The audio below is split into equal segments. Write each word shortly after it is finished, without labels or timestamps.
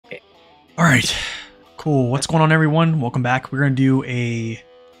All right, cool. What's going on, everyone? Welcome back. We're gonna do a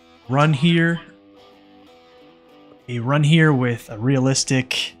run here. A run here with a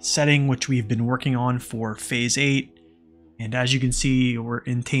realistic setting, which we've been working on for Phase 8. And as you can see, we're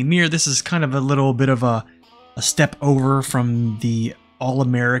in Tamir. This is kind of a little bit of a step over from the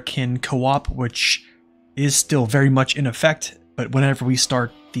All-American co-op, which is still very much in effect. But whenever we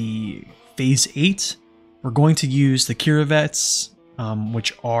start the Phase 8, we're going to use the Kirovets,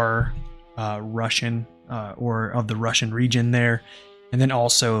 which are Russian or of the Russian region there, and then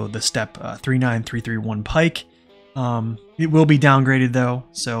also the step 39331 Pike. It will be downgraded though,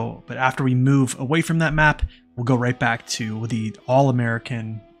 but after we move away from that map, we'll go right back to the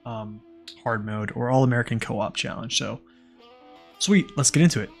All-American hard mode or All-American co-op challenge. So sweet, let's get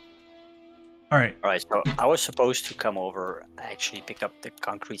into it. All right. So I was supposed to come over, actually pick up the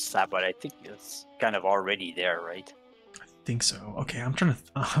concrete slab, but I think it's kind of already there, right? I think so. Okay, I'm trying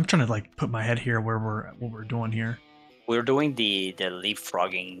to like put my head here where what we're doing here. We're doing the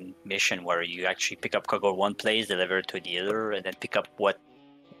leapfrogging mission where you actually pick up cargo one place, deliver it to the other, and then pick up what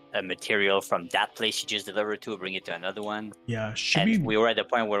material from that place you just delivered to, bring it to another one. Yeah, we were at the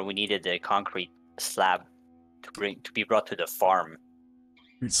point where we needed the concrete slab to be brought to the farm.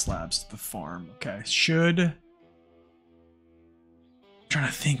 Concrete slabs to the farm. Okay, I'm trying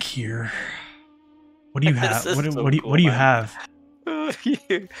to think here. What do you have? What do you have?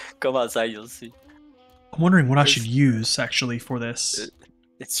 Come outside, you'll see. I'm wondering what I should use actually for this.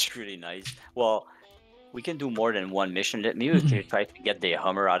 It's really nice. Well, we can do more than one mission. Maybe we can try to get the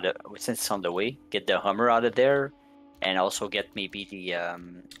Hummer out of, since it's on the way, get the Hummer out of there, and also get maybe the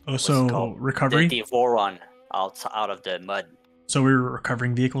recovery, the Voron out of the mud. So we were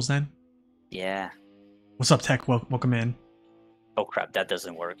recovering vehicles then. Yeah. What's up, Tech? Welcome in. Oh crap! That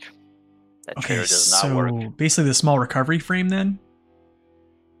doesn't work. That okay, trailer does not work. So basically, the small recovery frame then.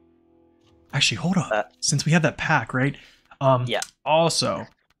 Actually, hold up. Since we have that pack, right? Yeah. Also,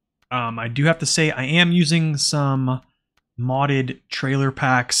 I do have to say I am using some modded trailer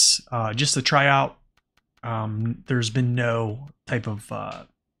packs just to try out. There's been no type of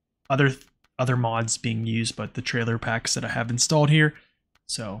other mods being used, but the trailer packs that I have installed here.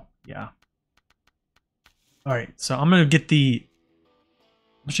 So yeah. All right. So I'm gonna get the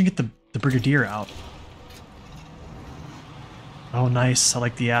Brigadier out. Oh, nice. I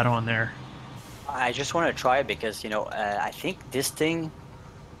like the add-on there. I just want to try it because, I think this thing...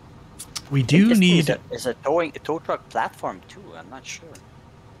 We do need... Is a tow truck platform too, I'm not sure.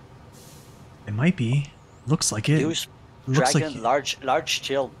 It might be. Looks like it. Use Dragon large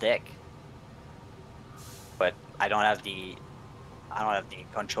steel deck. But I don't have the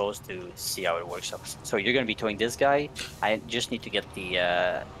controls to see how it works. So you're going to be towing this guy. I just need to get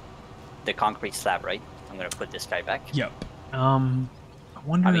the concrete slab, right? I'm going to put this guy back. Yep. I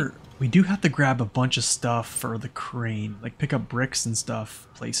wonder... we do have to grab a bunch of stuff for the crane, like pick up bricks and stuff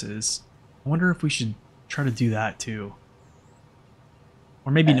places. I wonder if we should try to do that too.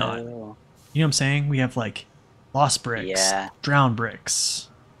 Or maybe not. You know what I'm saying? We have like lost bricks, drowned bricks.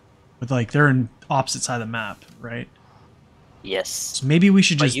 But like they're in opposite side of the map, right? Yes. So maybe we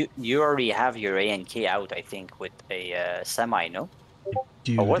should just... you already have your ANK out, I think, with a semi, no?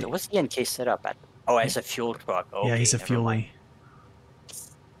 Dude. Oh, what's the ANK set up at? Oh, it's a fuel truck. Okay, yeah, he's a fuelie.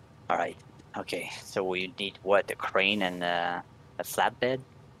 All right. Okay. So we need what? A crane and a flatbed?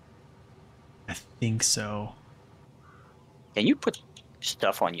 I think so. Can you put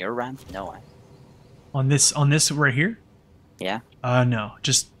stuff on your ramp? No. On this right here? Yeah. No.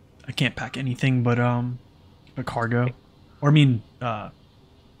 Just I can't pack anything but cargo, or I mean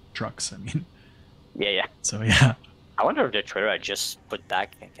trucks. I mean. Yeah. So yeah. I wonder if the trailer I just put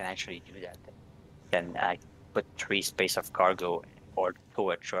back can actually do that. Can put 3 space of cargo or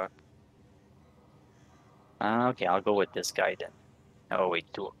tow a truck. Okay, I'll go with this guy then. Oh wait,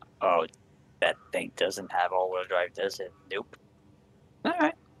 oh, that thing doesn't have all-wheel drive, does it? Nope. All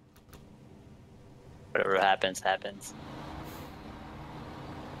right. Whatever happens, happens.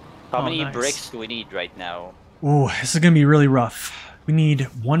 How many bricks do we need right now? Ooh, this is gonna be really rough. We need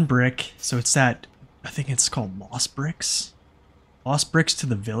 1 brick, so it's that. I think it's called lost bricks. Lost bricks to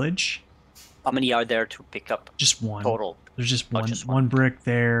the village. How many are there to pick up? Just 1. Total. There's just one brick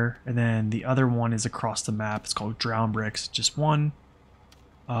there, and then the other one is across the map. It's called drown bricks. Just 1.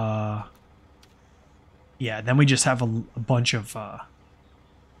 Yeah. Then we just have a bunch of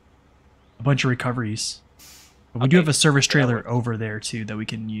recoveries. But we do have a service trailer over there too that we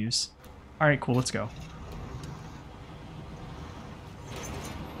can use. All right, cool. Let's go.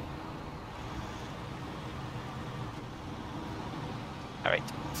 All right.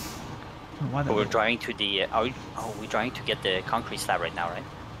 We're driving to the. Are we driving to get the concrete slab right now, right?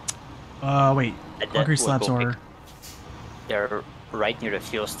 Wait. And then Concrete we'll slabs go pick. are... They're right near the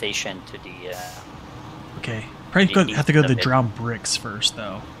fuel station to the. Okay. Probably The have to go to east the of it. drowned bricks first,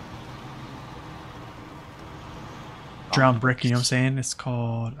 though. Drowned brick, you know what I'm saying? It's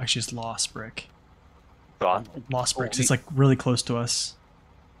called... Actually, it's Lost Brick. Drawn. Lost Oh, Bricks. It's like really close to us.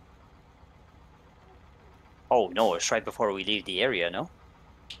 oh no, it's right before we leave the area. No.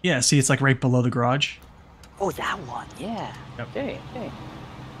 Yeah, see, it's like right below the garage. Oh, that one. Yeah. Yep. Okay. Okay.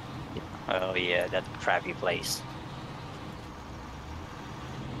 Oh yeah, that crappy place.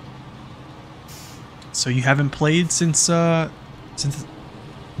 So you haven't played since they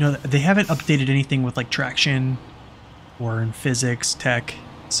haven't updated anything with like traction or in physics, tech.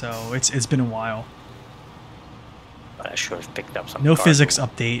 So it's been a while. But I should have picked up some. No cargo. physics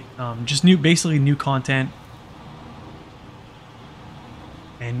update. Just basically new content.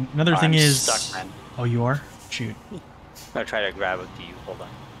 And another thing I'm is, stuck, man. oh, you are? Shoot. I'll try to grab it to you. Hold on.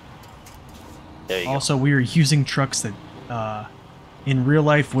 There you Also, we are using trucks that in real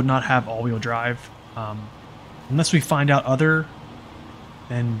life would not have all-wheel drive, unless we find out other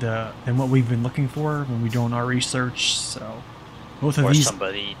than what we've been looking for when we're doing our research. So both of go. Or these,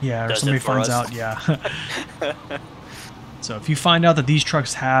 somebody. yeah, or does somebody it for finds us. out, yeah. So if you find out that these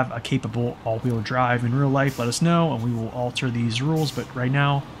trucks have a capable all-wheel drive in real life, let us know, and we will alter these rules. But right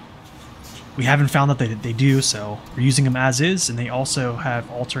now, we haven't found out that they do, so we're using them as is, and they also have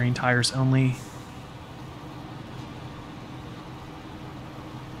all-terrain tires only.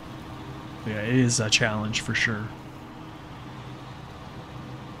 Yeah, it is a challenge for sure.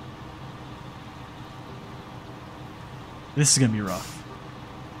 This is gonna be rough.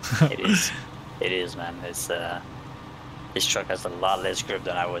 It is. It is, man. It's this truck has a lot less grip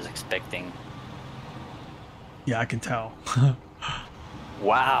than I was expecting. Yeah, I can tell.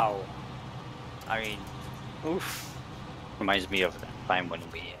 Wow. I mean, oof. Reminds me of the time when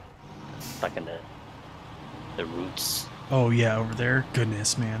we stuck in the roots. Oh yeah, over there.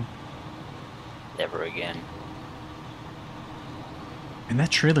 Goodness, man. Never again. And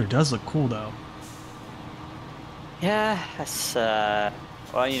that trailer does look cool though. Yeah, that's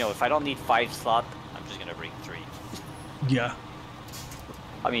well, you know, if I don't need 5 slot, I'm just gonna bring 3. Yeah.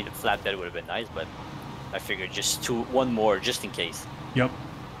 I mean, the flatbed would have been nice, but I figured just one more, just in case. Yep.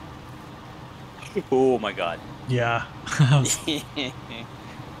 Oh my god. Yeah. Tires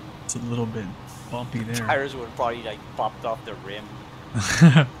It's a little bit bumpy there. would have probably like popped off the rim.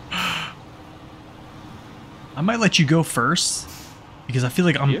 I might let you go first because I feel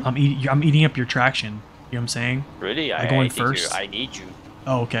like I'm eating up your traction. You know what I'm saying? Really? Like going I think first? I need you.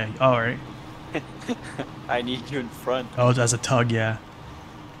 Oh, okay. All right. I need you in front. Oh, as a tug, yeah.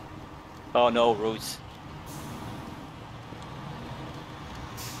 Oh no, roots.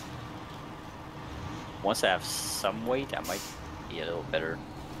 Once I have some weight, I might be a little better.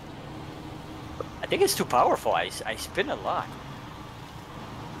 I think it's too powerful. I spin a lot.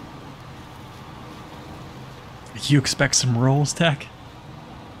 You expect some rolls, Tech?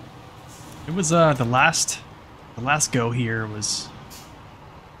 It was the last go here was.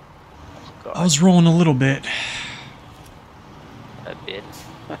 Oh, God. I was rolling a little bit. A bit.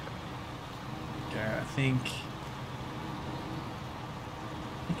 Yeah, I think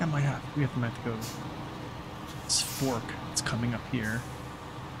I might have. We might have to go. This fork. It's coming up here.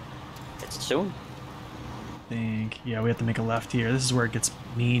 It's soon. I think. Yeah, we have to make a left here. This is where it gets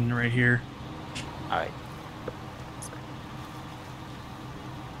mean right here. All right.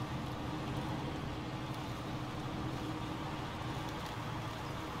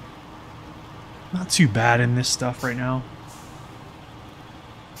 Not too bad in this stuff right now.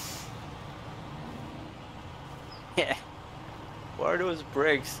 Yeah. What are those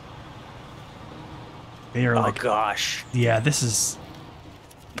bricks? They are Oh like. gosh. Yeah, this is.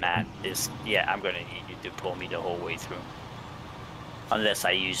 Man, yeah, I'm gonna need you to pull me the whole way through. Unless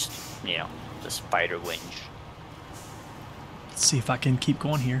I used, you know, the spider winch. Let's see if I can keep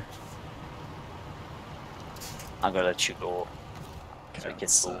going here. I'm gonna let you go. So I Okay, can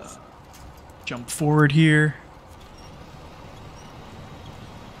let's, move. jump forward here.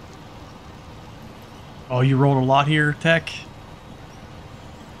 Oh, you rolled a lot here, Tech.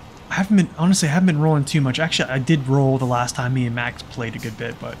 I haven't been rolling too much. Actually, I did roll the last time me and Max played a good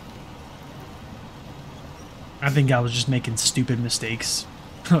bit, but I think I was just making stupid mistakes.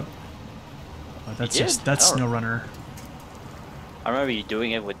 But that's SnowRunner. I remember you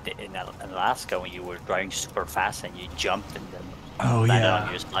doing it in Alaska when you were driving super fast and you jumped and then landed on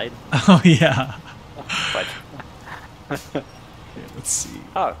your slide. Oh yeah. But Okay, let's see.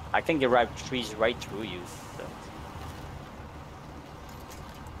 oh, I think the trees right through you. So.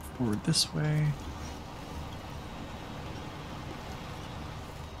 Forward this way.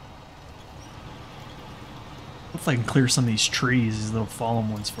 Hopefully I can clear some of these trees, these little fallen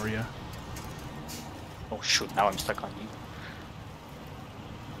ones for you. Oh shoot, now I'm stuck on you.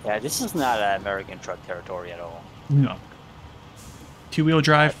 Yeah, this is not American truck territory at all. No. Two-wheel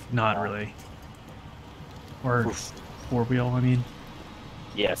drive? Not really. Or Oof. four-wheel, I mean.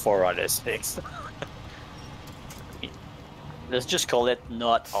 Yeah, 4 is fixed. Let's just call it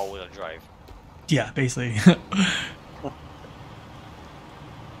not all-wheel drive. Yeah, basically.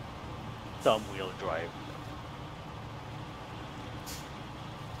 Some wheel drive.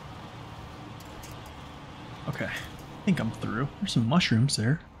 Okay. I think I'm through. There's some mushrooms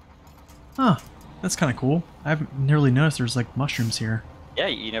there. Huh. That's kind of cool. I haven't nearly noticed there's like mushrooms here. Yeah,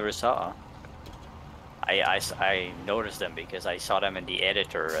 you never saw. I noticed them because I saw them in the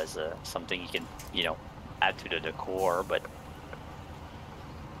editor as something you can, add to the decor, but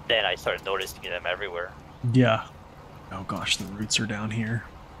then I started noticing them everywhere. Yeah. Oh gosh, the roots are down here.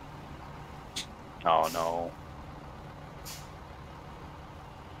 Oh no.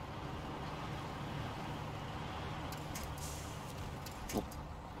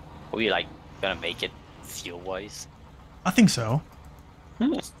 Are we like gonna make it fuel-wise? I think so.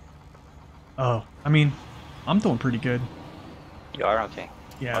 Oh, I mean, I'm doing pretty good. You are? Okay.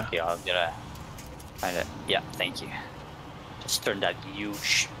 Yeah. Okay, I'm gonna find it. Yeah, thank you. Just turn that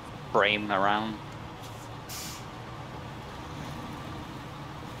huge frame around.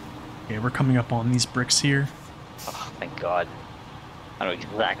 Okay, we're coming up on these bricks here. Oh, thank God. I know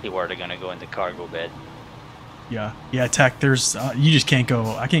exactly where they're gonna go in the cargo bed. Yeah. Yeah, Tech, there's, you just can't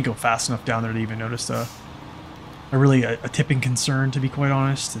go, I can't go fast enough down there to even notice a tipping concern, to be quite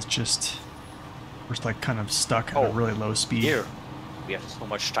honest. It's just, we're just like kind of stuck at a really low speed. Here, we have so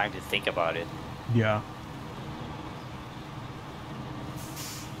much time to think about it. Yeah.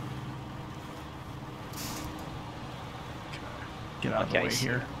 Get out of the way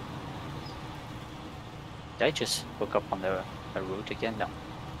here. Did I just hook up on the route again? No.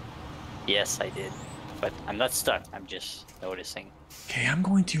 Yes, I did. But I'm not stuck. I'm just noticing. Okay, I'm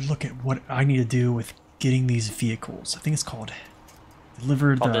going to look at what I need to do with getting these vehicles. I think it's called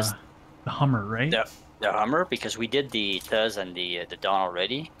deliver the Hummer, right? The Hummer, because we did the Tuz and the Dawn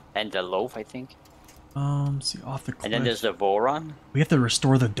already, and the Loaf, I think. See, off the cliff. And then there's the Voron. We have to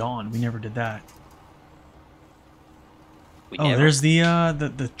restore the Dawn. We never did that. Never. There's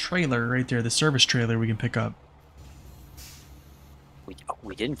the trailer right there, the service trailer we can pick up.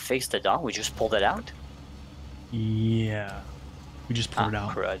 We didn't fix the Dawn. We just pulled it out. Yeah, we just pulled it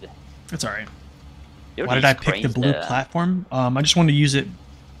out. Crud. That's all right. Why did I pick the blue platform? I just wanted to use it.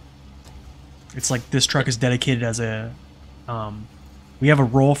 It's like this truck is dedicated as a. We have a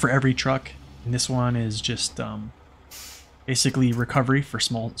role for every truck, and this one is just basically recovery for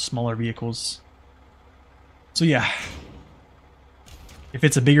smaller vehicles. So yeah, if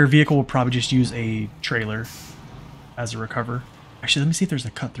it's a bigger vehicle, we'll probably just use a trailer as a recover. Actually, let me see if there's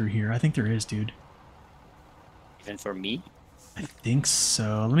a cut through here. I think there is, dude. Even for me? I think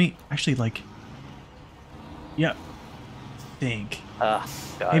so. Let me actually like. Yep. Think. God,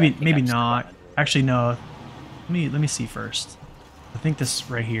 maybe not. Actually, no. Let me see first. I think this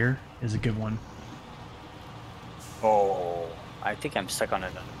right here is a good one. Oh, I think I'm stuck on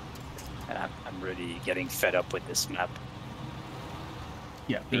another. And I'm really getting fed up with this map.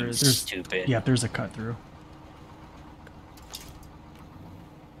 Yeah, there's stupid. Yeah, there's a cut through.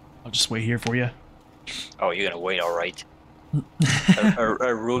 I'll just wait here for you. Oh, you're gonna wait, all right.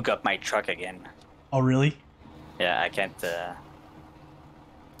 a rogue got my truck again. Oh, really? Yeah, I can't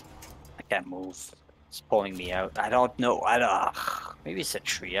move. It's pulling me out. I don't know. Maybe it's a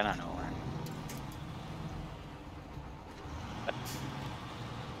tree. I don't know.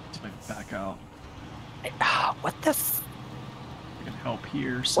 Let's back out. What the? I can help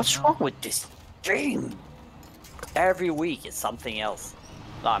here. Somehow. What's wrong with this thing? Every week it's something else.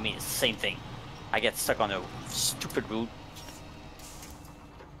 No, I mean it's the same thing. I get stuck on a stupid route.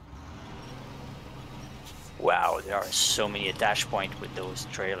 Wow, there are so many attach points with those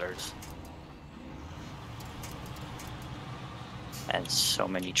trailers. And so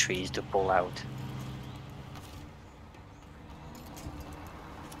many trees to pull out.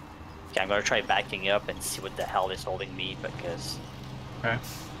 Okay, I'm gonna try backing up and see what the hell is holding me because... Okay.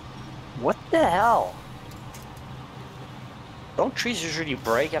 What the hell? Don't trees usually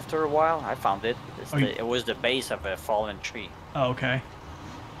break after a while? I found it. It was the base of a fallen tree. Oh, okay.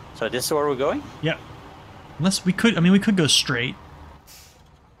 So this is where we're going? Yep. Unless we could, we could go straight.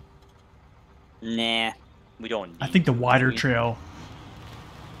 Nah, we don't need I think the wider trail.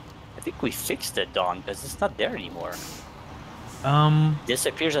 I think we fixed it, Dawn, because it's not there anymore.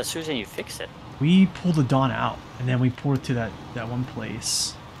 Disappears as soon as you fix it. We pulled the Dawn out, and then we poured to that one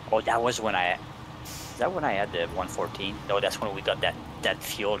place. Oh, that was when that when I had the 114? No, that's when we got that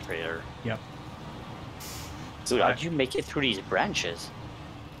fuel trailer. Yep. Dude, how'd you make it through these branches?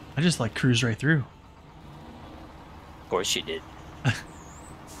 I just like cruise right through. Of course you did.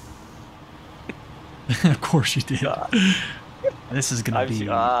 Of course you did. God. This is gonna be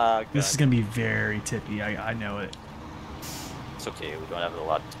God. this is gonna be very tippy. I know it. It's okay. We don't have a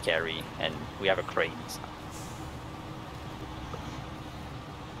lot to carry, and we have a crane. So.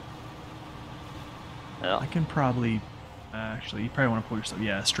 Well, I can probably actually. You probably want to pull yourself.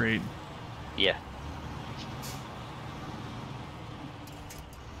 Yeah, straight. yeah.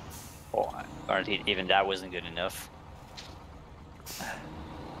 Oh, apparently even that wasn't good enough.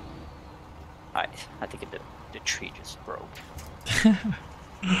 I think the tree just broke.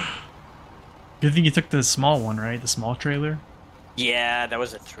 Good thing you took the small one, right? The small trailer. Yeah, that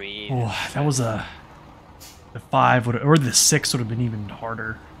was a 3. Oh, that was the 5 would, or the 6 would have been even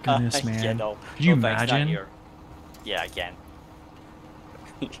harder. Goodness, man. Yeah, no. Could you No, thanks, not imagine? here. Yeah, I can.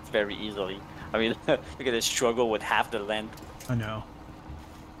 Very easily. I mean, look at this struggle with half the length. I know.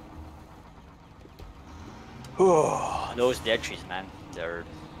 Oh, those dead trees, man. They're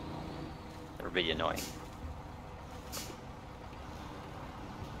really annoying.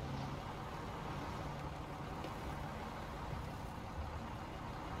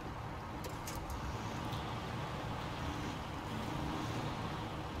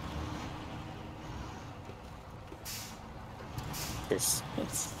 It's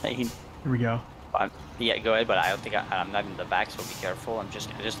insane. Here we go. Yeah, go ahead, but I don't think I'm not in the back, so be careful. I just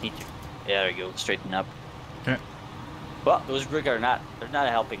need to. Yeah, there you go. Straighten up. Okay. Well, those brick they're not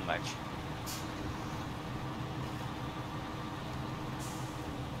helping much.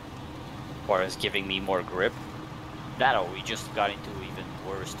 Or is giving me more grip. We just got into even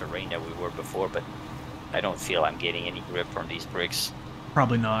worse terrain than we were before, but I don't feel I'm getting any grip from these bricks.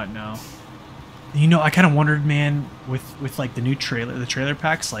 Probably not. No. You know, I kind of wondered, man, with like the new trailer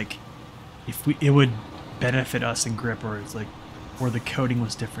packs, like if it would benefit us in grip, or it's like, or the coating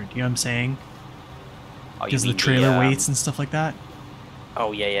was different. You know what I'm saying? Oh, Because the trailer weights and stuff like that.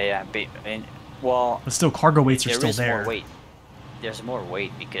 Oh yeah. And well, but still, cargo weights are still there. More weight. There's more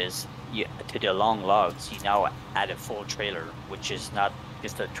weight because to the long logs, you now add a full trailer, which is not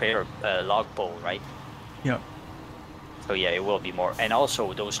just a trailer log pole, right? Yep. So yeah, it will be more. And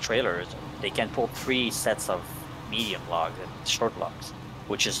also those trailers, they can pull 3 sets of medium logs and short logs,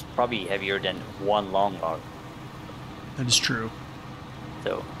 which is probably heavier than 1 long log. That is true.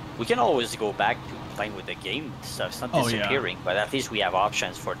 So we can always go back to playing with the game stuff. It's not disappearing, but at least we have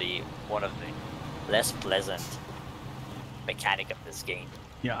options for one of the less pleasant mechanic of this game.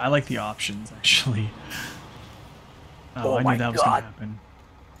 Yeah, I like the options actually. Oh, I knew that was gonna happen.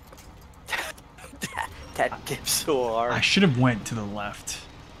 that dips so hard. I should have went to the left.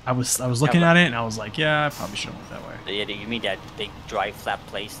 I was looking at it and I was like, yeah, I probably should have went that way. Yeah, you mean that big dry flat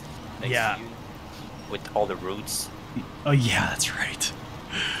place next to you with all the roots? Oh yeah, that's right.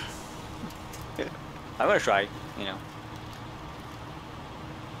 I'm gonna try, you know.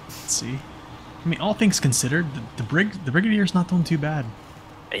 Let's see. I mean, all things considered, the Brigadier's not doing too bad.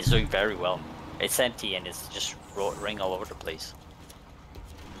 It's doing very well. It's empty and it's just running all over the place.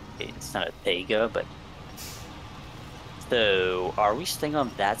 It's not a Tega, but... So, are we staying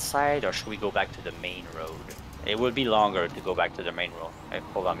on that side, or should we go back to the main road? It would be longer to go back to the main road. Hey,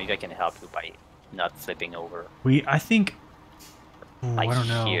 hold on, maybe I can help you by not flipping over. I think... Ooh, like I don't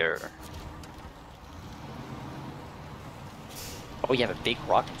know. Here. Oh, you have a big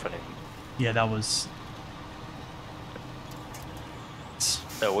rock in front of you. Yeah, that was...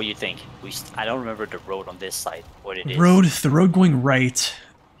 So what do you think? I don't remember the road on this side. What it is? The road going right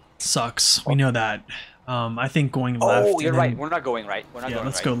sucks. We know that. I think going left. Oh, you're right. We're not going right. We're not going right.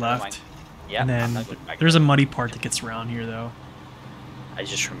 Let's go left. Yeah. And then there's a muddy part that gets around here, though. I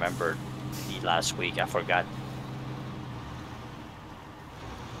just remembered the last week. I forgot.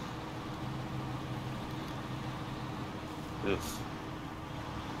 Oof.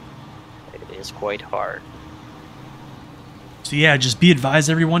 It is quite hard. So yeah, just be advised,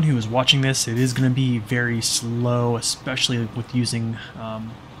 everyone who is watching this, it is going to be very slow, especially with using,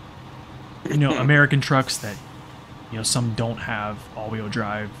 you know, American trucks that, you know, some don't have all-wheel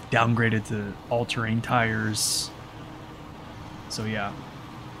drive, downgraded to all-terrain tires. So yeah.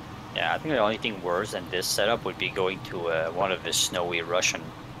 Yeah, I think the only thing worse than this setup would be going to one of the snowy Russian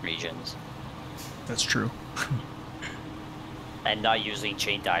regions. That's true. And not using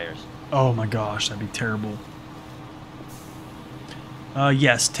chain tires. Oh my gosh, that'd be terrible.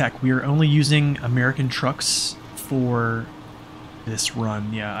 Yes, Tech, we are only using American trucks for this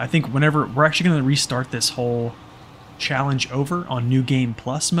run. Yeah, I think whenever we're actually going to restart this whole challenge over on New Game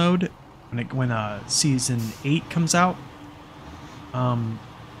Plus mode, when season 8 comes out.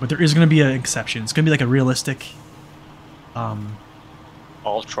 But there is going to be an exception. It's going to be like a realistic.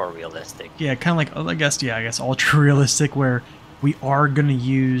 Ultra realistic. Yeah, kind of like I guess ultra realistic, where we are going to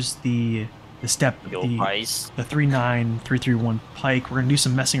use the Fuel price. the 39331 pike. We're going to do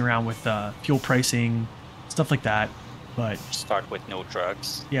some messing around with fuel pricing, stuff like that. But start with no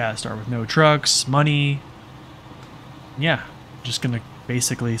trucks. Yeah, start with no trucks, money. Yeah, just going to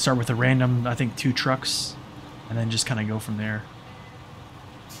basically start with a random, I think, 2 trucks, and then just kind of go from there.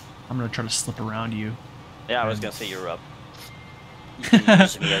 I'm going to try to slip around you. Yeah, I was going to say you're up. You can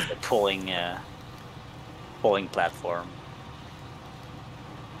use me as the pulling platform.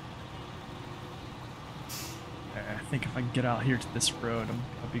 I think if I can get out here to this road,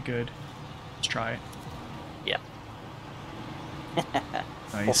 I'll be good. Let's try it. Yeah.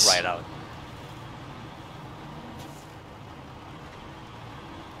 Nice. Right out.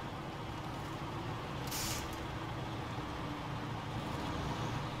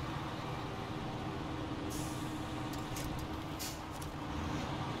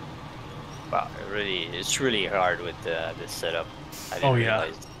 Wow, it's really hard with this setup. I didn't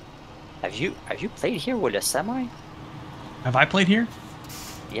realize. Have you played here with a semi? Have I played here?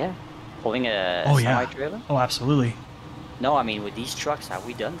 Yeah, pulling a semi trailer. Oh, absolutely. No, I mean with these trucks, have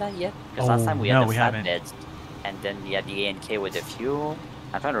we done that yet? Because last time we had the flatbeds, and then we had the A&K with the fuel.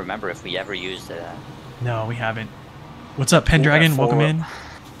 I'm trying to remember if we ever used. No, we haven't. What's up, Pendragon? Welcome in.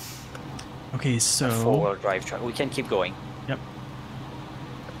 Okay, so 4-wheel drive truck. We can keep going. Yep.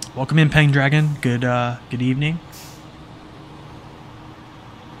 Welcome in, Pendragon. Good evening.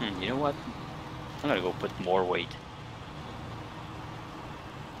 You know what? I'm gonna go put more weight.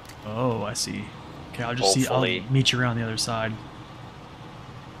 Oh, I see. Okay, I'll just I'll meet you around the other side.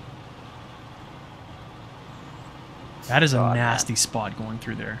 That is a nasty spot going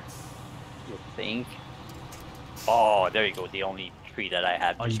through there. You think? Oh, there you go. The only tree that I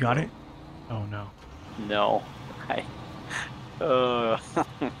had. Oh, you got it? Oh no. No.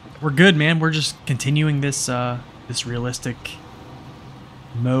 We're good, man. We're just continuing this this realistic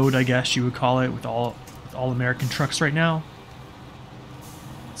mode, I guess you would call it, with all American trucks right now.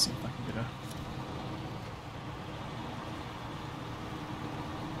 Let's see if I can get a.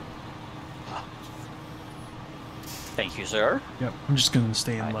 Thank you, sir. Yep, I'm just gonna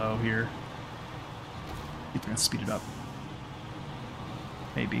stay in low here. See if I can speed it up.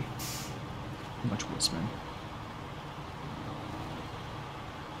 Maybe. Too much wheel spin.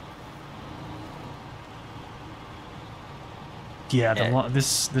 Yeah,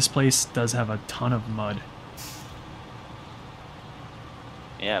 this place does have a ton of mud.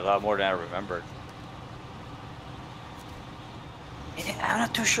 Yeah, a lot more than I remembered. Yeah, I'm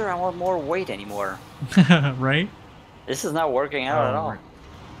not too sure I want more weight anymore. Right? This is not working out at all. Right.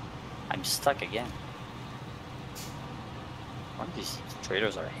 I'm stuck again. One of these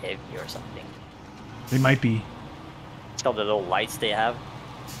trailers are heavy or something. They might be. It's called the little lights they have.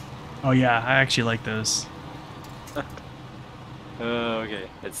 Oh yeah, I actually like those. Okay,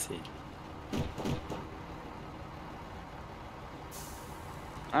 let's see.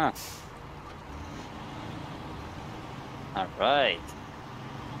 Ah. All right.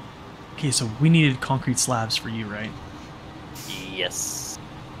 Okay, so we needed concrete slabs for you, right? Yes.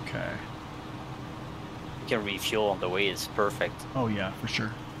 Okay. You can refuel on the way, it's perfect. Oh yeah, for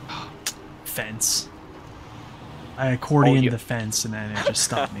sure. Fence. I accordioned the fence and then it just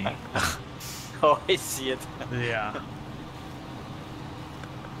stopped me. Oh, I see it. Yeah.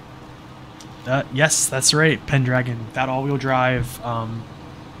 Yes, that's right, Pendragon. That all-wheel drive,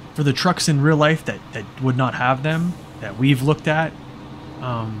 for the trucks in real life that would not have them, that we've looked at,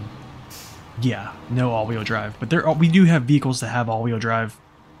 yeah, no all-wheel drive. But we do have vehicles that have all-wheel drive,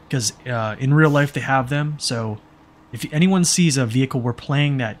 because in real life they have them. So if anyone sees a vehicle we're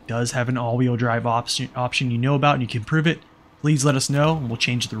playing that does have an all-wheel drive option you know about and you can prove it, please let us know and we'll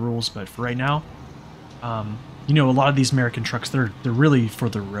change the rules. But for right now, you know, a lot of these American trucks, they're really for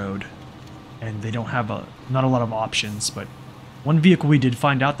the road. And they don't have not a lot of options. But one vehicle we did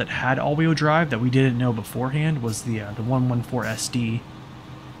find out that had all-wheel drive that we didn't know beforehand was the 114 SD.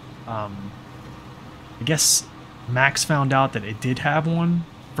 I guess Max found out that it did have one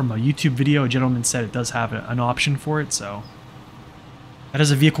from a YouTube video. A gentleman said it does have an option for it, so that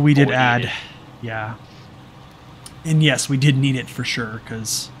is a vehicle we did add. Yeah, and yes, we did need it for sure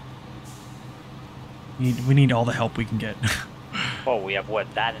because we need all the help we can get. Oh, we have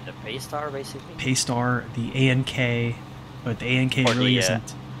what, that in the Paystar, basically? Paystar, the A&K, but the A&K really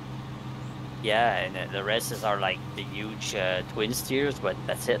isn't. Yeah, and the rest are like the huge twin steers, but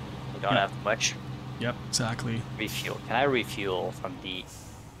that's it. We don't have much. Yep, exactly. Refuel. Can I refuel from the...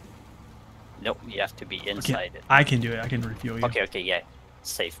 Nope, you have to be inside it. I can do it. I can refuel you. Okay, yeah.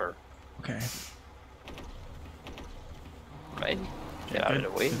 Safer. Okay. Right. Get out of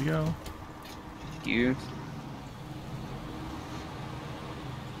the way. Good to go. You.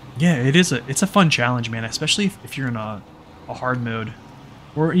 Yeah, it's a fun challenge, man, especially if you're in a hard mode.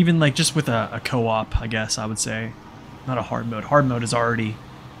 Or even like just with a co-op, I guess I would say. Not a hard mode. Hard mode is already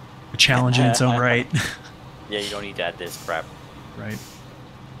a challenge in its own right. Yeah, you don't need to add this prep. Right.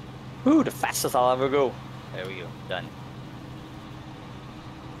 Ooh, the fastest I'll ever go. There we go. Done.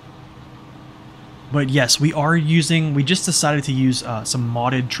 But yes, we just decided to use some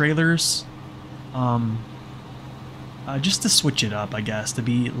modded trailers. Just to switch it up, I guess, to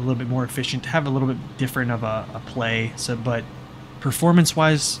be a little bit more efficient, to have a little bit different of a play. So, but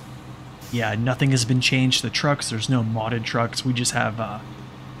performance-wise, yeah, nothing has been changed to the trucks. There's no modded trucks. We just have a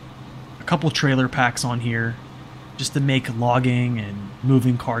couple trailer packs on here just to make logging and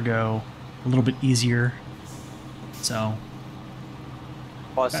moving cargo a little bit easier. So,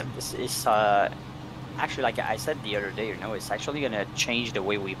 plus, it's actually, like I said the other day, you know, it's actually gonna change the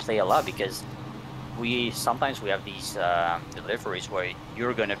way we play a lot, because sometimes we have these deliveries where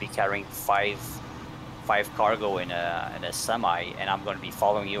you're gonna be carrying five cargo in a semi, and I'm gonna be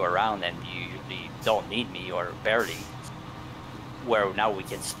following you around, and you usually don't need me or barely. Where now we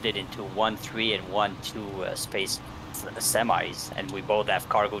can split into 1, 3 and 1, 2 space semis, and we both have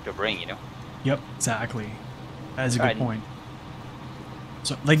cargo to bring, you know. Yep, exactly. That is a good point.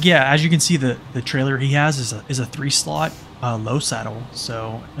 So, like, yeah, as you can see, the trailer he has is a 3-slot low saddle.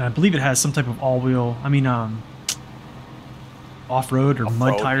 So I believe it has some type of all-wheel. I mean, off-road or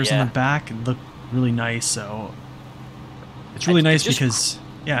mud tires on the back, and look really nice. So it's really nice because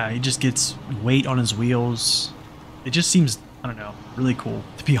yeah, he just gets weight on his wheels. It just seems, I don't know, really cool,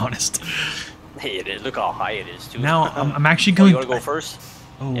 to be honest. Hey, it is. Look how high it is too. Now I'm actually going. You want to go first?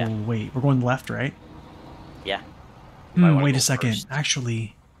 Oh yeah. Wait, we're going left, right? Yeah. Wait a second. First.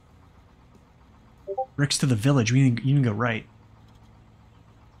 Actually, bricks to the village. You can go right.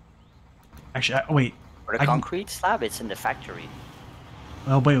 Actually, wait. For the concrete slab, it's in the factory.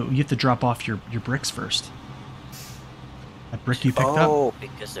 Well, wait. You have to drop off your bricks first. That brick you picked up. Oh,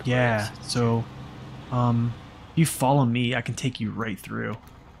 because the bricks. So, if you follow me, I can take you right through.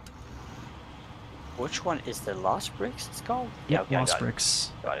 Which one is the Lost Bricks? It's called. Yeah, okay, Lost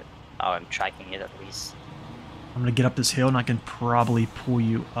Bricks. Got it. Oh, I'm tracking it at least. I'm gonna get up this hill and I can probably pull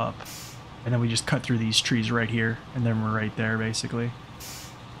you up. And then we just cut through these trees right here, and then we're right there, basically.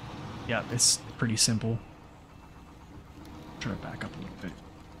 Yeah, it's pretty simple. Try to back up a little bit.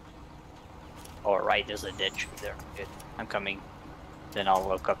 All right, there's a ditch there. Good. I'm coming. Then I'll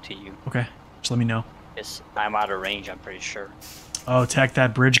look up to you. Okay, just let me know. Yes, I'm out of range, I'm pretty sure. Oh, Tech,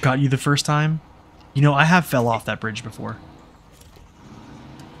 that bridge got you the first time? You know, I have fell off that bridge before.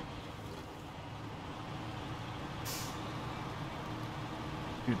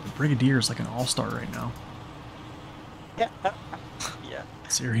 Dude, the Brigadier is like an all-star right now. Yeah. Yeah.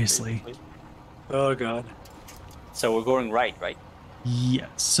 Seriously. Oh, God. So we're going right? Yeah,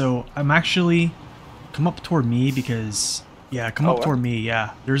 so I'm actually... Come up toward me because... Yeah, come up toward me,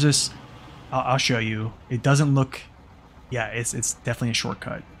 yeah. There's this... I'll show you. It doesn't look... Yeah, it's definitely a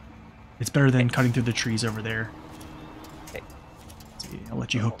shortcut. It's better than cutting through the trees over there. Okay. Let's see, I'll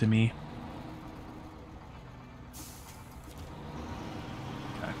let you hook to me.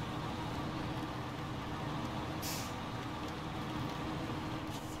 Okay.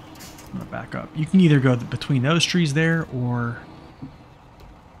 I'm gonna back up. You can either go between those trees there, or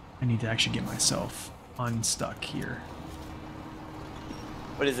I need to actually get myself unstuck here.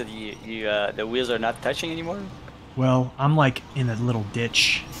 What is it? The wheels are not touching anymore? Well, I'm like in a little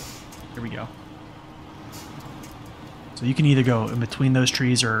ditch. Here we go. So you can either go in between those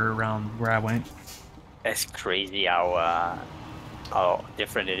trees or around where I went. It's crazy how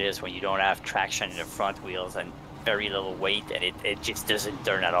different it is when you don't have traction in the front wheels and very little weight, and it just doesn't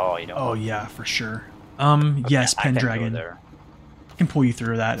turn at all, you know? Oh yeah, for sure. Yes, Pendragon. I can pull you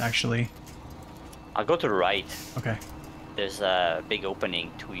through that, actually. I'll go to the right. Okay. There's a big opening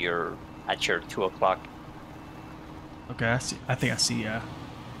at your 2 o'clock. Okay, I see. I think I see, yeah.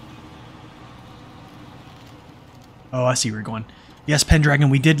 Oh, I see where you're going. Yes, Pendragon,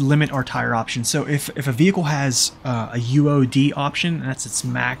 we did limit our tire options. So if a vehicle has a UOD option, and that's its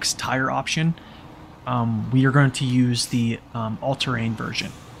max tire option, we are going to use the all-terrain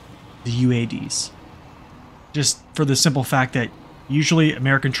version, the UADs. Just for the simple fact that usually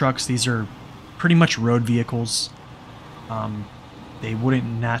American trucks, these are pretty much road vehicles. They wouldn't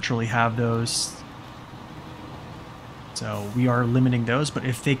naturally have those. So we are limiting those, but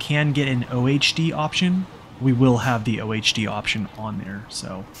if they can get an OHD option, we will have the OHD option on there.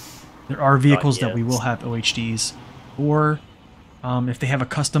 So There are vehicles that we yes. will have OHDs, or if they have a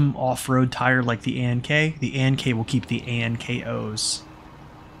custom off-road tire like the ANK will keep the ANKOs.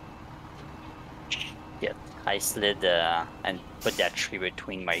 Yeah, I slid and put that tree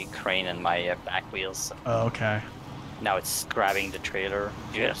between my crane and my back wheels. So Oh, okay. now it's grabbing the trailer.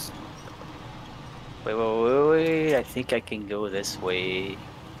 Yes. Wait. I think I can go this way.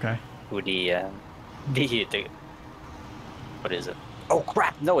 Okay. To the what is it? Oh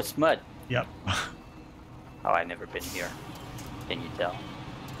crap! No, it's mud. Yep. Oh, I've never been here. Can you tell?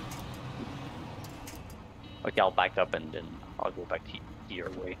 Okay, I'll back up and then I'll go back to your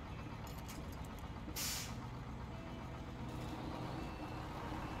way.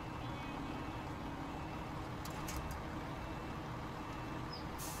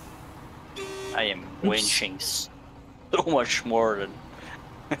 I am winching so much more than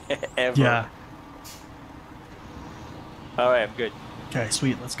ever. Yeah. Alright, I'm good. Okay,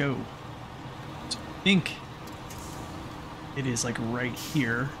 sweet. Let's go. So I think it is like right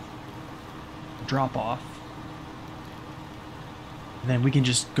here. Drop off. And then we can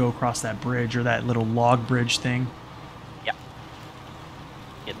just go across that bridge or that little log bridge thing. Yeah.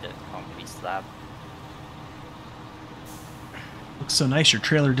 Get the concrete slab. Looks so nice. Your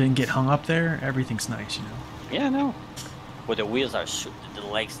trailer didn't get hung up there. Everything's nice, you know. Yeah, no. Well, the wheels are the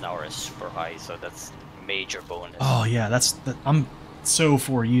legs now are super high, so that's a major bonus. Oh yeah, I'm so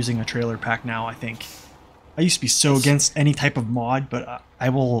for using a trailer pack now. I think I used to be so against any type of mod, but I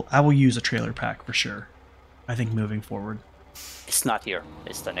will use a trailer pack for sure. I think moving forward. It's not here.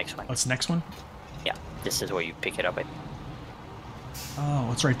 It's the next one. Oh, it's the next one? Yeah, this is where you pick it up. Oh,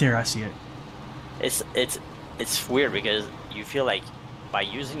 it's right there. I see it. It's weird because you feel like by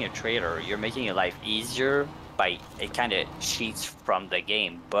using a trailer, you're making your life easier. It kind of cheats from the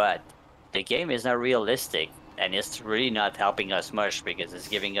game, but the game is not realistic, and it's really not helping us much because it's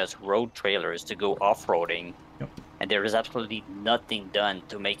giving us road trailers to go off-roading, Yep. and there is absolutely nothing done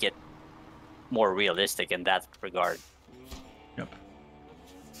to make it more realistic in that regard. Yep.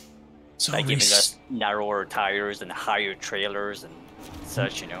 So Like giving us narrower tires and higher trailers and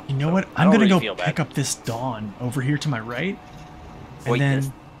such, you know. You know So what? I I'm don't gonna really go feel pick bad. up this Dawn over here to my right, and Wait,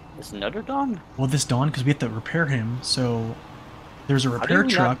 then there's another Dawn? well, this Dawn because we have to repair him. So there's a How do repair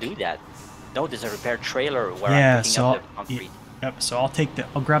we truck. not do that? No, there's a repair trailer where Yeah, I'm picking so up the concrete. Yep. So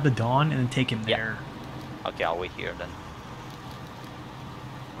I'll grab the Dawn and then take him Yeah. there. Okay, I'll wait here then.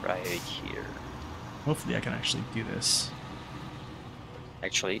 Right here. Hopefully, I can actually do this.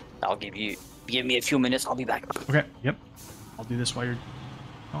 Actually, give me a few minutes. I'll be back. Okay. Yep. I'll do this while you're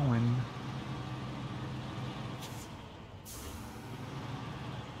going.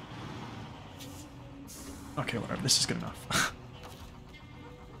 Okay, whatever. This is good enough.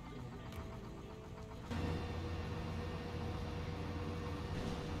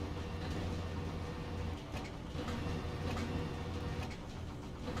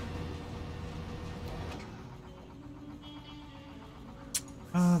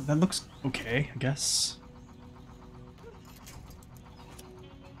 That looks okay, I guess.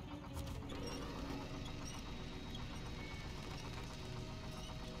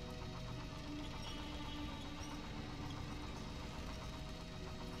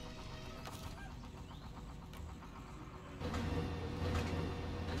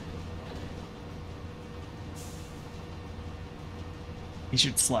 He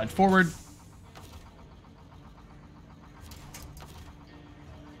should slide forward.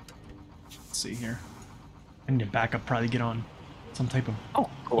 Let's see here. I need to back up, probably get on some type of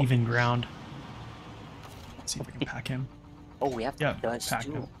cool. even ground. Let's see if I can pack him. Oh, we have Yeah, the Tuz pack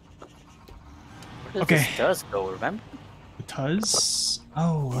too. him. Where does Okay. this Tuz go, remember? The Tuz?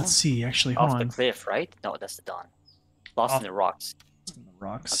 Oh, let's see. Actually, hold Off the on. cliff, right? No, that's the Dawn. Lost in the rocks. In the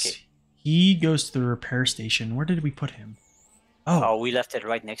rocks. Okay. He goes to the repair station. Where did we put him? Oh, we left it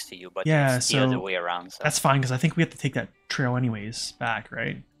right next to you, but Yeah, it's the so other way around. So. that's fine because I think we have to take that trail anyways back,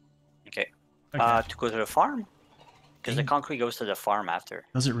 right? Okay. Okay. To go to the farm? Because the concrete goes to the farm after.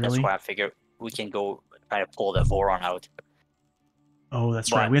 Does it really? That's why I figure we can go try to pull the Voron out. Oh,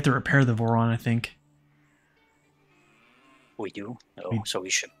 that's right. We have to repair the Voron, I think. We do? Oh, We- so we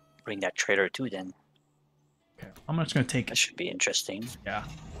should bring that trailer too then. Okay. I'm just going to take... That should be interesting. Yeah.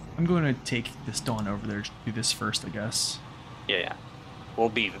 I'm going to take this Dawn over there to do this first, I guess. Yeah. We'll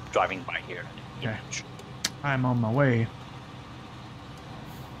be driving by here. Okay. I'm on my way.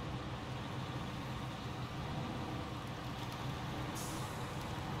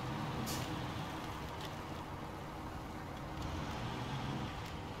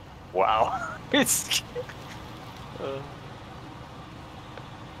 Wow. It's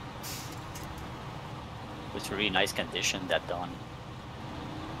it's really nice condition, that Dawn.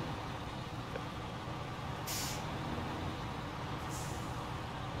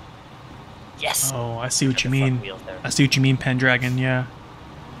 Yes. Oh, I see what Got you the front mean. wheels there. I see what you mean, Pendragon. Yeah.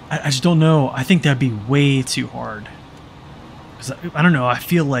 I just don't know. I think that'd be way too hard. 'Cause I don't know. I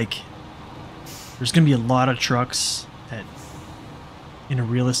feel like there's gonna be a lot of trucks that, in a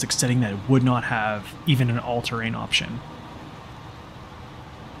realistic setting, that would not have even an all-terrain option.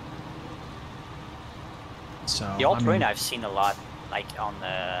 So The all-terrain I've seen a lot, like on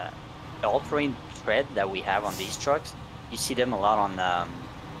the all-terrain tread that we have on these trucks. You see them a lot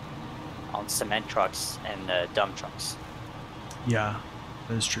on cement trucks and dump trucks. yeah,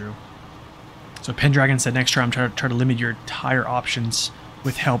 that is true. So Pendragon said next time try to limit your tire options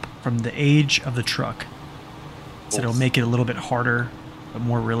with help from the age of the truck. So it'll make it a little bit harder, but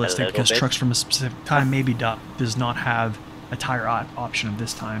more realistic because trucks from a specific time maybe does not have a tire option of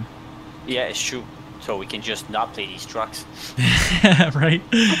this time. Yeah, it's true. So we can just not play these trucks. Right?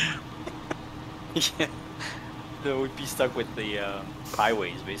 Yeah. So we'd be stuck with the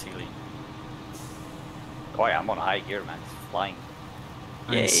highways, basically. Oh yeah, I'm on high gear, man. It's flying.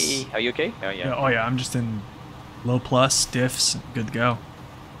 Nice. Yay! Are you okay? Oh yeah. Oh yeah, I'm just in low plus, diffs, good to go.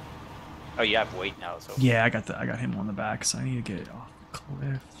 Oh, you have weight now, so. Yeah, I got him on the back, so I need to get off the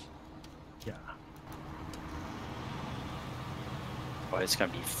cliff. Yeah. Oh, it's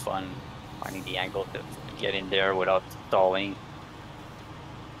gonna be fun finding the angle to get in there without stalling.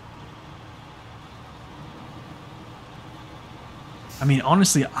 I mean,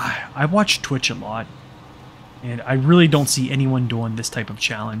 honestly, I watch Twitch a lot, and I really don't see anyone doing this type of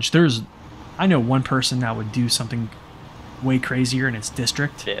challenge. I know one person that would do something way crazier, and it's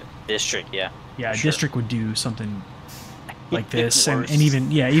District. Yeah, District, yeah. Yeah, sure. District would do something like this, and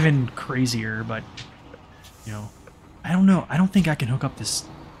even crazier. But you know, I don't know. I don't think I can hook up this.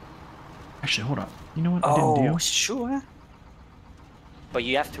 Actually, hold up. You know what? I didn't do. Oh, sure. But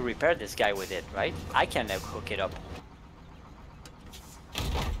you have to repair this guy with it, right? I can hook it up.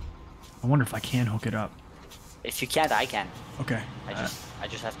 I wonder if I can hook it up. If you can't, I can. Okay. I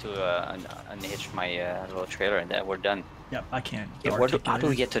just have to unhitch my little trailer, and then we're done. Yep, I can. Yeah, how do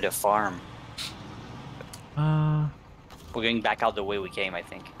we get to the farm? We're going back out the way we came, I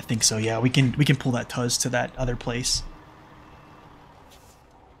think. I think so. Yeah, we can pull that Tuz to that other place.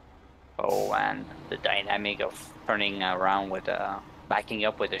 Oh, and the dynamic of turning around with backing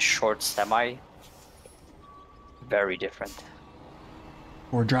up with a short semi, very different.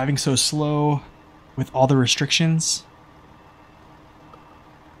 We're driving so slow with all the restrictions.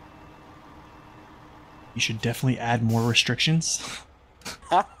 You should definitely add more restrictions.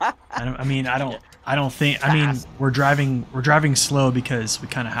 I don't think. I mean, we're driving slow because we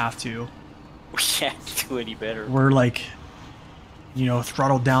kind of have to. We can't do any better. We're like, you know,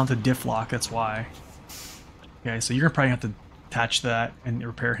 throttled down to diff lock. That's why. Okay, so you're gonna probably have to attach that and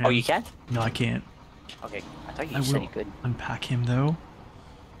repair him. Oh, you can't? No, I can't. Okay, I thought you said you could. Unpack him though.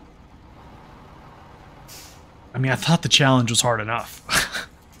 I mean, I thought the challenge was hard enough.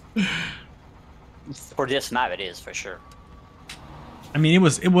 For this map, it is for sure. I mean,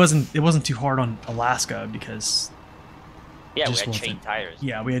 it wasn't too hard on Alaska because yeah, we had chain tires.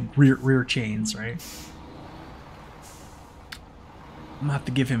 Yeah, we had rear chains, right? I'm gonna have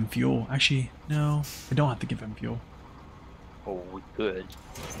to give him fuel. Actually, no, I don't have to give him fuel. Oh, we could.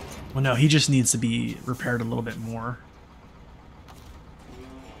 Well, no, he just needs to be repaired a little bit more.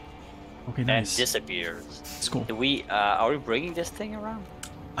 Okay, nice. And disappears. It's cool. Do we? Are we bringing this thing around?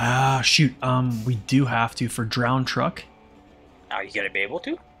 Shoot. We do have to for drowned truck. Are you gonna be able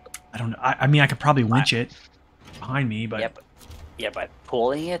to? I don't know. I mean, I could probably winch it behind me, but yeah, but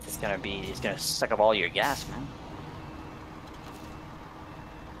pulling it, it's gonna suck up all your gas,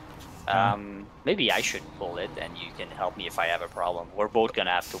 man. Maybe I should pull it, and you can help me if I have a problem. We're both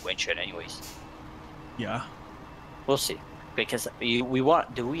gonna have to winch it anyways. Yeah. We'll see. Because do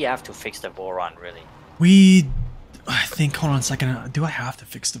we have to fix the Voron, really? I think, hold on a second. Do I have to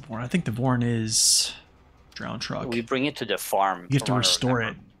fix the Voron? I think the Voron is drowned truck. We bring it to the farm. You have to restore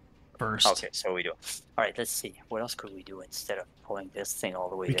it first. Okay, so we do. All right, let's see. What else could we do instead of pulling this thing all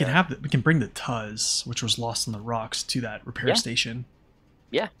the way We can bring the Tuz, which was lost on the rocks, to that repair station.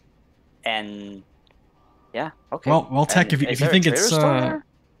 Yeah. And yeah, okay. Well, Tech, if you think it's huh?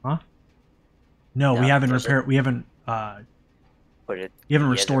 No, we haven't repaired. We haven't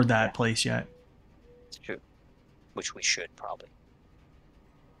restored that place yet. It's true. Which we should probably.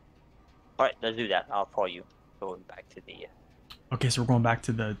 All right, let's do that. I'll call you. Going back to the. Okay, so we're going back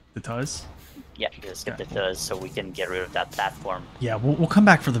to the Tuz. Yeah, let's get the Tuz so we can get rid of that platform. Yeah, we'll come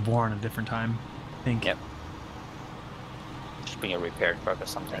back for the Voron a different time. I think. Yep. Just bring a repair truck or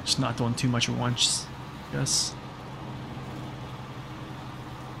something. Yeah, just not doing too much at once. Yes.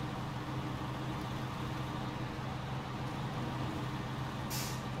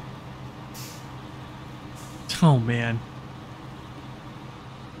 Oh man.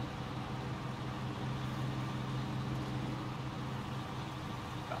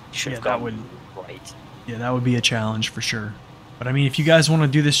 Should have that gone would. right. Yeah, that would be a challenge for sure. But I mean, if you guys want to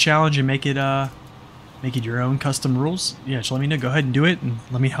do this challenge and make it your own custom rules, yeah, just let me know. Go ahead and do it, and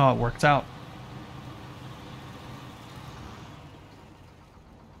let me know how it works out.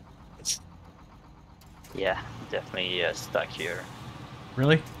 Yeah, definitely stuck here.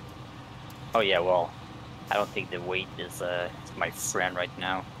 Really? Oh yeah, well, I don't think the weight is my friend right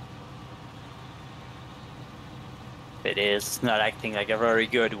now. It is. It's not acting like a very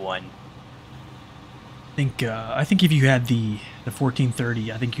good one. I think if you had the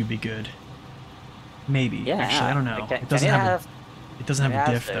 1430, I think you'd be good. Maybe. Yeah, Actually, I don't know. can It doesn't it have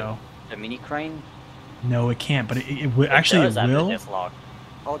a diff the, though. The mini crane? No, it can't. But it Actually, it will. The diff lock.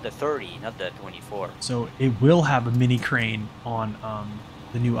 Oh, the 30, not the 24. So it will have a mini crane on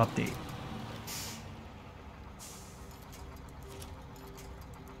the new update.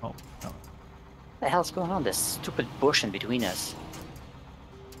 Oh no. What the hell's going on? This stupid bush in between us.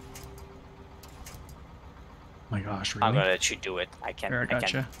 My gosh, really? I'm gonna let you do it. I can't. There, I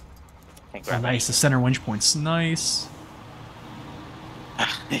gotcha. Can't Oh, grab nice. The center winch point's nice.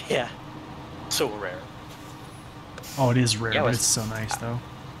 Yeah. So rare. Oh, it is rare, Yeah, but it's so nice though.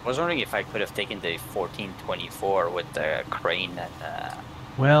 I was wondering if I could have taken the 1424 with the crane and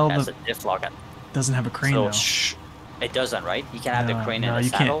Well, as the a diff lock. doesn't have a crane So though. it doesn't, right? You can have the crane and the you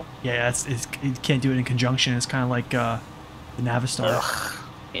saddle. can't. Yeah, you can't do it in conjunction. It's kind of like the Navistar. Ugh.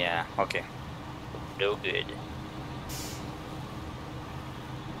 Yeah. Okay. No good.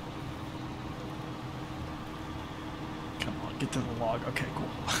 Come on, get to the log. Okay, cool.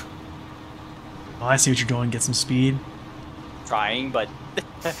 Oh, I see what you're doing. Get some speed. Trying, but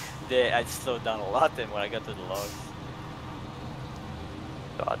I slowed down a lot then when I got to the logs.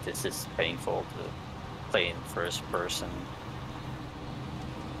 God, this is painful to play in first person.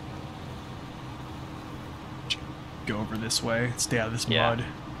 Go over this way. Stay out of this Yeah. mud.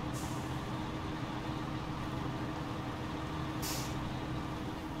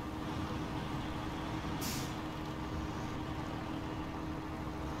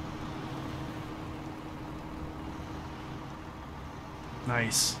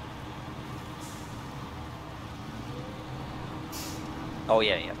 Nice. Oh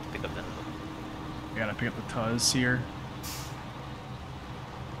yeah, you have to pick up the. I gotta pick up the Tuz here.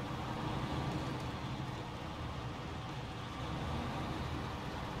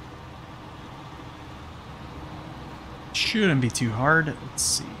 Shouldn't be too hard. Let's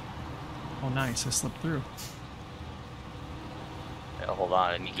see. Oh, nice. I slipped through. Hold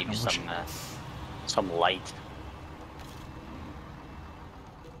on, let me give you some light.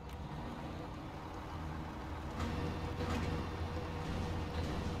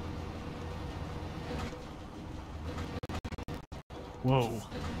 Whoa,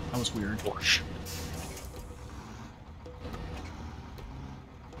 that was weird. Whoosh.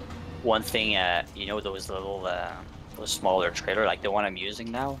 One thing, you know those little, those smaller trailer, like the one I'm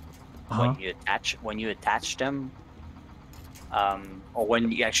using now. Uh-huh. When you attach them, or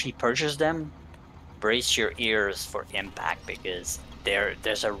when you actually purchase them, brace your ears for impact because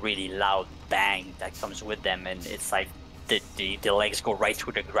there's a really loud bang that comes with them, and it's like the legs go right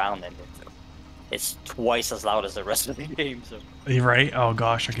through the ground, and it's twice as loud as the rest of the game. So. You're right. Oh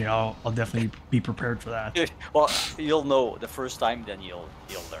gosh. Okay, I'll definitely be prepared for that. Well, you'll know the first time, then you'll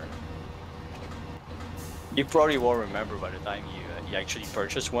learn. You probably won't remember by the time you actually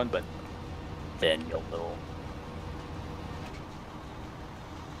purchase one, but then you'll know.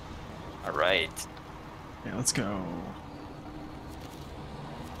 All right. Yeah, let's go.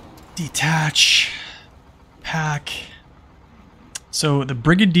 Detach. Pack. So the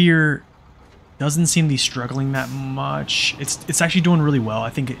Brigadier doesn't seem to be struggling that much. It's actually doing really well.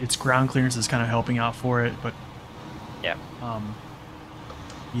 I think its ground clearance is kind of helping out for it, but yeah,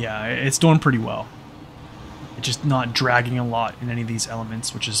 yeah, it's doing pretty well. It's just not dragging a lot in any of these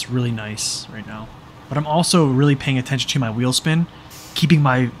elements, which is really nice right now. But I'm also really paying attention to my wheel spin, keeping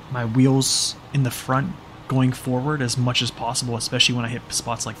my wheels in the front going forward as much as possible, especially when I hit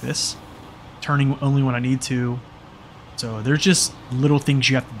spots like this. Turning only when I need to. So there's just little things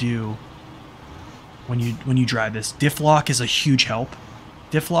you have to do when you drive this. Diff lock is a huge help.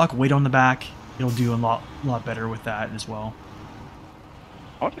 Diff lock, weight on the back, it'll do a lot better with that as well.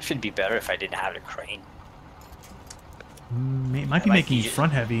 I wonder if it'd be better if I didn't have the crane. It might be making you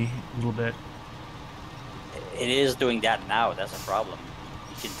front heavy a little bit. It is doing that now. That's a problem.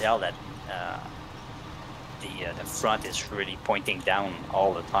 You can tell that the front is really pointing down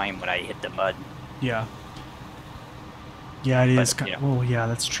all the time when I hit the mud. Yeah. Yeah, it is. But, Well, yeah,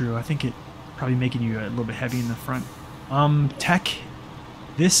 that's true. I think it probably making you a little bit heavy in the front. Tech,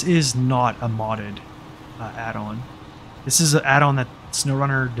 this is not a modded add-on. This is an add-on that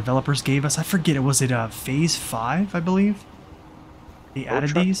SnowRunner developers gave us. I forget, was it Phase 5, I believe? They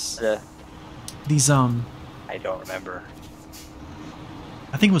added these? These, I don't remember.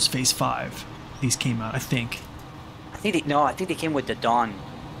 I think it was Phase 5. These came out, I think. I think they came with the Dawn.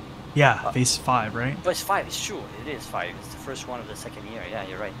 Yeah, Phase 5, right? But it's 5, it's true. It is 5. It's the first one of the second year. Yeah,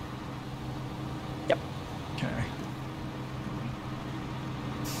 you're right. Yep. Okay.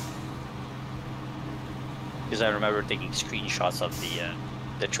 Because I remember taking screenshots of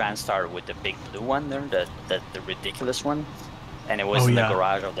the TranStar with the big blue one there, the ridiculous one, and it was in the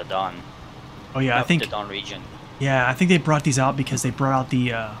garage of the Dawn. Oh yeah, I think the Dawn region. Yeah, I think they brought these out because they brought out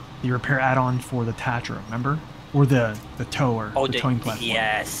the repair add-on for the Tatra, remember? Or the tower, the towing platform.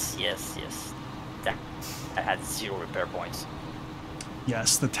 Yes. That had 0 repair points.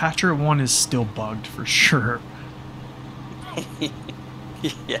 Yes, the Tatra one is still bugged for sure.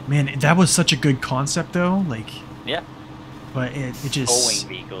 Yeah. Man, that was such a good concept though, like. Yeah. But it just. Towing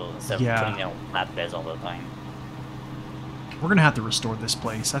vehicles instead of putting out flatbeds all the time. We're gonna have to restore this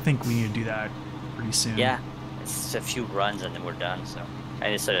place. I think we need to do that pretty soon. Yeah, it's a few runs and then we're done. So,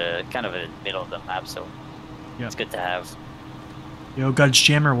 and it's kind of in the middle of the map, so it's good to have. Yo, Gudge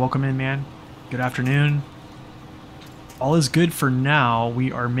Jammer, welcome in, man. Good afternoon. All is good for now.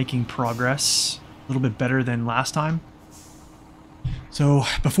 We are making progress, a little bit better than last time. So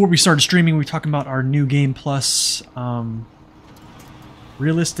before we started streaming, we were talking about our new game plus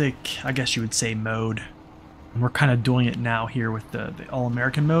realistic, I guess you would say, mode. And we're kind of doing it now here with the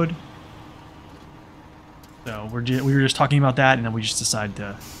all-American mode. So we were just talking about that, and then we just decided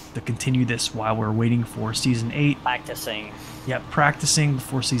to continue this while we're waiting for Season 8. Practicing. Yep, practicing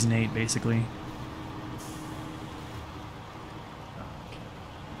before Season 8, basically.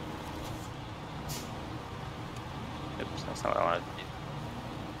 Oops, that's not what I wanted to do.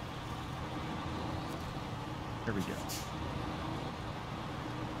 There we go.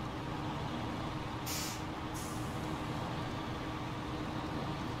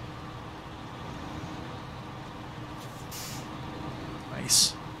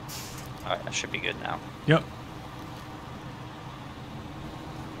 Nice. Alright, that should be good now. Yep.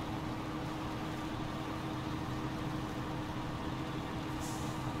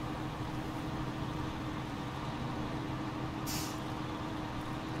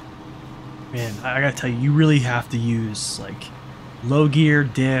 Man, I gotta tell you, you really have to use like low gear,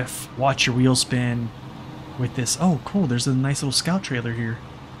 diff, watch your wheel spin with this. Oh, cool. There's a nice little scout trailer here.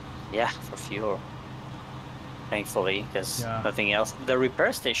 Yeah, for fuel. Thankfully, because nothing else. The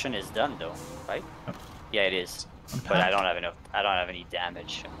repair station is done though, right? Yep. Yeah, it is. But I don't have enough. I don't have any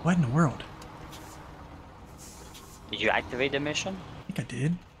damage. What in the world? Did you activate the mission? I think I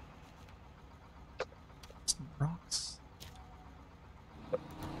did. Some rocks.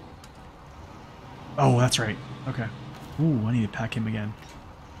 Oh, that's right. Okay. Ooh, I need to pack him again.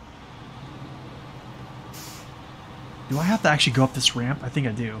 Do I have to actually go up this ramp? I think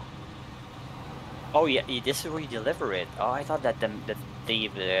I do. Oh yeah, this is where you deliver it. Oh, I thought that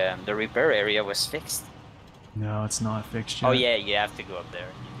the repair area was fixed. No, it's not fixed yet. Oh yeah, you have to go up there.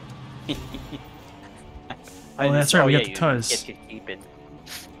 Oh, that's right. We got the Tuz. Get to keep it.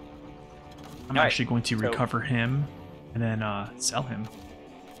 I'm actually going to recover him and then sell him.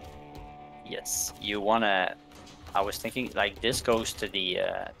 Yes, you wanna. I was thinking like this goes to the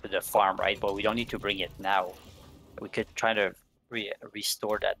farm, right? But we don't need to bring it now. We could try to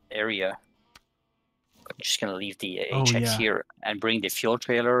restore that area. I'm just gonna leave the HX here and bring the fuel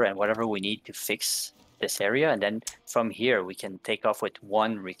trailer and whatever we need to fix this area, and then from here we can take off with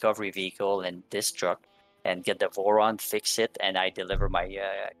one recovery vehicle and this truck and get the Voron, fix it, and I deliver my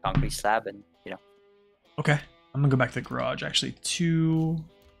concrete slab, and you know. Okay, I'm gonna go back to the garage actually. I'm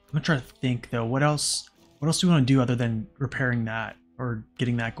gonna try to think though. What else do we want to do other than repairing that or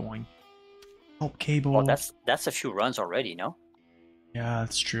getting that going? Help cable. Well, that's a few runs already, no? Yeah,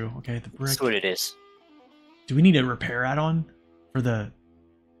 that's true. Okay, the brick. That's what it is. Do we need a repair add-on for the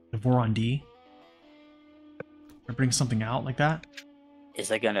Voron D? Or bring something out like that? Is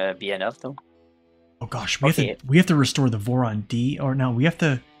that gonna be enough though? Oh gosh, we have to restore the Voron D, or no, we have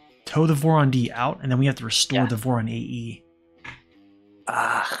to tow the Voron D out, and then we have to restore the Voron AE.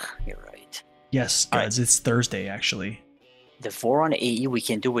 Ah, you're right. Yes, guys, it's Thursday actually. The Voron AE we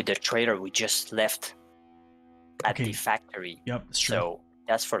can do with the trailer we just left at the factory. Yep, that's true. So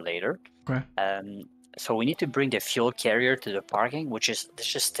that's for later. Okay. So we need to bring the fuel carrier to the parking,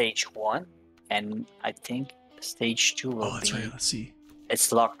 this is stage 1, and I think stage 2 will be. Oh, that's right. Let's see.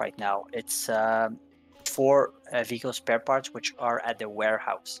 It's locked right now. It's 4 vehicle spare parts which are at the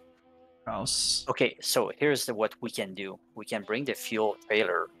warehouse. house. Okay, so here's what we can do. We can bring the fuel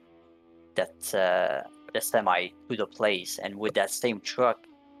trailer, that the semi, to the place, and with that same truck,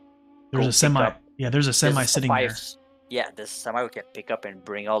 There's go a pick semi. up. Yeah, there's a semi sitting there. Yeah, this semi we can pick up and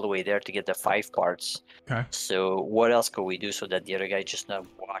bring all the way there to get the 5 parts. Okay. So what else could we do so that the other guy just not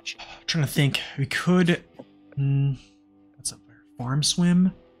watching? I'm trying to think. We could. What's up there? Farm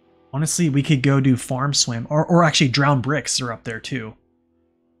swim. Honestly, we could go do farm swim, or actually drown bricks are up there too.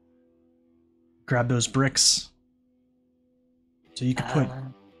 Grab those bricks. So you could put.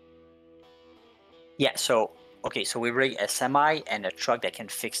 Yeah. So okay. So we bring a semi and a truck that can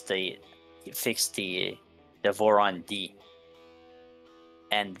fix the Voron D,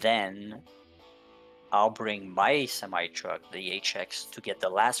 and then I'll bring my semi truck, the HX, to get the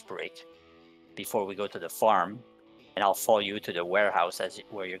last brick before we go to the farm, and I'll follow you to the warehouse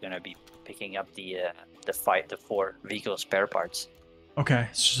where you're gonna be picking up the 4 vehicle spare parts. Okay,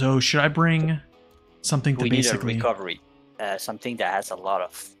 so should I bring something to basically need a recovery, something that has a lot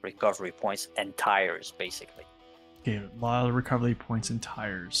of recovery points and tires, basically. Okay, a lot of recovery points and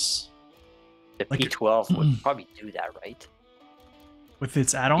tires. The like P12 would probably do that, right? With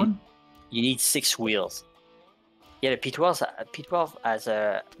its add-on? You need 6 wheels. Yeah, the P12 as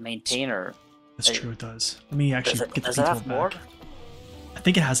a maintainer. That's true, it does. Let me actually get the P12 have more? back. I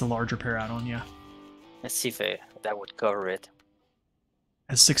think it has a large repair add-on, yeah. Let's see if that would cover it.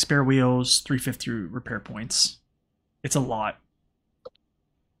 Has 6 spare wheels, 350 repair points. It's a lot.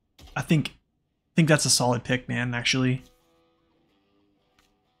 I think that's a solid pick, man, actually.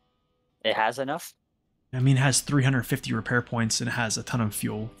 It has enough? I mean, it has 350 repair points and it has a ton of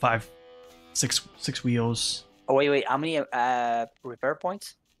fuel. 6 wheels. Oh, wait. How many repair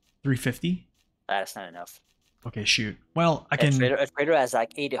points? 350? That's not enough. Okay, shoot. Well, I can... A trader has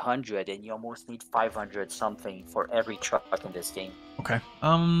like 800 and you almost need 500 something for every truck in this game. Okay.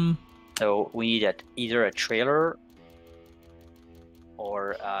 So we need either a trailer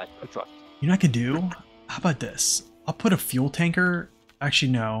or a truck. You know what I could do? How about this? I'll put a fuel tanker...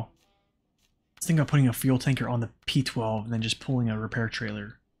 Actually, no. I was thinking of putting a fuel tanker on the P12 and then just pulling a repair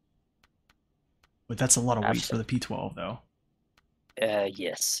trailer. But that's a lot of weight for the P12, though.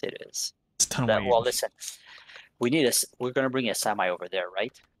 Yes, it is. It's a ton of weight. Well, listen. We're gonna bring a semi over there,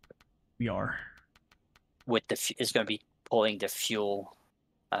 right? We are. With it's gonna be pulling the fuel.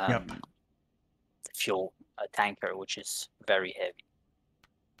 Yep. The fuel tanker, which is very heavy.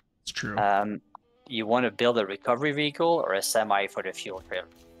 It's true. You want to build a recovery vehicle or a semi for the fuel trailer?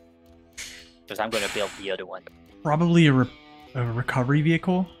 Because I'm gonna build the other one. Probably a recovery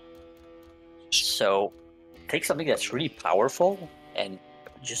vehicle. So, take something that's really powerful and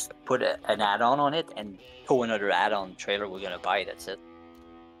just put an add-on on it and tow another add-on trailer we're gonna buy. That's it.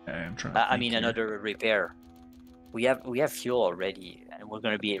 Okay, I'm trying to think here. Another repair. We have fuel already, and we're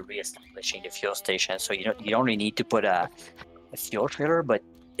gonna be reestablishing the fuel station. So you don't really need to put a fuel trailer, but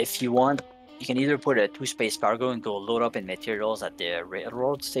if you want, you can either put a 2-space cargo and go load up in materials at the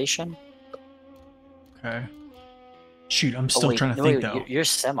railroad station. Okay. Shoot, I'm still trying to think though. You're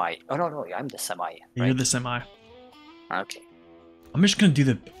semi. Oh no, I'm the semi. Right? You're the semi. Okay. I'm just gonna do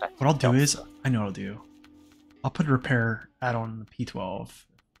the. What I'll do is, I know what I'll do. I'll put a repair add-on on the P12.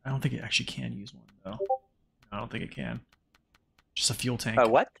 I don't think it actually can use one though. I don't think it can. Just a fuel tank.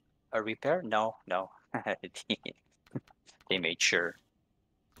 What? A repair? No. They made sure.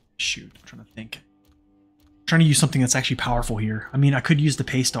 Shoot, I'm trying to think. I'm trying to use something that's actually powerful here. I mean, I could use the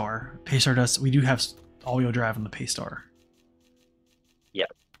Paystar. Paystar does. We do have all-wheel drive on the Paystar.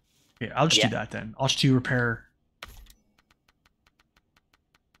 Yep. Okay, I'll just do that then. I'll just do repair.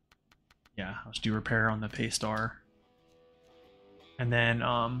 Yeah, I'll just do repair on the Paystar. And then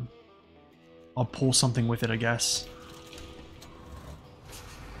I'll pull something with it, I guess.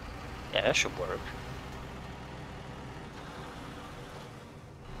 Yeah, that should work.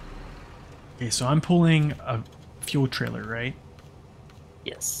 Okay, so I'm pulling a fuel trailer, right?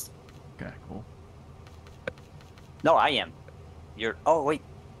 Yes. Okay, cool. No, I am. Oh wait,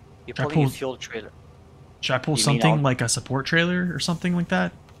 you're pulling a fuel trailer. Should I pull something like a support trailer or something like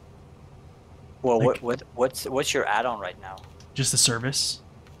that? Well, like, what's your add-on right now? Just the service.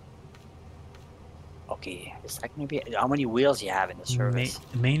 Okay, is that gonna be how many wheels you have in the service?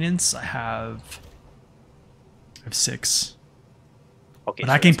 Maintenance, I have 6. Okay, but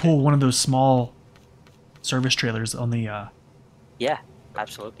so I can pull one of those small service trailers on the. Yeah,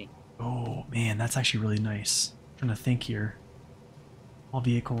 absolutely. Oh man, that's actually really nice. I'm trying to think here. All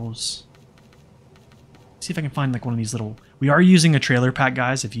vehicles. See if I can find like one of these little. We are using a trailer pack,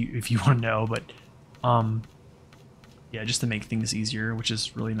 guys. If you want to know, but yeah, just to make things easier, which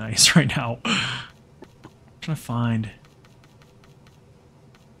is really nice right now. I'm trying to find.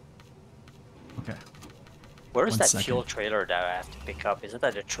 Where is 1 that second. fuel trailer that I have to pick up? Is it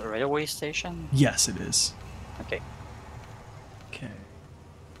at the railway station? Yes, it is. Okay. Okay.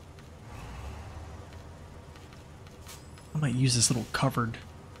 I might use this little covered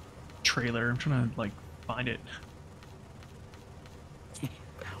trailer. I'm trying to like find it.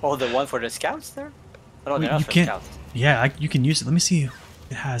 Oh, the one for the scouts there? Oh, no, Wait, they're not you for can't. scouts. Yeah, you can use it. Let me see if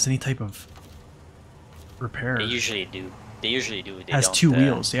it has any type of repair. They usually do. They usually do. They It has don't, 2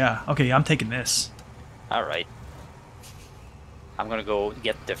 wheels. Yeah. Okay, I'm taking this. All right. I'm gonna go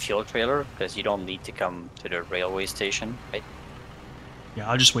get the fuel trailer because you don't need to come to the railway station, right? Yeah,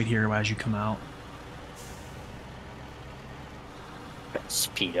 I'll just wait here as you come out. Let's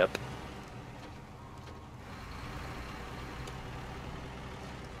speed up.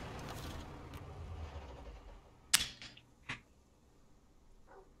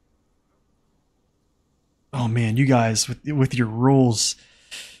 Oh man, you guys with your rules.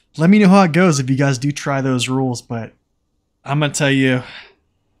 Let me know how it goes if you guys do try those rules, but I'm gonna tell you,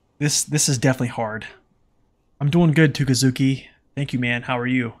 this is definitely hard. I'm doing good, Tukazuki. Thank you, man. How are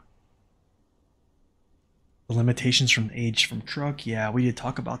you? The limitations from age from truck. Yeah, we did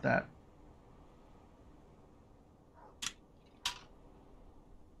talk about that.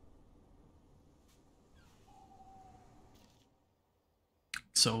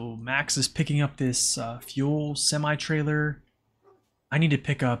 So Max is picking up this fuel semi-trailer. I need to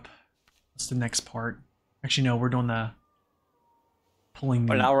pick up, what's the next part? Actually, no, we're doing the pulling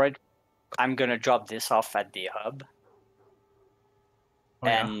the... Well, all right. I'm gonna drop this off at the hub, Oh,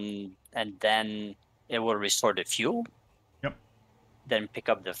 yeah. and then it will restore the fuel. Yep. Then pick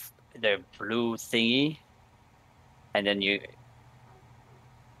up the blue thingy, and then you.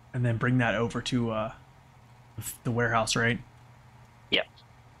 And then bring that over to the warehouse, right? Yeah.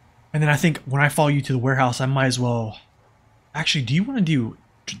 And then I think when I follow you to the warehouse, I might as well... Actually, do you want to do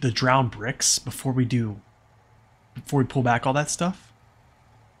the drowned bricks before we pull back all that stuff?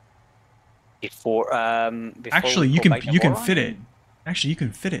 Before Actually, you can fit it. Actually, you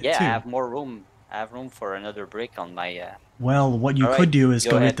can fit it yeah, too. I have more room. I have room for another brick on my. Well, what you All could right, do is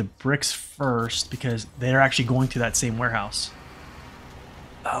go go ahead. get the bricks first because they're actually going to that same warehouse.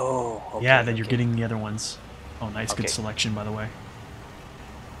 Oh. Okay, Yeah, then you're okay. getting the other ones. Oh, nice, Okay. good selection, by the way.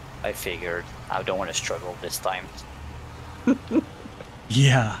 I figured I don't want to struggle this time.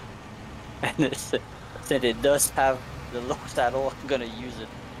 Yeah. And since it does have the low saddle, I'm gonna use it.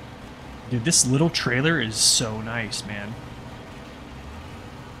 Dude, this little trailer is so nice, man.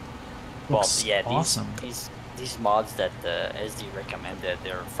 Looks yeah, awesome. these mods that SD recommended,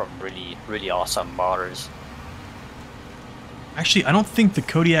 they're from really awesome modders. Actually, I don't think the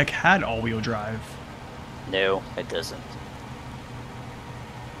Kodiak had all-wheel drive. No, it doesn't.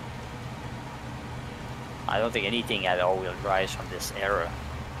 I don't think anything had all-wheel drives from this era,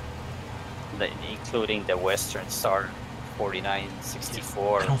 including the Western Star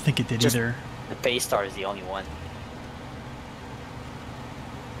 4964. I don't think it did Just- either. The Paystar is the only one.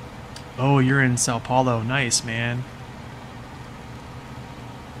 Oh, you're in Sao Paulo. Nice, man.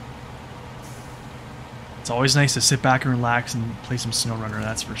 It's always nice to sit back and relax and play some SnowRunner,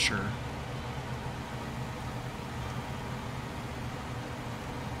 that's for sure.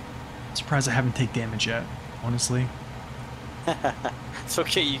 I'm surprised I haven't taken damage yet, honestly. It's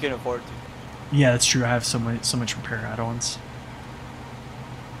okay, you can afford to. Yeah, that's true. I have so much repair add-ons.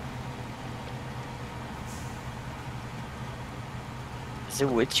 Is it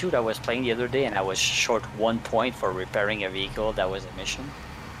with you that was playing the other day and I was short 1 point for repairing a vehicle that was a mission?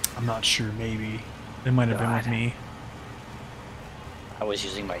 I'm not sure, maybe. It might have been with God. me. I was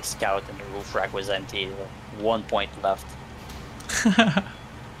using my scout and the roof rack was empty. 1 point left.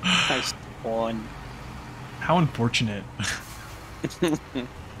 Nice one. How unfortunate.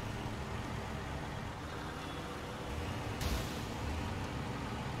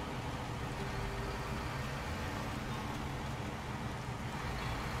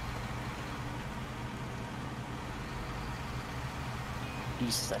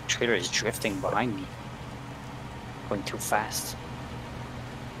 Jesus, that trailer is drifting behind me. Going too fast.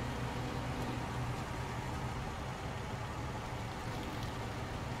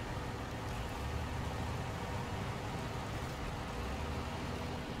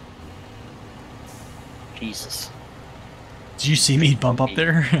 Jesus. Did you see me bump up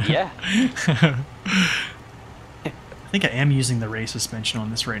there? Yeah. I think I am using the race suspension on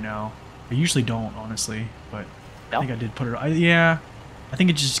this right now. I usually don't, honestly, but No? I think I did put it... yeah, I think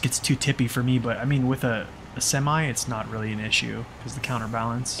it just gets too tippy for me, but I mean, with a semi, it's not really an issue, because the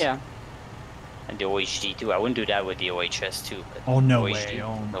counterbalance. Yeah. And the OHD too. I wouldn't do that with the OHS too. But Oh, no OHD, way.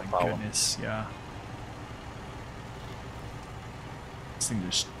 Oh, no my problem. goodness. Yeah. This thing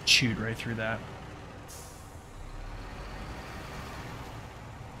just chewed right through that.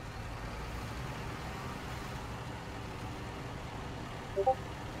 Oh,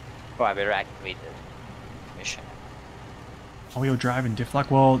 I better activate the mission. All-wheel drive and diff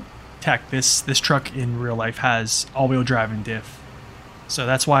lock. Well, Tech, this truck in real life has all-wheel drive and diff, so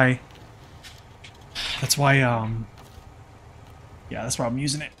that's why. Yeah, that's why I'm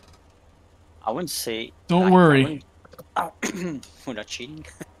using it. I wouldn't say. Don't I worry. wouldn't, we're not cheating.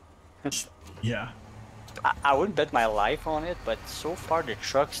 Yeah. I wouldn't bet my life on it, but so far the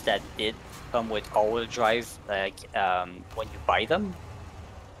trucks that did come with all-wheel drive, like when you buy them,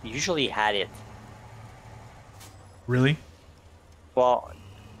 usually had it. Really? Well,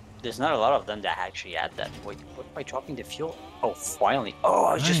 there's not a lot of them that actually had that. Wait, what am I dropping the fuel? Oh, finally. Oh,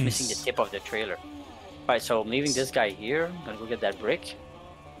 I was just missing the tip of the trailer. Alright, so I'm leaving this guy here. I'm gonna go get that brick.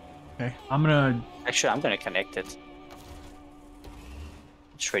 Okay, I'm gonna... Actually, I'm gonna connect it.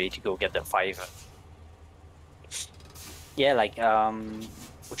 It's ready to go get the 5. Yeah, like,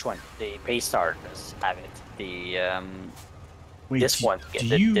 which one? The Paystar does have it. The, Wait, this one,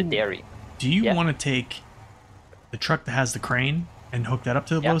 the dairy. Do you want to take the truck that has the crane and hook that up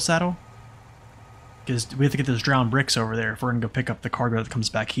to the low saddle? Because we have to get those drowned bricks over there. If we're gonna go pick up the cargo that comes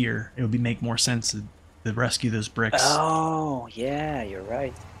back here, it would make more sense to rescue those bricks. Oh, yeah, you're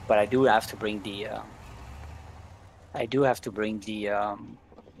right. But I do have to bring the,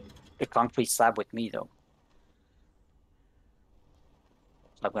 the concrete slab with me, though.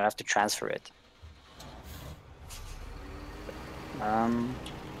 So I'm gonna have to transfer it. How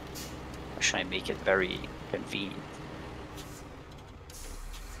should I make it very convenient?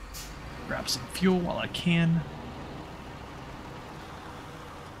 Grab some fuel while I can.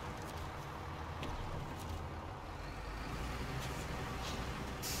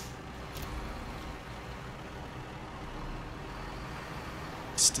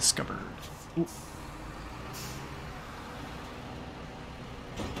 It's discovered. Ooh.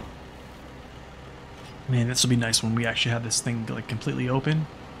 Man, this will be nice when we actually have this thing like completely open.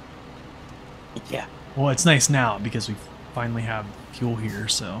 Yeah. Well, it's nice now because we finally have fuel here,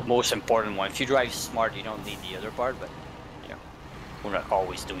 so... Most important one. If you drive smart, you don't need the other part, but, you know, we're not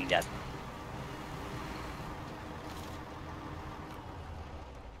always doing that.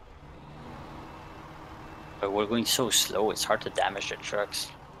 But we're going so slow, it's hard to damage the trucks.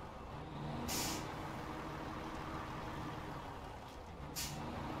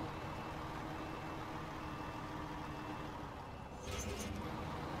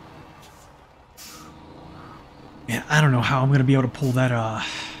 Man, I don't know how I'm going to be able to pull that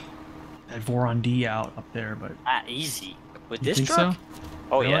Voron D out up there, but... Easy. With you this think truck? So?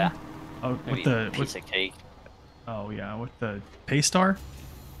 Oh, really? yeah. Oh, Maybe with the... piece of cake. Oh, yeah, with the Paystar?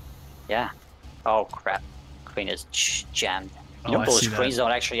 Yeah. Oh, crap. Crane is jammed. You Oh, know I those see cranes that.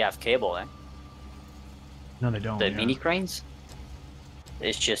 don't actually have cable, eh? No, they don't. The yeah. mini cranes?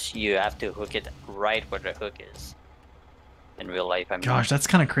 It's just you have to hook it right where the hook is. In real life, I mean. Gosh, that's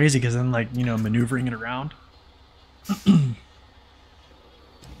kind of crazy because then, like, you know, maneuvering it around.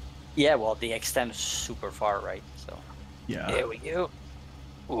 Yeah, well, they extend super far, right? So. Yeah. There we go.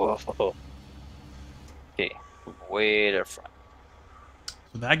 Whoa. Okay, way to the front.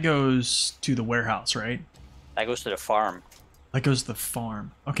 So that goes to the warehouse, right? That goes to the farm. That goes to the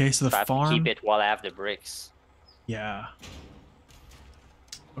farm. Okay, so the So I have farm... to keep it while I have the bricks. Yeah.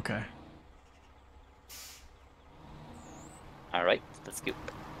 Okay. Alright, let's go.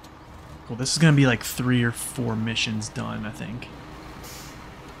 Cool. This is going to be like 3 or 4 missions done, I think.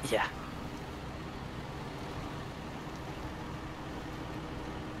 Yeah.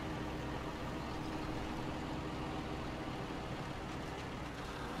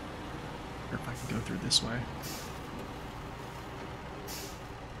 Or if I can go through this way.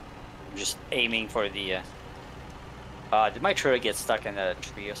 I'm just aiming for the... did my trailer get stuck in a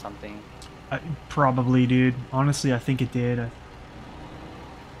tree or something? Probably, dude. Honestly, I think it did.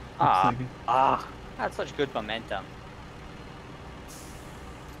 That's such good momentum.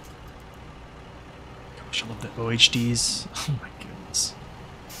 Gosh, I love the OHDs. Oh my goodness.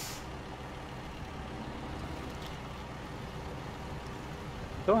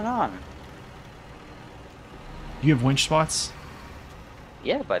 What's going on? Do you have winch spots?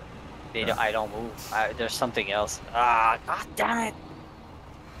 Yeah, but they don't, I don't move. There's something else. God damn it!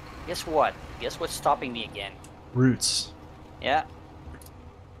 Guess what? Guess what's stopping me again? Roots. Yeah.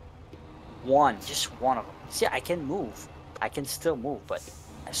 Just one of them. See, I can move. I can still move, but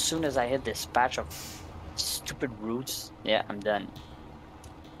as soon as I hit this patch of stupid roots, yeah, I'm done.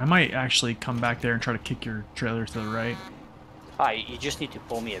 I might actually come back there and try to kick your trailer to the right. You just need to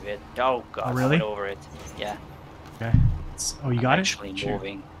pull me a bit. Oh god, Oh, really? I went over it. Yeah. Okay. Oh, you got I'm it? actually Sure.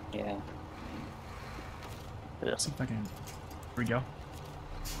 moving. Yeah. Let's see if I can... Here we go.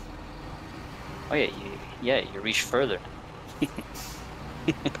 Oh yeah, you reach further.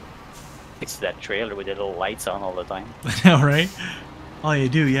 It's that trailer with the little lights on all the time. All right. Oh, you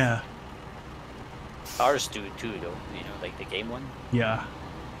do, yeah. Ours do too, though. You know, like the game one. Yeah.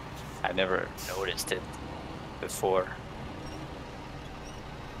 I've never noticed it before.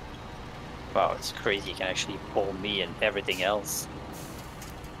 Wow, it's crazy. You can actually pull me and everything else.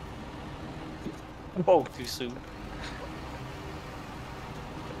 Oh, too soon.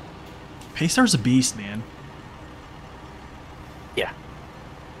 Paystar's a beast, man. Yeah.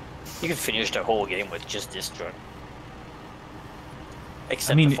 You can finish the whole game with just this truck.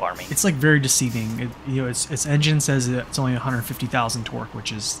 Except I mean, the farming. it's like very deceiving. You know, its engine says that it's only 150,000 torque,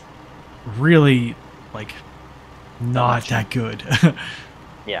 which is really like not that good.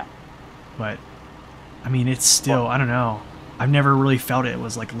 Yeah. But I mean, it's still, I don't know. I've never really felt it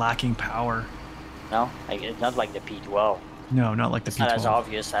was like lacking power. No, like, it's not like the P12. No, not like the It's P12. not as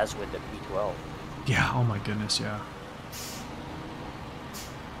obvious as with the P12. Yeah, oh my goodness, yeah.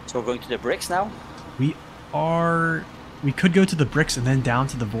 So we're going to the bricks now? We could go to the bricks and then down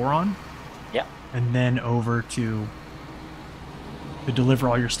to the Voron. Yeah. And then over to deliver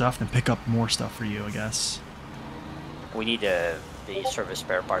all your stuff, then pick up more stuff for you, I guess. We need the service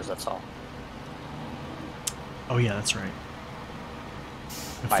spare parts, that's all. Oh yeah, that's right.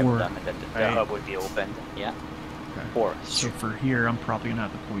 Five of them, and then the right. hub would be opened. Yeah. Okay. Four. So for here, I'm probably gonna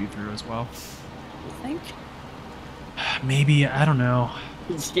have to pull you through as well. You think? Maybe, I don't know.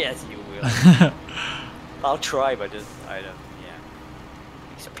 Yes, you will. I'll try, but I don't.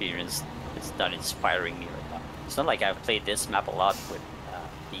 Yeah. Experience is not inspiring me right now. It's not like I've played this map a lot with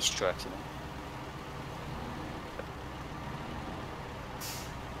these trucks. You know?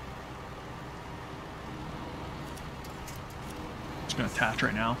 Just gonna attach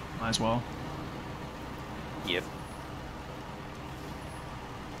right now. Might as well. Yep.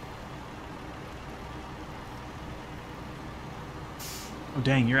 Oh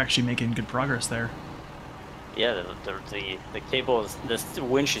dang, you're actually making good progress there. Yeah, the cable is, the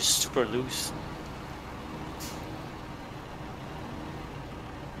winch is super loose.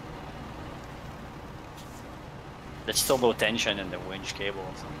 There's still no tension in the winch cable.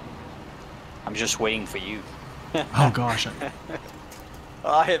 So I'm just waiting for you. Oh gosh.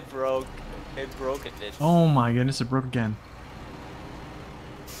 Oh, it broke. It broke it. Oh my goodness, it broke again.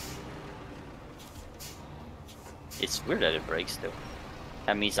 It's weird that it breaks though.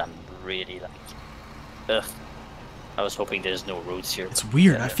 That means I'm really like, ugh. I was hoping there's no roots here. It's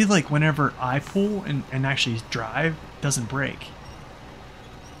weird. I feel like whenever I pull and actually drive, it doesn't break.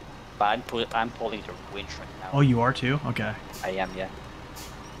 But I'm pulling the winch right now. Oh, you are too? Okay. I am, yeah.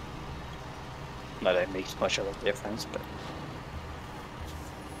 Not that it makes much of a difference, but.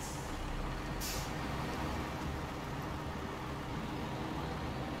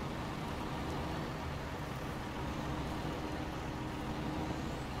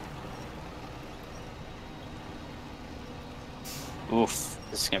 Oof,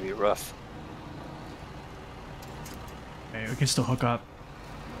 this is gonna be rough. Okay, we can still hook up.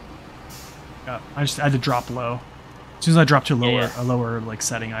 Yeah, I had to drop low. As soon as I dropped to a lower like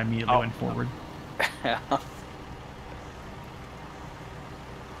setting, I immediately went forward.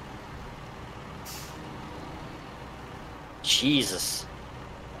 Jesus.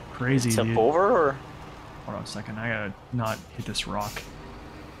 Crazy, Tip dude. over or? Hold on a second. I gotta not hit this rock.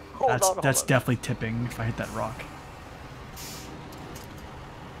 Hold on. That's definitely tipping if I hit that rock.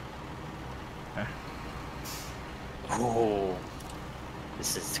 Okay. Oh,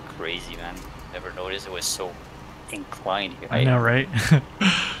 this is crazy, man. Never noticed it was so inclined here. I know, right?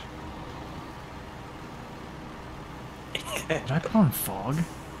 Did I put on fog?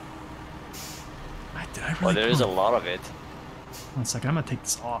 Did I really? Well, there is a lot of it. 1 second, I'm gonna take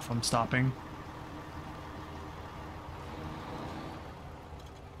this off. I'm stopping.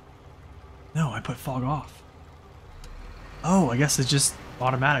 No, I put fog off. Oh, I guess it's just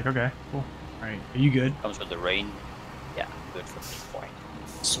automatic. Okay, cool. All right, are you good? Comes with the rain. Yeah, good for this point.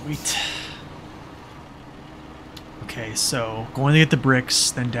 Sweet. Okay, so going to get the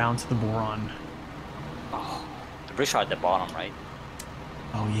bricks, then down to the boron. Oh, the bricks are at the bottom, right?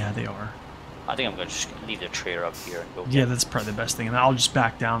 Oh yeah, they are. I think I'm gonna just leave the trailer up here and go. Yeah, that's probably the best thing. And I'll just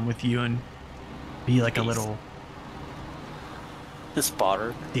back down with you and be like a little the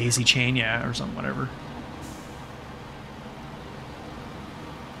spotter. daisy chain, yeah, or something, whatever.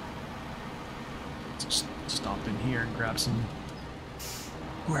 Just stop in here and grab some.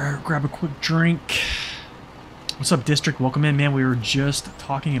 Grab a quick drink. What's up, District? Welcome in, man. We were just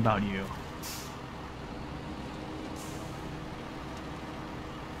talking about you.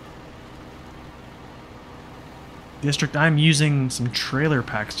 District, I'm using some trailer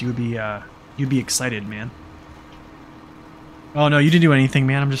packs. You'd be excited, man. Oh no, you didn't do anything,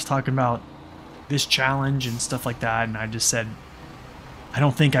 man. I'm just talking about this challenge and stuff like that, and I just said I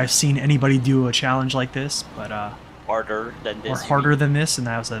don't think I've seen anybody do a challenge like this, but Harder than or this, you harder mean? than this, and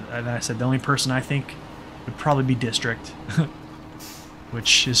I said the only person I think would probably be District,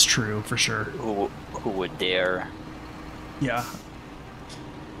 which is true for sure. Who would dare? Yeah.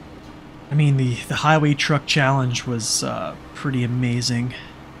 I mean, the highway truck challenge was pretty amazing.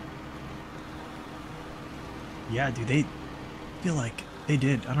 Yeah, dude, they feel like they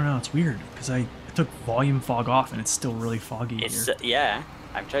did. I don't know, it's weird because I took volume fog off and it's still really foggy It's here. yeah.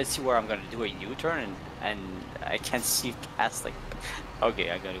 I'm trying to see where I'm gonna do a U-turn and I can't see past like. Okay,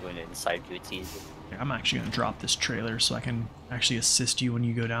 I'm gonna go inside UTs. Yeah, I'm actually gonna drop this trailer so I can actually assist you when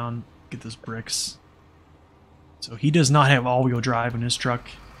you go down, get those bricks. So he does not have all-wheel drive in his truck,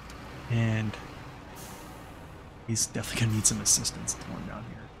 and he's definitely gonna need some assistance going down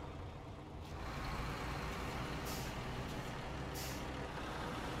here.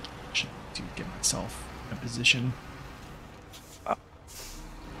 Should to get myself in a position.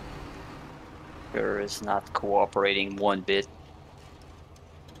 Sure is not cooperating one bit.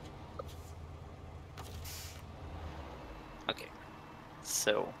 Okay,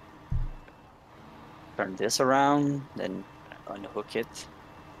 so turn this around, then unhook it.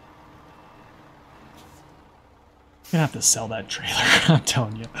 I'm gonna have to sell that trailer. I'm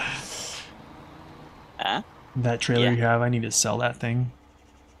telling you. Huh? That trailer Yeah. you have, I need to sell that thing.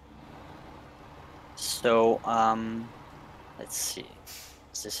 So let's see.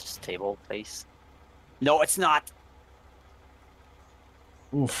 Is this a stable place? No, it's not.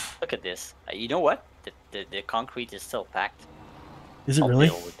 Oof. Look at this. You know what? The concrete is still packed. Is it I'll really?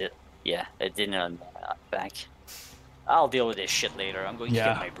 deal with it. Yeah, it didn't back. I'll deal with this shit later. I'm going to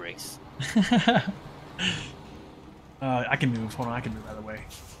get my bricks. I can move. Hold on, I can move out of the way.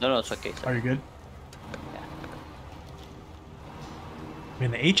 No, it's okay. Are you good? Yeah. Man,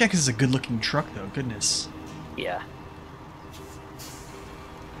 the HX is a good-looking truck, though. Goodness. Yeah.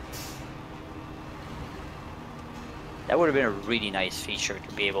 That would have been a really nice feature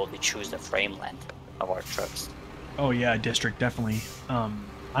to be able to choose the frame length of our trucks. Oh yeah, District definitely. I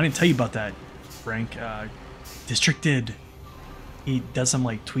didn't tell you about that, Frank. District did. He does some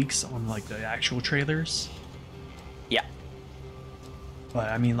like tweaks on like the actual trailers. Yeah. But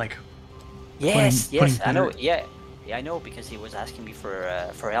I mean, like. Yes, putting I know. Yeah, I know because he was asking me for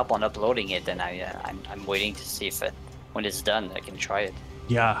help on uploading it, and I'm waiting to see if when it's done I can try it.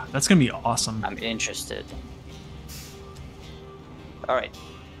 Yeah, that's gonna be awesome. I'm interested. All right.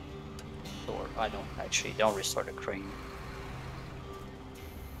 Or I don't restore the crane.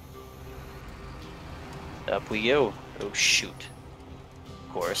 Up we go. Oh shoot.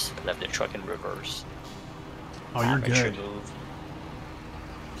 Of course, left the truck in reverse. Oh, you're good. Move.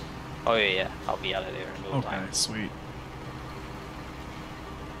 Oh yeah, I'll be out of there in no Okay, time. sweet.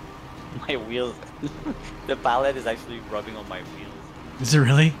 My wheels, the pallet is actually rubbing on my wheels. Is it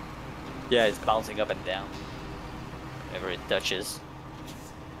really? Yeah, it's bouncing up and down whenever it touches.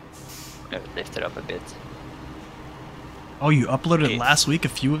 Lift it up a bit. Oh, you uploaded Okay. last week a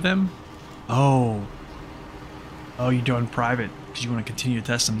few of them? Oh. Oh, you're doing private because you want to continue to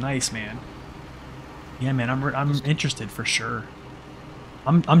test them. Nice, man. Yeah, man, I'm interested for sure.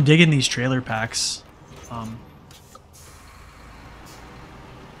 I'm digging these trailer packs.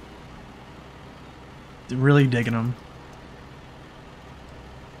 Really digging them.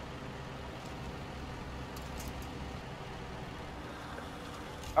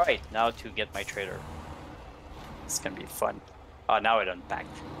 All right, now to get my trailer. It's gonna be fun. Oh, now it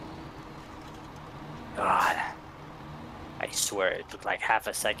unpacked. God, I swear it took like half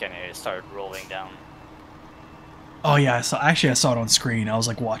a second and it started rolling down. Oh yeah, I saw it on screen. I was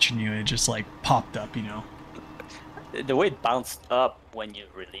like watching you, and it just like popped up, you know. The way it bounced up when you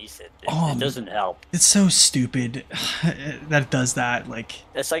release it, it doesn't help. It's so stupid that it does that. Like,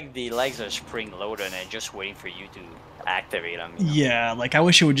 it's like the legs are spring loaded and just waiting for you to activate them. You know? Yeah, like I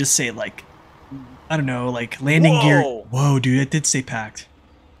wish it would just say like, I don't know, like landing gear. Whoa, dude, it did say packed.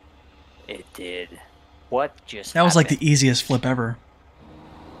 It did. What just? That was like the easiest flip ever.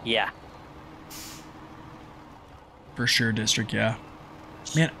 Yeah. For sure, District. Yeah.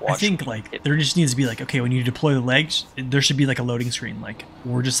 Man, I think like there just needs to be like, okay, when you deploy the legs, there should be like a loading screen, like,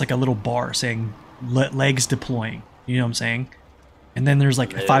 or just like a little bar saying legs deploying. You know what I'm saying? And then there's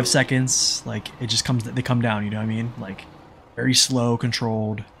like 5 seconds, like it just comes, they come down. You know what I mean? Like very slow,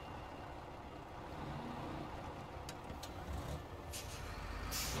 controlled.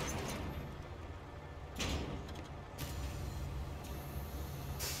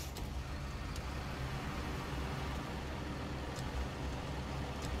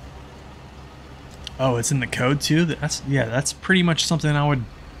 Oh, it's in the code too? That's, yeah, that's pretty much something I'd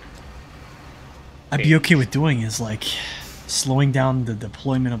be okay with doing, is like slowing down the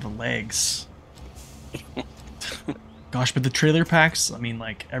deployment of the legs. Gosh, but the trailer packs, I mean,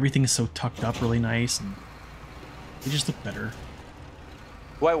 like, everything's so tucked up really nice, and they just look better.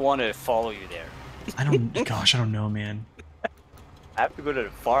 Do I want to follow you there? I don't know, man. I have to go to the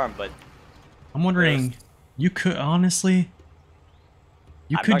farm, but I'm wondering, you could, honestly,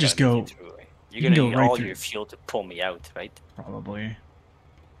 you could just go, you're gonna need all your fuel to pull me out, right? Probably.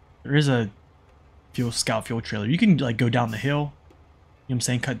 There is a scout fuel trailer. You can, like, go down the hill. You know what I'm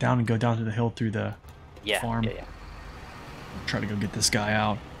saying? Cut down and go down to the hill through the farm. Yeah. Try to go get this guy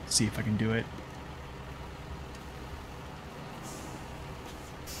out. See if I can do it.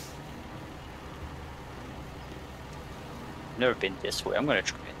 Never been this way. I'm gonna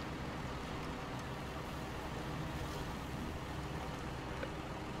try it.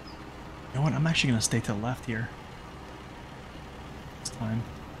 You know what? I'm actually gonna stay to the left here. This time.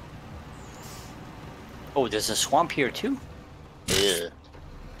 Oh, there's a swamp here too? Ugh.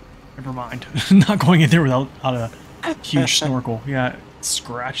 Never mind. Not going in there without a huge snorkel. Yeah,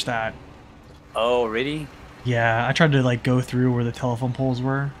 scratch that. Oh, really? Yeah, I tried to, like, go through where the telephone poles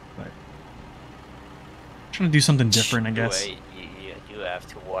were, but I'm trying to do something different, I guess. You do have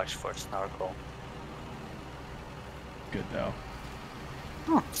to watch for snorkel. Good though.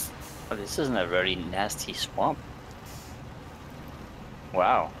 Huh. Well, this isn't a very nasty swamp.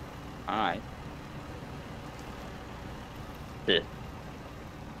 Wow. Alright.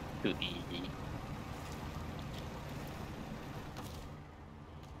 Too easy.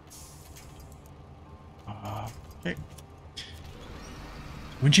 Okay.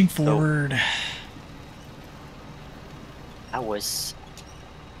 Winching forward. That was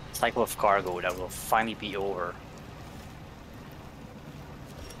a cycle of cargo that will finally be over.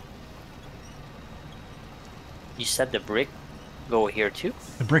 You said the brick go here too?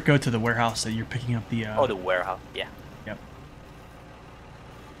 The brick go to the warehouse that you're picking up the... Oh, the warehouse, yeah. Yep.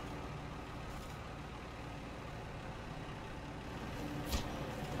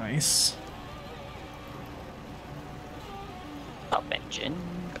 Nice. Top engine.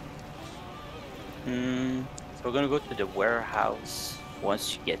 So we're gonna go to the warehouse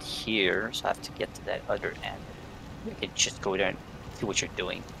once you get here, so I have to get to that other end. You can just go there and see what you're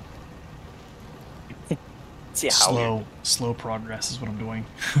doing. See how slow progress is what I'm doing.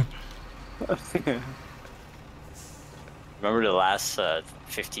 Remember the last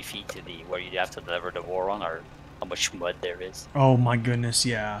 50 feet to where you have to deliver the war on, or how much mud there is? Oh my goodness,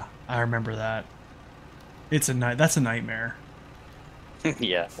 yeah, I remember that. It's that's a nightmare.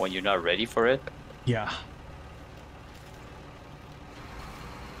 Yeah, when you're not ready for it. Yeah.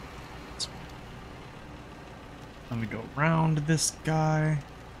 Let me go around this guy.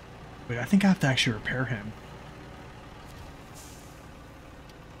 Wait, I think I have to actually repair him.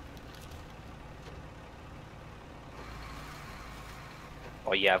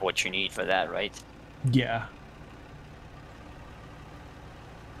 Oh, you have what you need for that, right? Yeah.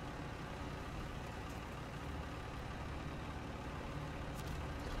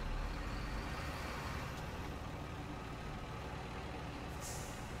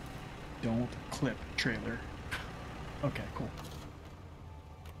 Don't clip trailer. Okay, cool.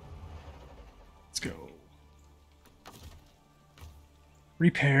 Let's go.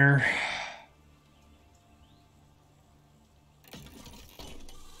 Repair.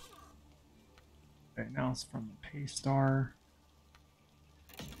 Okay, now it's from the Paystar.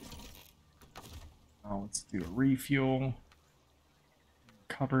 Now let's do a refuel.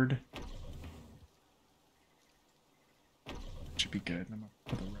 Covered. Should be good. I'm gonna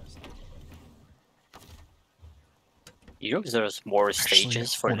put the rest. You know, there's more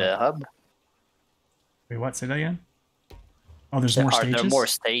stages for the hub. Wait, what? Say that again? Oh, there's more stages? There are more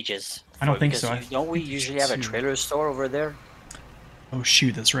stages. I don't think so. Don't we usually have a trailer store over there? Oh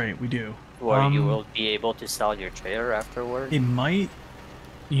shoot, that's right, we do. Where you will be able to sell your trailer afterward? It might.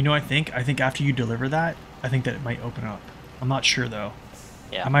 You know, I think after you deliver that, I think that it might open up. I'm not sure though.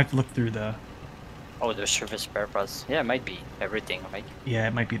 Yeah. I might have to look through the... Oh, the service spare parts. Yeah, it might be everything, right? Yeah,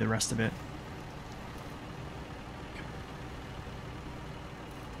 it might be the rest of it.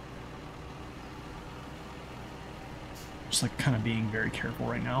 Just like kind of being very careful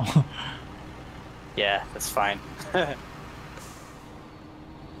right now. Yeah, that's fine.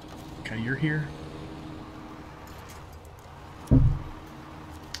 Okay, you're here. I'm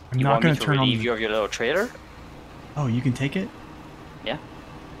not going to turn on. You have your little trailer? Oh, you can take it? Yeah.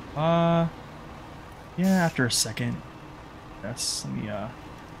 Yeah, after a second. Yes, let me,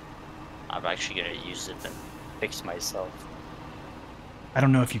 I'm actually gonna use it and fix myself. I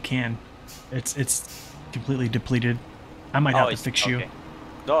don't know if you can. It's completely depleted. I might have to fix you. Okay.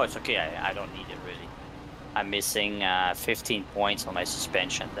 No, it's okay. I don't need it really. I'm missing 15 points on my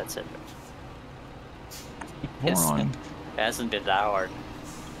suspension. That's it. Voron. It hasn't been that hard.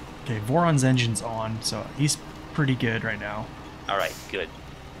 Okay, Voron's engine's on, so he's pretty good right now. All right, good.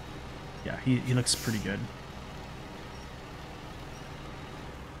 Yeah, he looks pretty good.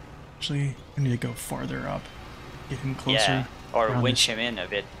 Actually, I need to go farther up. Get him closer. Yeah, or winch him in a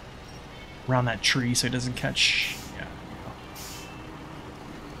bit. Around that tree so he doesn't catch... Yeah,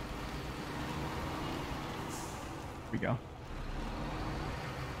 there we go.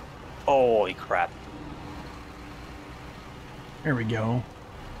 Holy crap. There we go.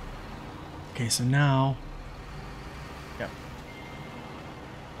 Okay, so now... Yep.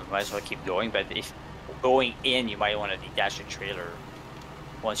 Might as well keep going, but if going in, you might want to detach the trailer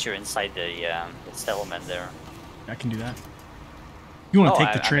once you're inside the settlement there. I can do that. You want to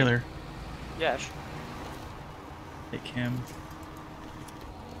take the trailer? I mean, yeah, sure. Take him.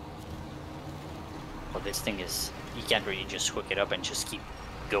 Well, this thing is... You can't really just hook it up and just keep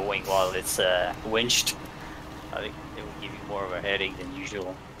going while it's winched. I think it will give you more of a headache than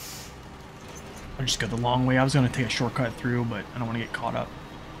usual. I'll just go the long way. I was going to take a shortcut through, but I don't want to get caught up.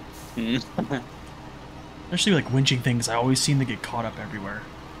 Especially like winching things, I always seem to get caught up everywhere.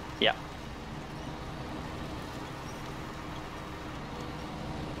 Yeah.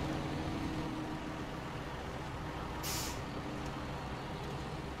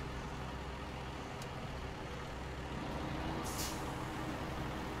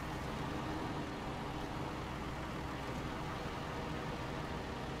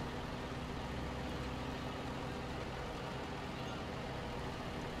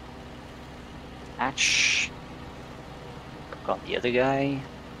 Got the other guy.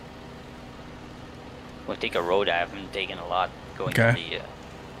 We'll take a road I haven't taken a lot going to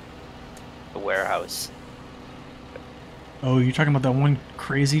the warehouse. Oh, you're talking about that one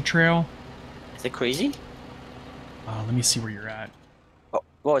crazy trail? Is it crazy? Let me see where you're at. Oh,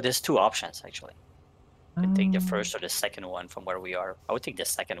 well, there's two options actually. You can take the first or the second one from where we are. I would take the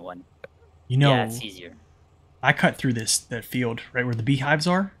second one. You know, yeah, it's easier. I cut through that field right where the beehives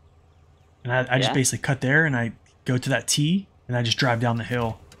are. And I just basically cut there, and I go to that T, and I just drive down the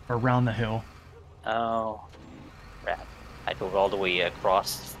hill, or around the hill. Oh, crap. I drove all the way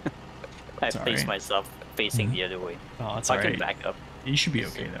across. I faced myself facing the other way. Oh, that's I can back up. You should be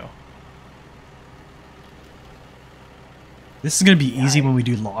okay, though. This is going to be easy when we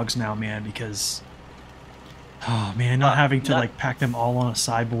do logs now, man, because... Oh, man, not having to, like, pack them all on a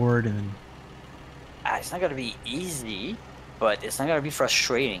sideboard, and then... It's not going to be easy, but it's not going to be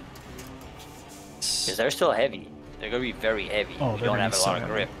frustrating. Because they're still heavy. They're going to be very heavy. Oh, we don't have a lot of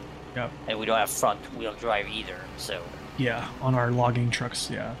grip. Yep. And we don't have front wheel drive either, so... Yeah, on our logging trucks,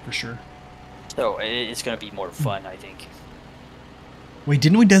 yeah, for sure. So it's going to be more fun, I think. Wait,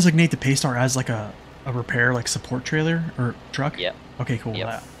 didn't we designate the Paystar as like a repair, like support trailer or truck? Yep. Okay, cool.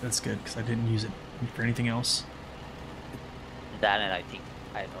 Yep. That's good, because I didn't use it for anything else. That and I think...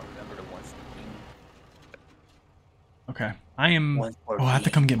 I don't remember the 114. Okay. I am... Oh, I have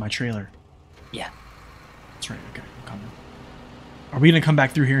to come get my trailer. Yeah. That's right, okay, I'm coming. Are we going to come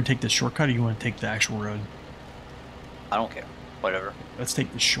back through here and take this shortcut, or you want to take the actual road? I don't care. Whatever. Let's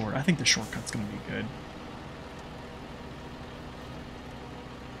take the short. I think the shortcut's going to be good.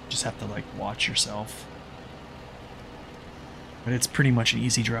 Just have to, like, watch yourself. But it's pretty much an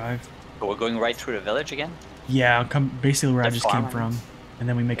easy drive. But we're going right through the village again? Yeah, basically where I just came from. And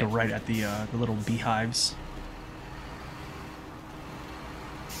then we make a right at the little beehives.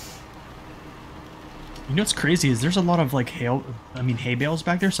 You know what's crazy is there's a lot of like hay bales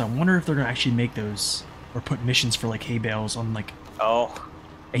back there, so I wonder if they're gonna actually make those or put missions for like hay bales on like. Oh,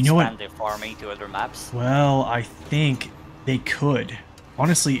 you know what? Expand the farming to other maps. Well, I think they could.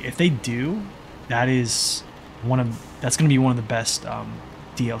 Honestly, if they do, that's gonna be one of the best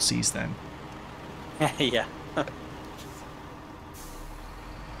DLCs then. Yeah.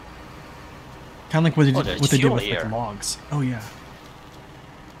 Kind of like what they did with here. like, logs. Oh yeah.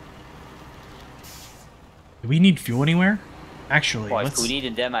 Do we need fuel anywhere? Actually, well, if we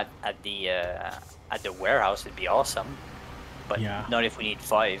needed them at the warehouse, it'd be awesome. But not if we need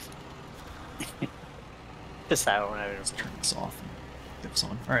 5. Just I don't know. Let's turn this off. Dips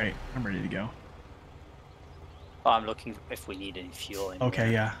on. All right, I'm ready to go. Oh, I'm looking if we need any fuel. Anywhere.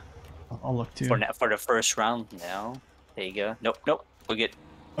 Okay, yeah. I'll look too. For the first round, no. There you go. Nope. We're good.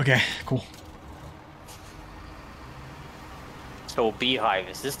 Okay, cool. So beehive,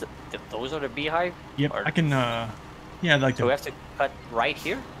 is this those are the beehive? Yep, or... I can, yeah, I'd like to... So we have to cut right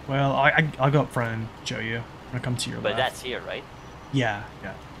here? Well, I'll go up front and show you. I'm gonna come to your left. But that's here, right? Yeah.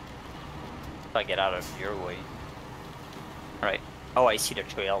 If I get out of your way. Alright. Oh, I see the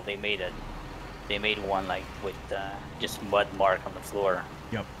trail. They made one like with just mud mark on the floor.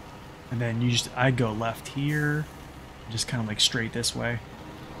 Yep. And then I'd go left here, just kind of like straight this way.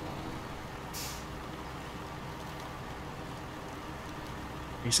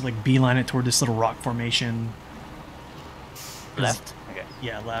 Basically like beeline it toward this little rock formation. Left? Okay.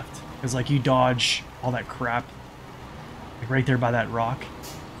 Yeah, left. Because like you dodge all that crap. Like right there by that rock.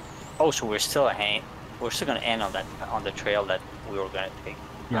 Oh, so we're still gonna end on the trail that we were gonna take.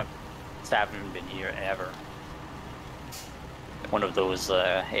 Yeah. I haven't been here ever. One of those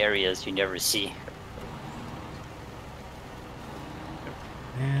areas you never see.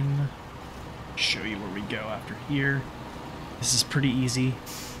 And show you where we go after here. This is pretty easy.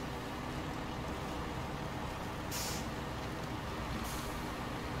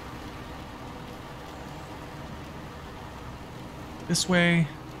 This way,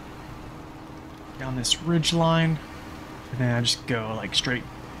 down this ridge line, and then I just go like straight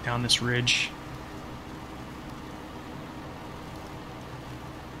down this ridge.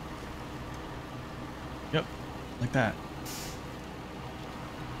 Yep, like that.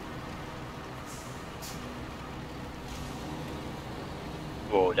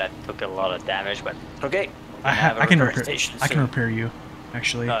 Whoa, that took a lot of damage, but okay. I can repair you,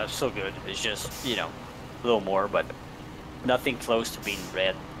 actually. So good. It's just, you know, a little more, but nothing close to being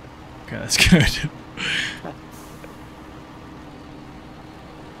red. Okay, that's good.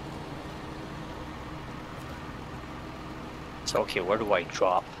 So, okay, where do I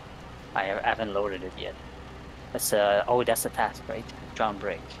drop? I haven't loaded it yet. That's oh, that's the task, right? John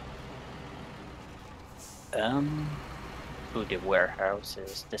Break. Who the warehouse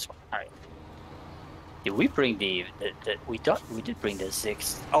is this one? All right. Did we bring we did bring the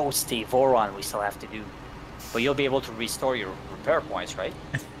 6. Oh, it's the Voron we still have to do. But you'll be able to restore your repair points, right?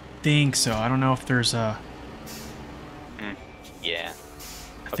 I think so. I don't know if there's a... Yeah.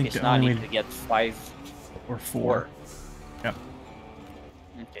 I think so now I need to get 5 or 4. Yep.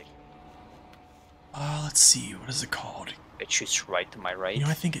 Okay. Let's see. What is it called? It shoots right to my right. You know,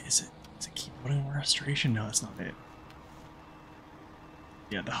 I think is it keep putting restoration? No, that's not it.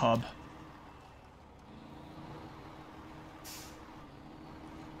 Yeah, the hub.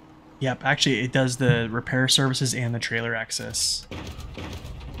 Yep, actually it does the repair services and the trailer access.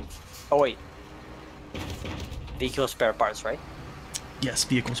 Oh wait. Vehicle spare parts, right? Yes,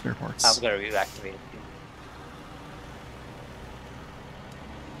 vehicle spare parts. I'm gonna reactivate it.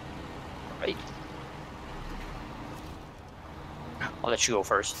 Right. I'll let you go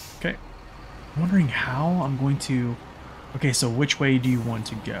first. Okay. I'm wondering how I'm going to... Okay, so which way do you want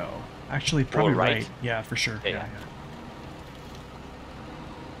to go? Actually, probably right. Yeah, for sure. Yeah.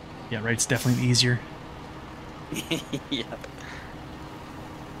 Yeah, right's definitely easier. Yeah.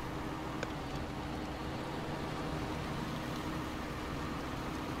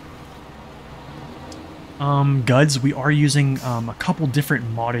 Guds, we are using a couple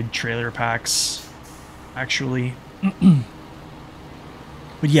different modded trailer packs, actually.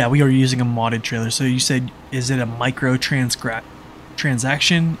 But yeah, we are using a modded trailer. So you said, is it a micro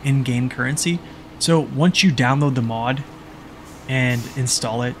transaction in-game currency? So once you download the mod and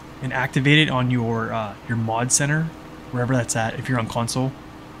install it and activate it on your mod center, wherever that's at, if you're on console.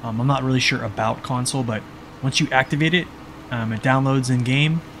 I'm not really sure about console, but once you activate it, it downloads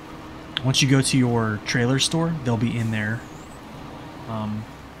in-game. Once you go to your trailer store, they'll be in there.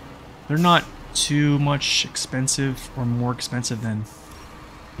 They're not too much expensive or more expensive than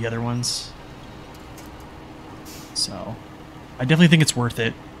the other ones. So I definitely think it's worth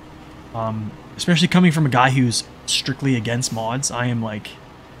it. Especially coming from a guy who's strictly against mods. I am like,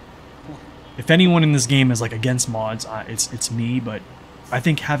 if anyone in this game is like against mods, it's me, but I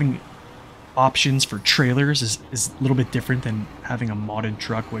think having options for trailers is a little bit different than having a modded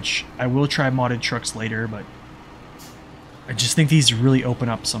truck, which I will try modded trucks later, but I just think these really open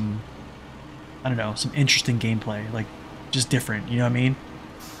up some, I don't know, some interesting gameplay, like just different, you know what I mean?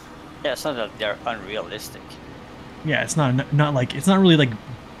 Yeah, it's not that they're unrealistic. Yeah, it's not like, it's not really like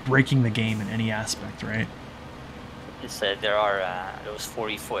breaking the game in any aspect, right? It's there are those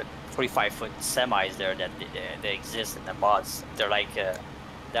 45-foot semis there that they exist in the mods. They're like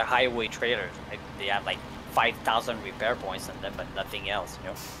they're highway trailers. Right? They have like 5,000 repair points in them, but nothing else. You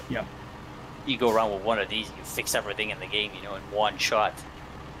know. Yeah. You go around with one of these, you fix everything in the game. You know, in one shot.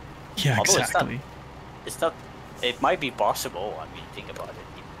 Yeah, although exactly. It's not. It might be possible. I mean, think about it.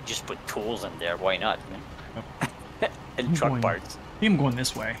 You just put tools in there. Why not? You know? Yep. And truck parts. I think I'm going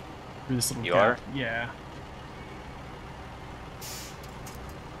this way. Through this little You gap. are? Yeah.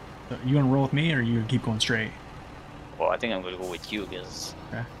 So you want to roll with me, or you keep going straight? Well, I think I'm gonna go with you because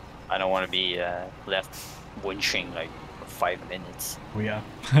I don't want to be left winching like for 5 minutes Oh yeah.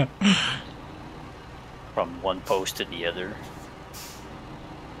 from one post to the other.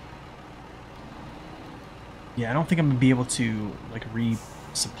 Yeah, I don't think I'm gonna be able to like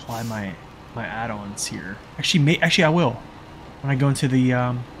resupply my add-ons here. Actually, I will when I go into the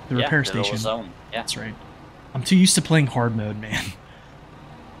repair the little station. zone. Yeah. That's right. I'm too used to playing hard mode, man.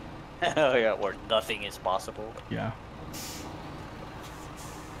 Oh yeah, where nothing is possible. Yeah.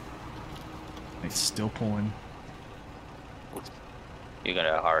 It's still pulling. You're gonna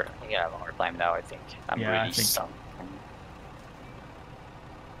have a hard time now. I think. I'm Yeah, really sunk.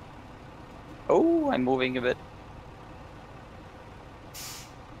 Oh, I'm moving a bit.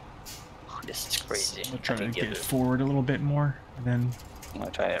 Oh, this is crazy. I'm trying to get forward a little bit more, and then I'm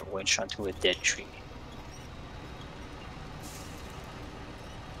gonna try to winch onto a dead tree.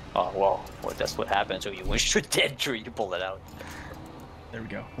 Oh well, that's what happens when you winch to a dead tree. You pull it out. there we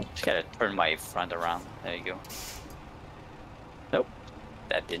go. Just gotta turn my front around. There you go. Nope,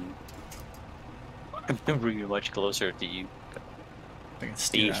 that didn't. I'm bring you much closer to you. I can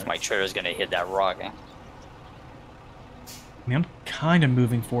See if my trailer's gonna hit that rock. Eh? I mean, I'm kind of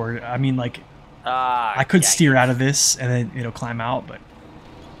moving forward. I mean, like, I I could steer out of this and then it'll climb out, but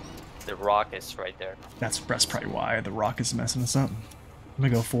the rock is right there. that's probably why the rock is messing us up. I'm gonna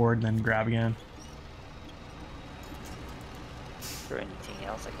go forward and then grab again. Is there anything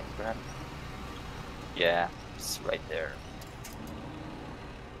else I can grab? Yeah, it's right there.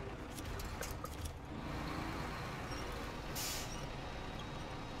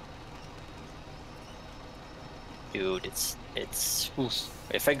 Dude, it's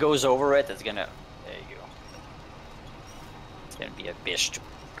if it goes over it, it's gonna. There you go. It's gonna be a bitch to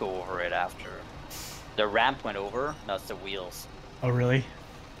go over it after. The ramp went over. No, it's the wheels. Oh, really?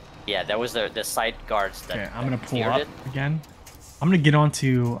 Yeah, that was the side guards that. Okay, I'm gonna pull cleared up it. again. I'm gonna get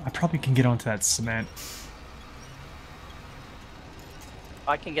onto. I probably can get onto that cement.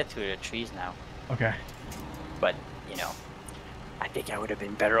 I can get to the trees now, Okay. but you know, I think I would have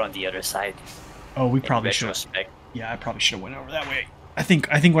been better on the other side. Oh, we In probably should. retrospect. Yeah, I probably should have went over that way. I think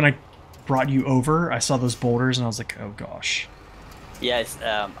when I brought you over, I saw those boulders and I was like, oh gosh. Yeah, it's,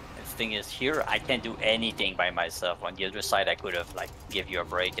 the thing is here I can't do anything by myself. On the other side, I could have like give you a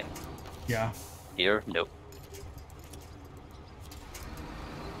break, and Yeah. here, nope.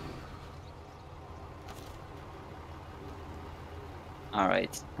 All right,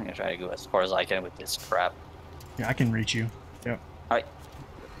 I'm gonna try to go as far as I can with this crap. Yeah, I can reach you. Yep. All right,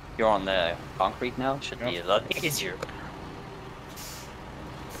 you're on the concrete now. Should be a lot easier.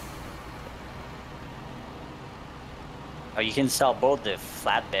 Oh, you can sell both the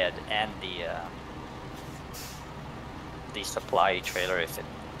flatbed and the supply trailer if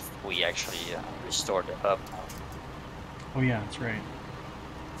we actually restore the hub. Oh yeah, that's right.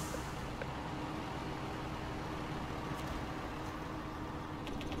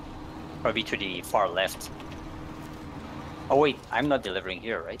 Probably to the far left. Oh wait, I'm not delivering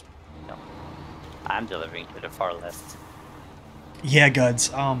here, right? No, I'm delivering to the far left. Yeah,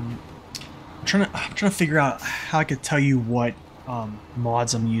 Guds. I'm trying to figure out how I could tell you what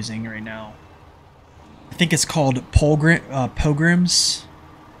mods I'm using right now. I think it's called Pilgrim's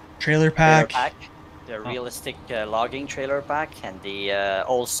Trailer Pack. The realistic logging trailer pack, and the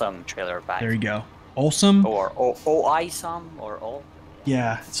awesome trailer pack. There you go. Awesome. Or OISOM or all.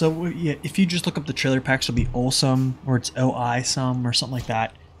 Yeah. So yeah, if you just look up the trailer packs, it'll be Awesome or it's OISOM or something like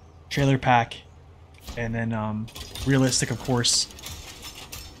that. Trailer pack, and then realistic, of course.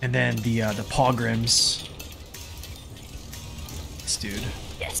 And then the Pilgrims. This dude.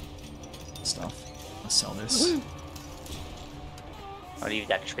 Yes. Stuff. Let's sell this. I'll leave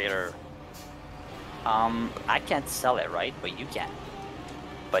that trailer. I can't sell it, right? But you can.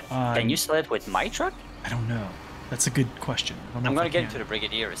 But can you sell it with my truck? I don't know. That's a good question. I'm gonna get into the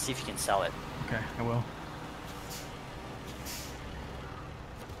Brigadier and see if you can sell it. Okay, I will.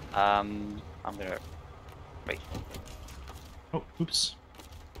 I'm gonna wait. Oh, oops.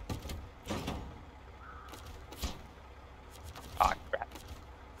 Ah,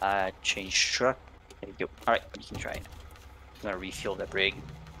 crap. Change truck. There you go. Alright, you can try it. I'm gonna refuel the brig.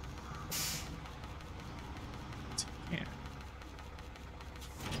 Yeah.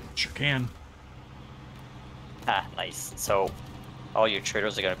 Sure can. Ah, nice. So, all your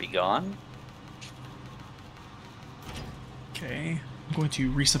trailers are gonna be gone. Okay. I'm going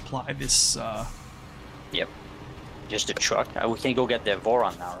to resupply this, Yep. Just the truck. We can go get the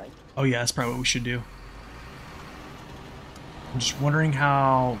Voron now, right? Oh yeah, that's probably what we should do. I'm just wondering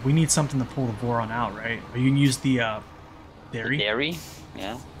how... We need something to pull the Voron out, right? Or you can use the, dairy? The dairy?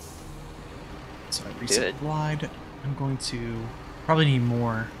 Yeah. So I resupplied. I'm going to... Probably need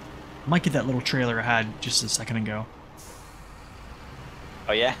more. I might get that little trailer I had just a second ago.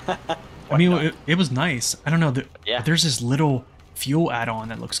 Oh yeah. I mean, it was nice. I don't know. Yeah. But there's this little fuel add-on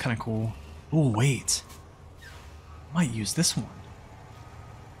that looks kind of cool. Oh wait, I might use this one.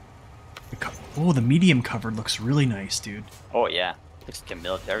 Oh, the medium covered looks really nice, dude. Oh yeah, looks like a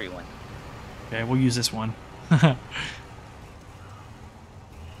military one. Okay, we'll use this one. Dang,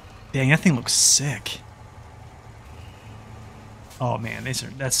 that thing looks sick. Oh man,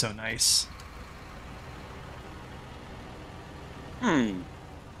 that's so nice. Hmm.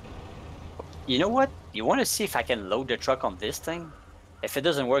 You know what? You want to see if I can load the truck on this thing? If it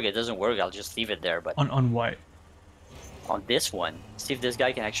doesn't work, it doesn't work. I'll just leave it there. But On what? on this one, see if this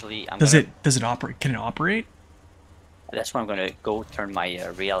guy can actually. Does it operate? Can it operate? That's why I'm gonna go turn my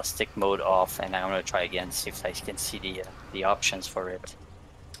realistic mode off, and I'm gonna try again, see if I can see the options for it.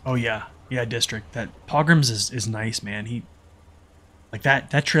 Oh yeah, yeah, District. That Pograms is nice, man. He like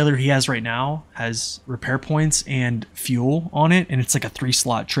that trailer he has right now has repair points and fuel on it, and it's like a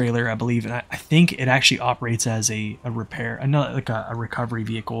 3-slot trailer, I believe. And I think it actually operates as a repair, another like a recovery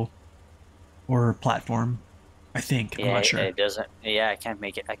vehicle or platform. I think. Yeah, I'm not sure. it doesn't. Yeah, I can't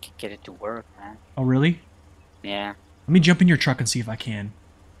make it. I can't get it to work, man. Oh really? Yeah. Let me jump in your truck and see if I can.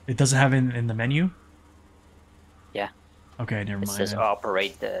 It doesn't have it in the menu? Yeah. Okay, never mind. It says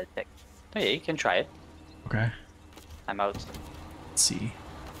operate the. Oh, yeah, you can try it. Okay. I'm out. Let's see.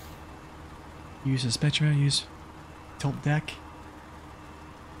 Use suspension, use tilt deck.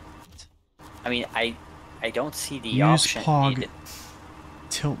 I mean, I don't see the Use option Pog needed.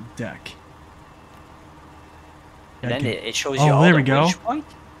 tilt deck. Yeah, Then can... it shows you oh, all there the we go. winch point.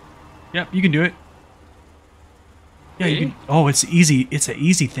 Yep, you can do it. Yeah, Really? you can. Oh, it's easy. It's an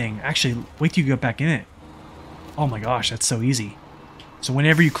easy thing. Actually, wait till you get back in it. Oh my gosh, that's so easy. So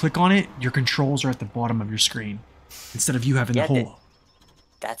whenever you click on it, your controls are at the bottom of your screen instead of you having the whole.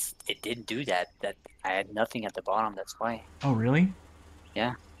 It didn't do that. That I had nothing at the bottom. That's why. Oh really?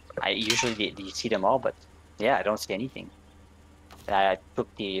 Yeah, I usually you see them all, but yeah, I don't see anything. And I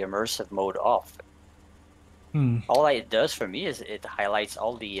took the immersive mode off. All it does for me is it highlights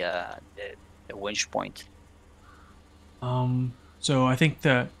all the winch point. So I think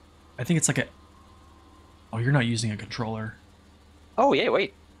it's like a. Oh, you're not using a controller. Oh yeah,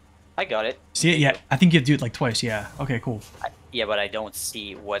 wait, I got it. See it? Yeah, I think you have to do it like twice. Yeah. Okay, cool. Yeah, but I don't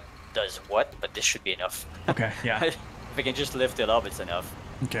see what does what. But this should be enough. Okay. Yeah. If I can just lift it up, it's enough.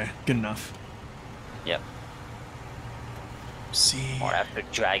 Okay. Good enough. Yep. See. Or I have to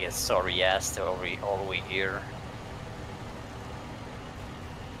drag his sorry ass to all the way here.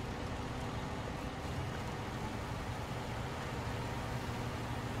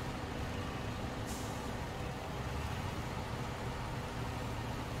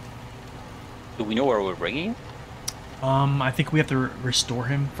 Do we know where we're bringing? I think we have to restore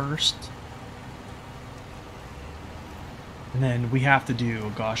him first. And then we have to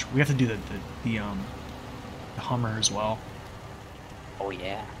do, gosh, we have to do the Hummer as well. Oh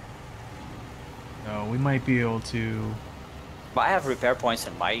yeah. So we might be able to. But I have repair points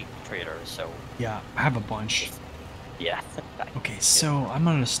in my trailer, so. Yeah, I have a bunch. Yeah. Okay, so I'm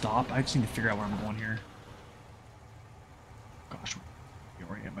gonna stop. I just need to figure out where I'm going here. Gosh,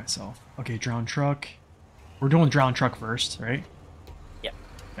 orient myself. Okay, drown truck. We're doing drown truck first, right? Yep.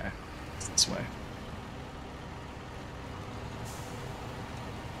 Okay, it's this way.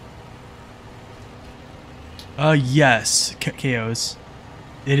 Yes, KOs.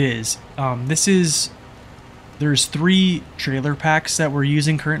 It is. There's 3 trailer packs that we're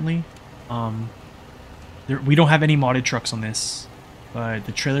using currently. We don't have any modded trucks on this, but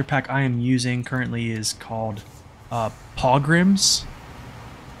the trailer pack I am using currently is called Pograms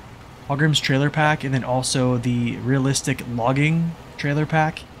trailer pack, and then also the realistic logging trailer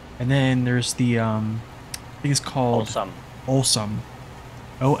pack, and then there's the I think it's called Olsom.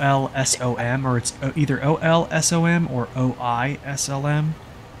 OLSOM, or it's either OLSOM or OISLM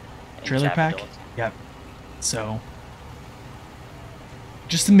trailer pack. Yep. So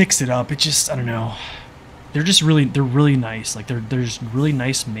just to mix it up, it just, I don't know. They're really nice. Like they're just really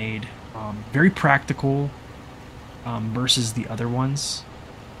nice made. Very practical versus the other ones.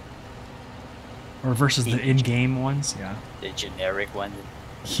 Or versus the in-game ones, yeah. The generic one.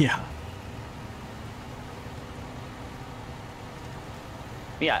 Yeah.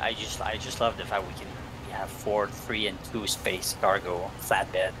 Yeah, I just love the fact we have 4, 3, and 2 space cargo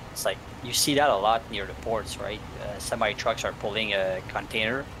flatbed. It's like you see that a lot near the ports, right? Semi trucks are pulling a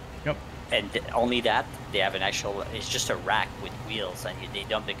container. Yep. And only that they have an actual. It's just a rack with wheels, and they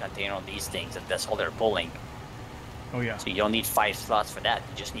dump the container on these things, and that's all they're pulling. Oh yeah. So you don't need 5 slots for that.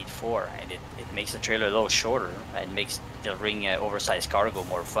 You just need 4, and it makes the trailer a little shorter and makes delivering oversized cargo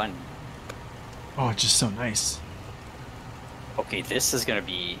more fun. Oh, it's just so nice. Okay, this is gonna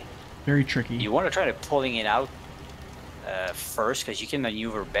be Very tricky. You want to try to pulling it out first because you can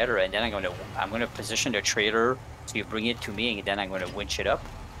maneuver better, and then I'm gonna position the trailer so you bring it to me, and then I'm gonna winch it up.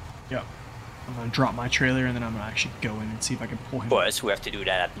 Yep. I'm gonna drop my trailer and then I'm gonna actually go in and see if I can pull him. But we have to do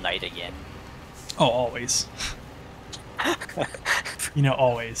that at night again. Oh, always. You know,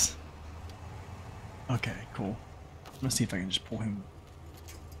 always. Okay, cool. I'm gonna see if I can just pull him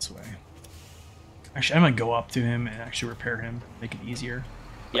this way. Actually, I'm gonna go up to him and actually repair him, make it easier.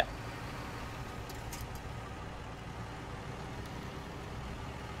 Yeah.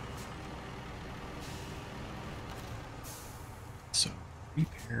 So,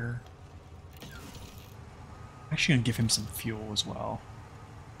 repair. I'm actually gonna give him some fuel as well.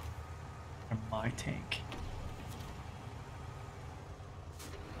 From my tank.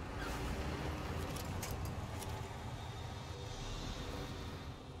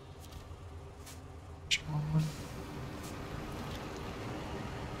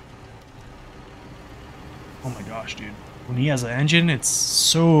 Oh my gosh, dude. When he has an engine, it's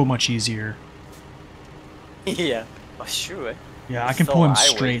so much easier. Yeah, that's true. Eh? Yeah, I can pull him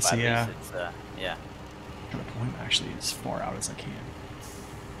straight, so yeah. Yeah. I'm trying to pull him actually as far out as I can.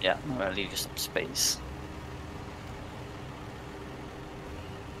 Yeah, I'm gonna leave you some space.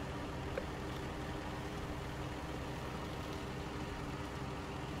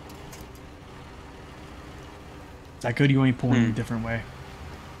 Is that good? You want me to pull him a different way?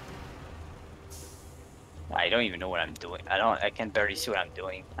 I don't even know what I'm doing. I can barely see what I'm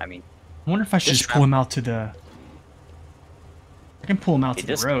doing. I mean, I wonder if I should just pull him out to the... I can pull him out to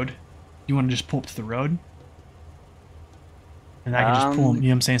the road. You want to just pull up to the road? And I can just pull him, you know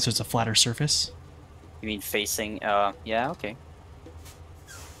what I'm saying, so it's a flatter surface? You mean facing, yeah, okay.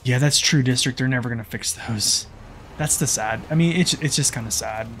 Yeah, that's true, District. They're never going to fix those. That's the sad. I mean, it's just kind of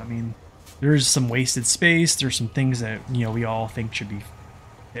sad. I mean, there's some wasted space. There's some things that, you know, we all think should be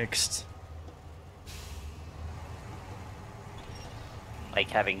fixed. Like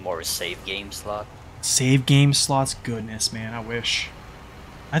having more save game slot. Save game slots? Goodness, man, I wish.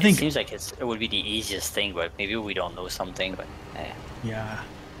 I think it seems like it would be the easiest thing, but maybe we don't know something, but yeah.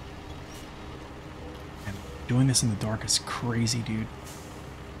 And doing this in the dark is crazy, dude.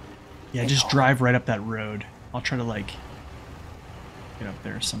 Yeah, just drive right up that road. I'll try to, like, get up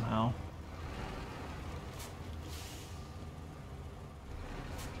there somehow.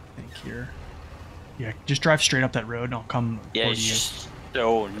 I think here. Yeah, just drive straight up that road and I'll come towards you. Just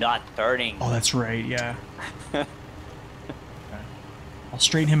so not turning. Oh, that's right, yeah. Okay. I'll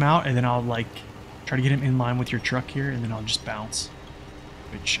straighten him out and then I'll, like, try to get him in line with your truck here and then I'll just bounce.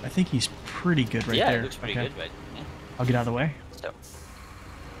 Which, I think he's pretty good right there. Yeah, it looks pretty good, but... Yeah. I'll get out of the way. So.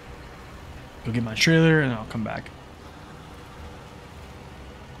 Go get my trailer and I'll come back.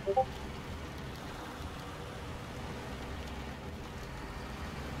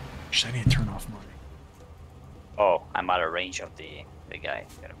 Actually, I need to turn off mine. Oh, I'm out of range of the guy.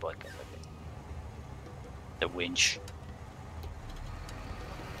 I'm gonna block it. The winch.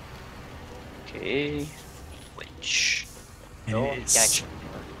 Okay. Winch. No, it's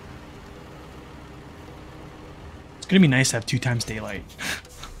gonna be nice to have 2 times daylight.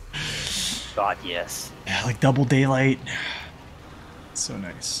 God, yes. Yeah, like double daylight. It's so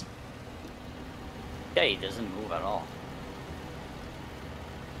nice. Yeah, he doesn't move at all.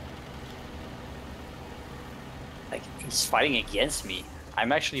 Like, he's fighting against me.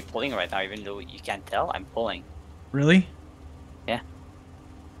 I'm actually pulling right now, even though you can't tell, I'm pulling. Really? Yeah.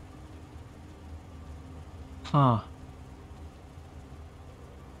 Huh.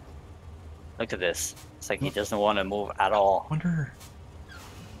 Look at this. It's like he doesn't want to move at all. I wonder...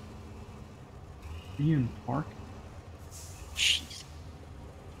 Are you in park? Jeez.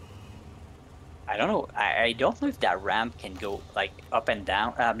 I don't know. I don't know if that ramp can go, like, up and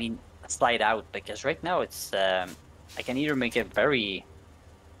down. I mean, slide out, because right now it's... I can either make it very...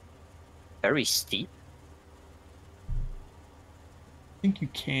 very steep. I think you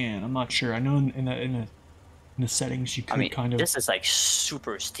can. I'm not sure. I know in the settings you could kind of... This is like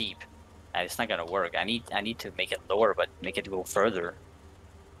super steep, and it's not gonna work. I need to make it lower, but make it go further.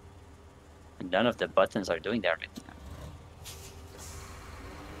 And none of the buttons are doing that right now.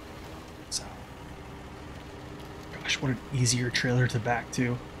 So, gosh, what an easier trailer to back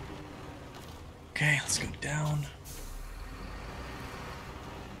to. Okay, let's go down.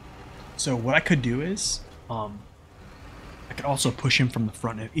 So what I could do is, I could also push him from the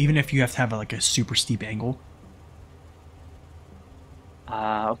front, even if you have to have like a super steep angle.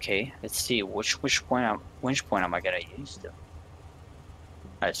 Okay. Let's see which point am I gonna use though.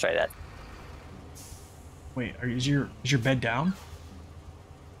 Let's try that. Wait, is your bed down?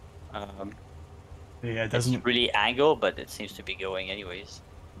 Yeah, it It's doesn't. really angled, but it seems to be going anyways.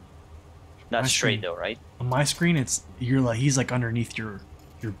 Not My straight screen, though, right? on my screen, he's like underneath your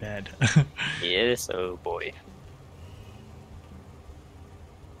bed. Yes. Oh boy.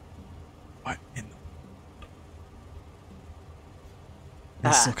 What in the,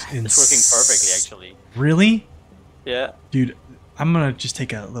 this Ah, looks it's working perfectly ins. actually. Really? Yeah. Dude, I'm gonna just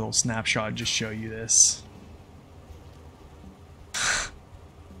take a little snapshot and just show you this.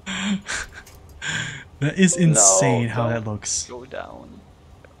 That is No, insane how that don't looks. go down.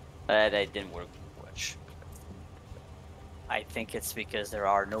 That didn't work much. I think it's because there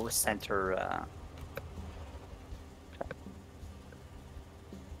are no center.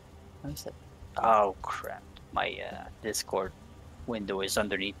 What is it? Oh crap! My Discord window is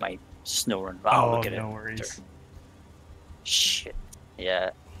underneath my snow run. Oh, Oh, look at it. no worries. Shit. Yeah,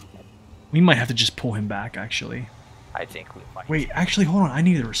 We might have to just pull him back, actually. I think we might. Wait, actually, hold on. I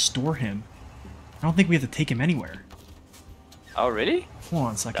need to restore him. I don't think we have to take him anywhere. Oh really? Hold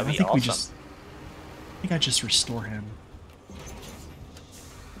on a second. That'd I be think we awesome. just... I think I just restore him.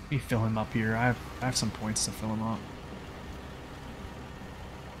 Let me fill him up here. I have some points to fill him up.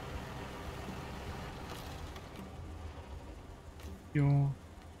 Yo.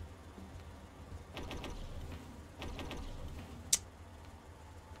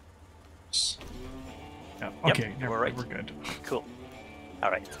 Yeah, Yep, okay, we're right. we're good. Cool.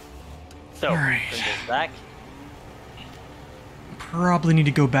 All right. So All right. bring this back. Probably need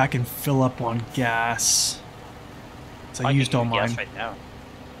to go back and fill up on gas. So I used all can give you mine. gas right now.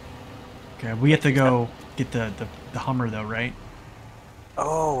 Okay, we have to go get the Hummer though, right?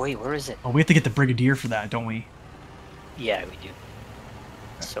 Oh wait, where is it? Oh, we have to get the Brigadier for that, don't we? Yeah, we do.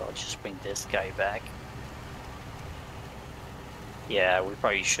 So I'll just bring this guy back. Yeah, we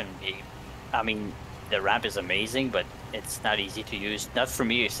probably shouldn't be. I mean, the ramp is amazing, but it's not easy to use. Not for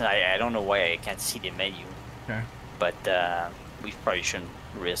me. It's not, I don't know why I can't see the menu. Okay. But we probably shouldn't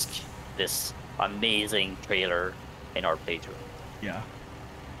risk this amazing trailer in our playthrough. Yeah.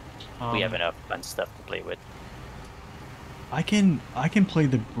 We have enough fun stuff to play with. I can play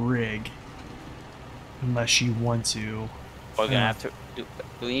the Brig unless you want to. We're gonna have to. Do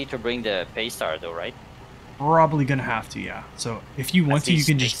we need to bring the Paystar though, right? Probably gonna have to, yeah. So if you want to, you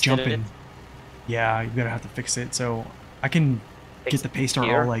can just fix jump it. in. Yeah, you're gonna have to fix it. So I can Fix get the Paystar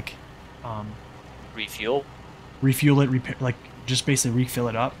here. all like Refuel. refuel it, repair, like just basically refill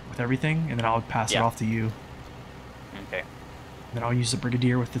it up with everything, and then I'll pass it Yeah. off to you. Okay. Then I'll use the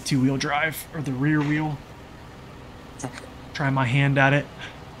Brigadier with the 2-wheel drive or the rear wheel. Try my hand at it.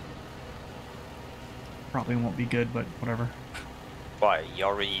 Probably won't be good, but whatever. Why, you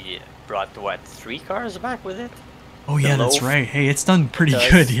already brought what, 3 cars back with it? Oh yeah, that's loaf right. Hey, it's done pretty does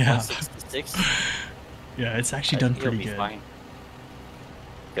good, yeah. 166? Yeah, it's actually I done think it'll pretty be good. fine.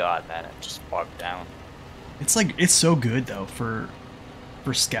 God, man, I'm just bogged down. It's like it's so good though for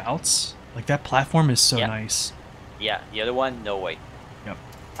scouts. Like that platform is so Yeah. nice. Yeah, the other one, no way. Yep.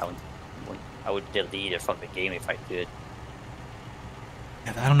 I would delete it from the game if I could.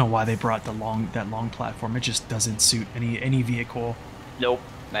 Yeah, I don't know why they brought that long platform. It just doesn't suit any vehicle. Nope,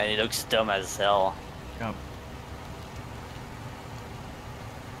 man, it looks dumb as hell. Yep.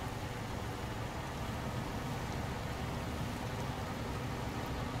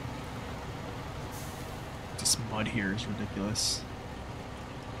 This mud here is ridiculous.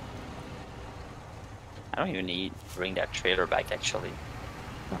 I don't even need to bring that trailer back actually.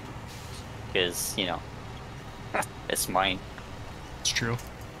 Because, you know, it's mine. It's true.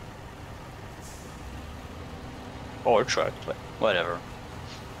 Or truck, but whatever.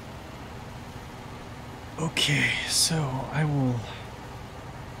 Okay, so I will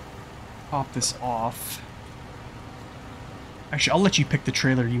pop this off. Actually, I'll let you pick the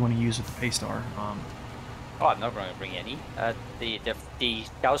trailer you want to use with the Paystar. Oh, I'm not going to bring any. The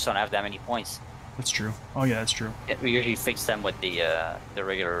scouts don't have that many points. That's true. Oh yeah, that's true. Yeah, we usually fix them with the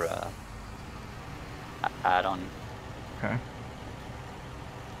regular add-on. Okay.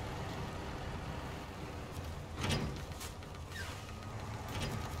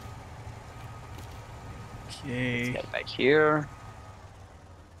 Okay. Let's get back here.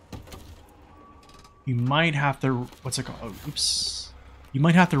 You might have to. What's it called? Oh, oops. You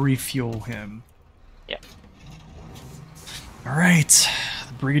might have to refuel him. Yeah. All right,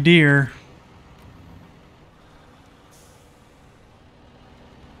 the Brigadier.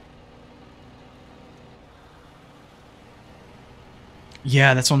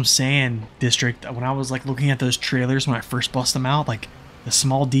 Yeah, that's what I'm saying, District. When I was like looking at those trailers when I first bust them out, like the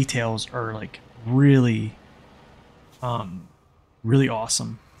small details are like really really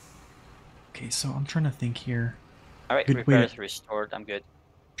awesome. Okay, so I'm trying to think here. All right, Good way repairs to- restored. I'm good.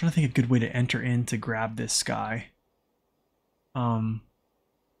 trying to think of a good way to enter in to grab this guy.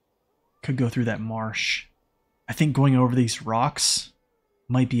 Could go through that marsh. I think going over these rocks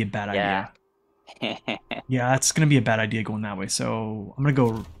might be a bad idea. Yeah, that's gonna be a bad idea going that way. So I'm gonna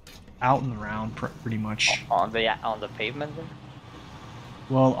go out and around pretty much. On the pavement there?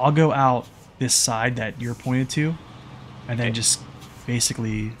 Well, I'll go out this side that you're pointed to, and then just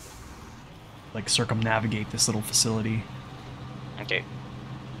basically like circumnavigate this little facility. Okay.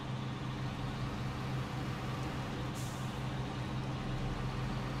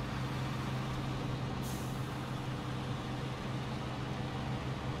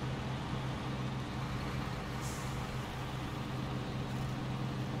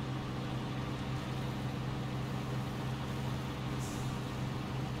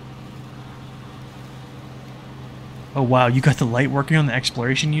 Oh wow, you got the light working on the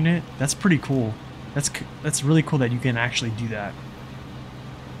exploration unit? That's pretty cool. That's really cool that you can actually do that.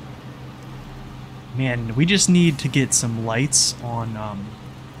 Man, we just need to get some lights on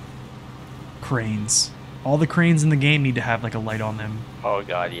cranes. All the cranes in the game need to have like a light on them. Oh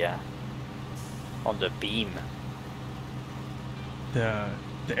god, yeah. On the beam. The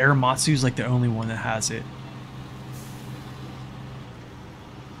Aramatsu's like the only one that has it.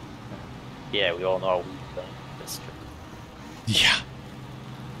 Yeah, we all know that's true. Yeah.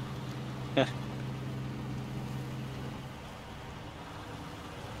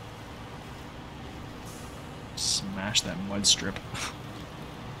 Smash that mud strip.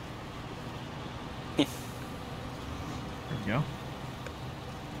 There we go.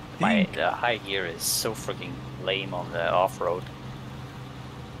 The high gear is so freaking lame on the off-road.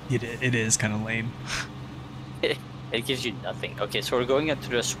 It is kind of lame. It gives you nothing. Okay, so we're going into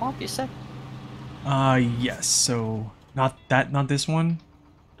the swamp, you said? Yes. So not this one.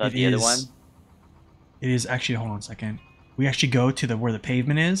 Not the other one? It is actually, hold on a second. We actually go to where the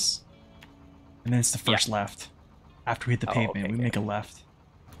pavement is, and then it's the first left. After we hit the pavement, we make a left.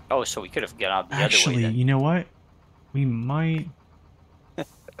 Oh, so we could have gone out the Actually, other way then. you know what? We might...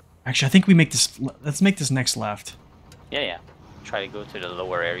 Actually, I think we make this... Let's make this next left. Yeah. Try to go to the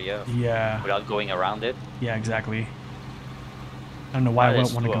lower area. Yeah. Without going around it. Yeah, exactly. I don't know why I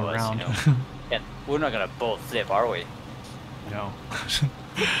don't want to go around. You know? And we're not gonna both flip, are we? No.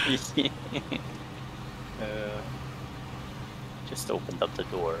 Just opened up the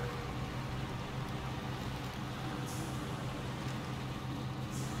door.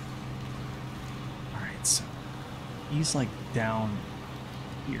 Alright, so he's like down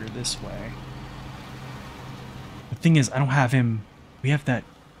here this way. The thing is, I don't have him. We have that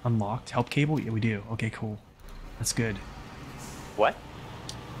unlocked help cable? Yeah, we do. Okay, cool. That's good. What?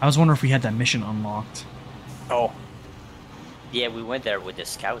 I was wondering if we had that mission unlocked. Oh. Yeah, we went there with the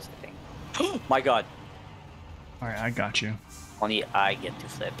scouts, I think. My god. Alright, I got you. Only I get to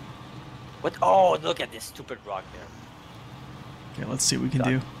flip. What? Oh, look at this stupid rock there. Okay, let's see what we can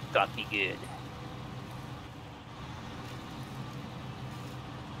do. Got me good.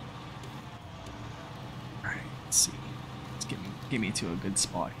 Alright, let's see. Let's get me to a good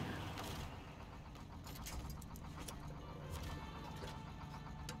spot here.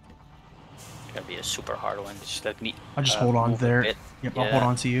 Gonna be a super hard one. Just let me. I'll just hold on there. Yep, yeah. I'll hold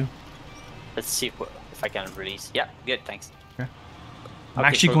on to you. Let's see if I can release. Yeah, good. Thanks. Okay. I'm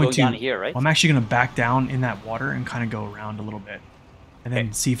actually going to down here, right? I'm actually going to back down in that water and kind of go around a little bit, and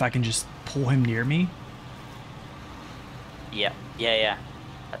then see if I can just pull him near me. Yeah.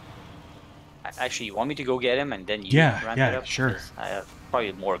 Actually, you want me to go get him and then you ramp it up? Sure. I have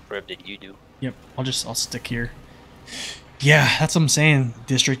probably more grip than you do. Yep, I'll stick here. Yeah, that's what I'm saying.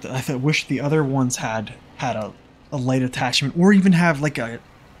 District. I wish the other ones had a light attachment, or even have like a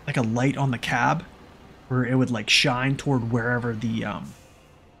light on the cab, where it would like shine toward wherever the I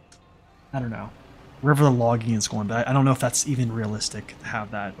don't know, wherever the logging is going. But I don't know if that's even realistic to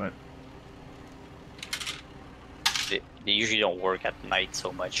have that. But they usually don't work at night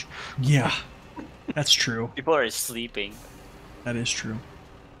so much. Yeah, that's true. People are sleeping. That is true.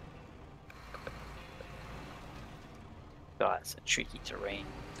 God, it's a tricky terrain.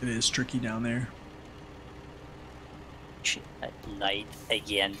 It is tricky down there. Shit, at night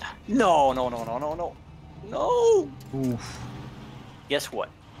again. No. Oof. Guess what?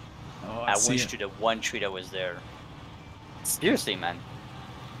 Oh, I went to the one tree that was there. Seriously, man.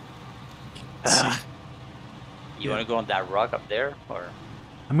 You want to go on that rock up there, or?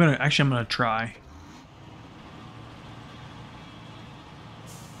 I'm gonna try.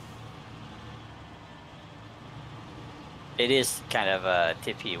 It is kind of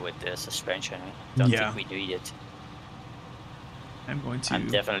tippy with the suspension. I don't think we need it. I'm going to. I'm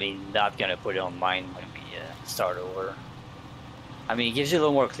definitely not gonna put it on mine when we start over. I mean, it gives you a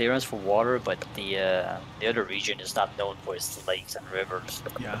little more clearance for water, but the other region is not known for its lakes and rivers.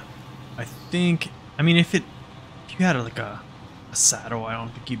 Yeah, I think. I mean, if you had like a saddle, I don't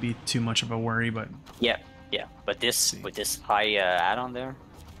think you'd be too much of a worry. But Yeah, yeah. But this with this high add-on there.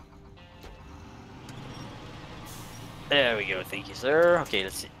 There we go. Thank you, sir. Okay,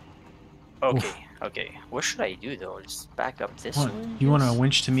 let's see. Okay, oof. okay. What should I do though? Just back up this What? way? You want to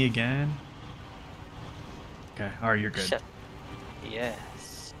winch to me again? Okay. All right, you're good. Shit.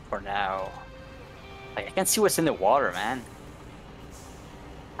 Yes. For now. Like, I can't see what's in the water, man.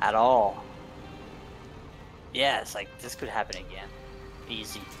 At all. Yeah, it's like this could happen again.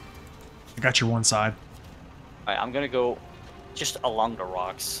 Easy. I got your one side. Alright, I'm gonna go just along the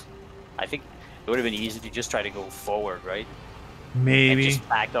rocks. I think it would have been easy to just try to go forward, right? Maybe. And just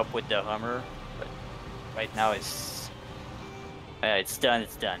back up with the Hummer. But right now it's done,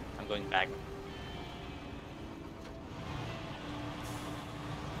 it's done. I'm going back.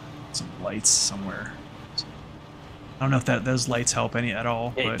 Some lights somewhere. I don't know if those lights help any at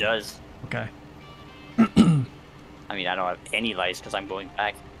all. It but, does. Okay. I mean, I don't have any lights because I'm going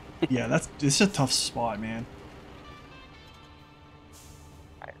back. Yeah, it's a tough spot, man.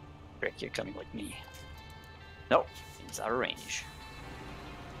 Alright, Rick, you're coming with me. Nope, it's out of range.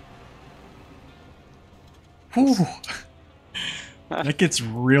 Whew. That gets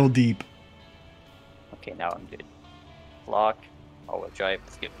real deep. Okay, now I'm good. Lock, all-wheel drive,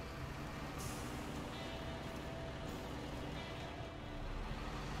 let's go.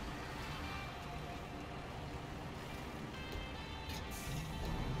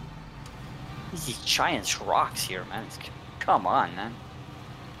 These giant rocks here, man. Come on, man.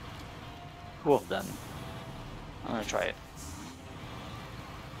 Well done. I'm gonna try it.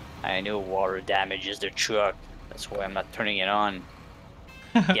 I know water damages the truck. That's why I'm not turning it on.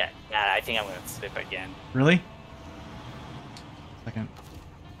 Yeah, nah, I think I'm gonna flip again. Really? Second.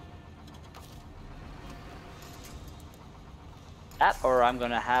 That, or I'm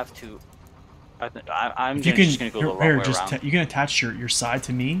gonna have to. I'm If just gonna go the long way around. You can attach your side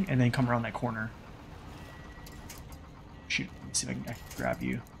to me and then come around that corner. Shoot, let me see if I can grab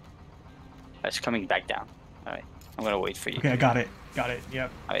you. It's coming back down. Alright, I'm gonna wait for you. Okay, I got it. Got it,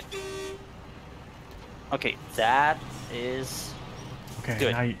 yep. Alright. Okay, that is Okay,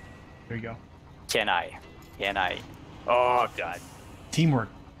 good. now there you go. Can I? Can I? Oh, God. Teamwork.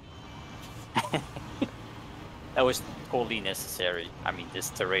 That was totally necessary. I mean, this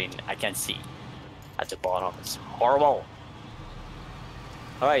terrain, I can see at the bottom. It's horrible.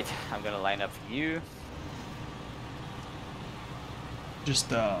 Alright, I'm gonna line up for you.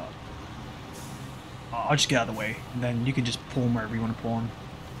 Just, I'll just get out of the way, and then you can just pull them wherever you want to pull them.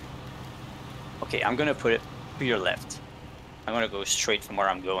 Okay, I'm gonna put it to your left. I'm gonna go straight from where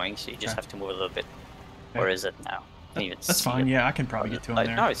I'm going, so you just have to move a little bit. Okay. Where is it now? Can't even That's see fine, it. yeah, I can probably get to them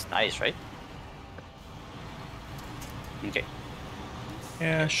there. No, it's nice, right? Okay.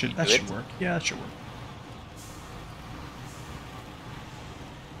 Yeah, that should work. Yeah, that should work.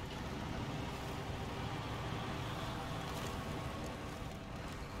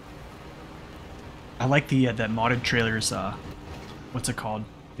 I like that modded trailer's what's it called?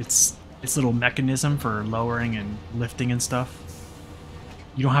 It's little mechanism for lowering and lifting and stuff.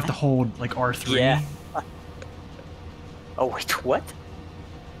 You don't have to hold like R3. Yeah. Oh wait, what?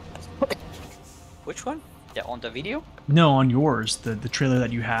 Which one? Yeah, on the video? No, on yours, the trailer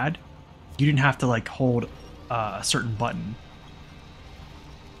that you had, you didn't have to like hold a certain button.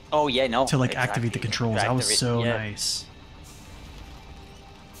 Oh yeah, no. To like activate the controls. That was so nice.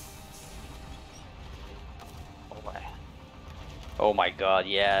 Oh my god,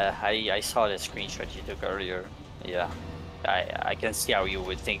 yeah, I saw the screenshot you took earlier. Yeah, I can see how you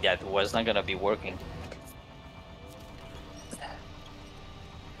would think that was not gonna be working.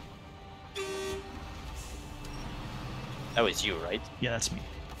 That was you, right? Yeah, that's me.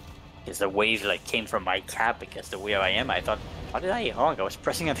 Because the wave like came from my cap because the way I am, I thought, how did I honk? I was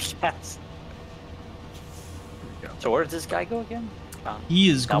pressing on the gas. So where did this guy go again? He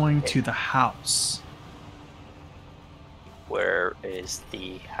is going to the house. Where is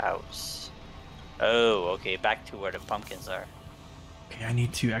the house? Oh, okay, back to where the pumpkins are. Okay, I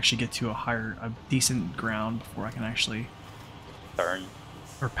need to actually get to a decent ground before I can actually turn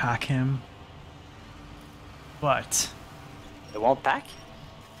or pack him. But it won't pack.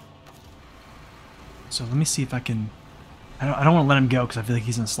 So let me see if I can. I don't want to let him go because I feel like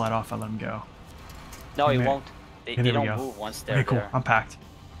he's gonna slide off if I let him go. No, he won't. They don't go. move once they're okay, cool. there. I'm packed.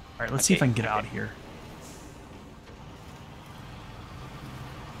 All right, let's see if I can get out of here.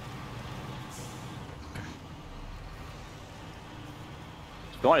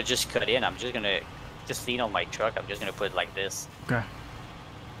 If you want to just cut in, I'm just gonna just lean on my truck. I'm just gonna put it like this. Okay.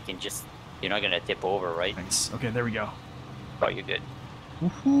 You can just, you're not gonna tip over, right? Nice. Okay, there we go. Oh, you're good.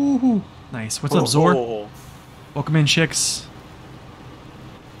 Woohoo! Nice. What's up, Zord? Oh. Welcome in, chicks.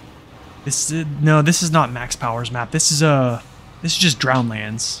 This is no, this is not Max Powers map. This is just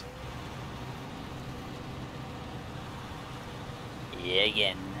Drownlands. Yeah,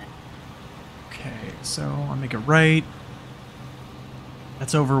 again. Okay, so I'll make it right.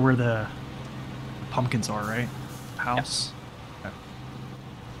 That's over where the pumpkins are, right? House. Yep.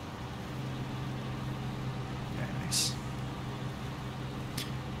 Okay, nice.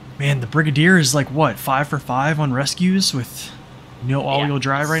 Man, the Brigadier is like what, 5 for 5 on rescues with no all-wheel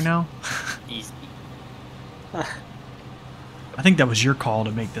drive right now. Easy. I think that was your call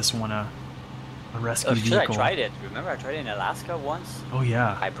to make this one a rescue vehicle. I tried it. Remember, I tried it in Alaska once. Oh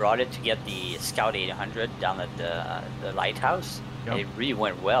yeah. I brought it to get the Scout 800 down at the lighthouse. Yep. And it really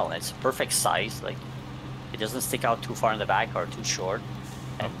went well. It's perfect size. Like, it doesn't stick out too far in the back or too short.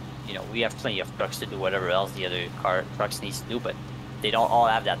 And you know, we have plenty of trucks to do whatever else the other trucks needs to do, but they don't all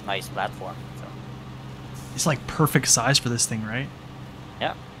have that nice platform. So. It's like perfect size for this thing, right?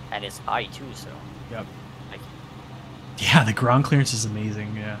 Yeah, and it's high too. So. Yep. Like, yeah, the ground clearance is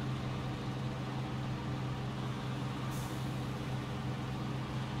amazing. Yeah.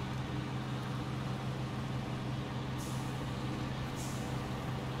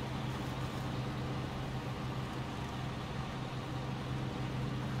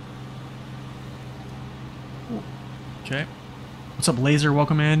 Okay. What's up, Laser?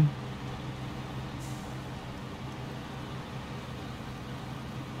 Welcome in.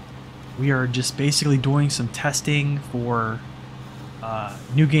 We are just basically doing some testing for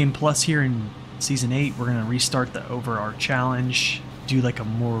New Game Plus here in Season 8. We're going to restart the Over challenge, do like a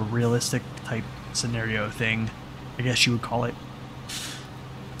more realistic type scenario thing, I guess you would call it.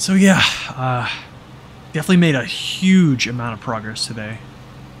 So yeah, definitely made a huge amount of progress today.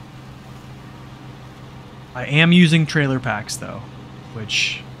 I am using trailer packs though,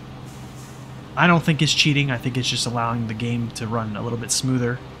 which I don't think is cheating. I think it's just allowing the game to run a little bit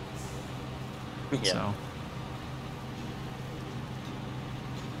smoother. yeah. So.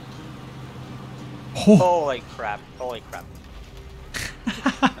 Oh. Holy crap! Holy crap!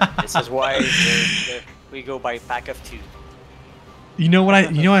 This is why we go by pack of 2. You know what I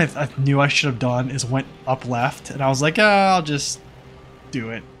knew I should have done is went up left, and I was like, I'll just do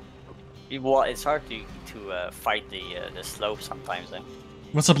it. Well, it's hard to fight the slope sometimes.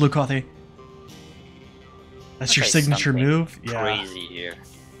 What's up, Blue Coffee? That's your signature move? Yeah. Crazy here.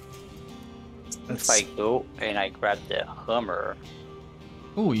 If I go and I grab the Hummer.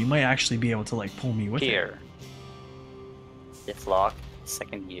 Oh, you might actually be able to like pull me with here. Diff lock,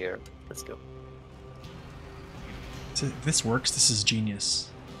 second gear. Let's go. So if this works, this is genius.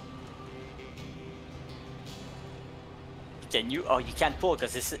 Can you? Oh, you can't pull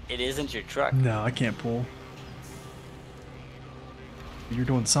because it isn't your truck. No, I can't pull. You're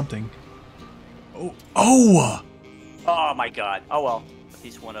doing something. Oh! Oh! Oh my God! Oh well, at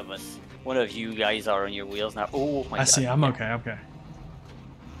least one of us, one of you guys are on your wheels now. Oh my God! I see. I'm okay. Okay.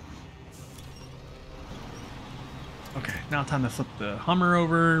 Okay. Now time to flip the Hummer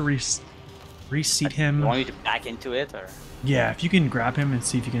over. Reseat him. You want me to back into it, or? Yeah, if you can grab him and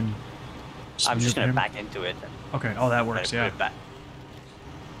see if you can. I'm just gonna back into it. Okay. Oh, that works. Yeah.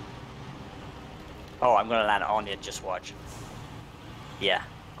 Oh, I'm gonna land on it. Just watch. Yeah,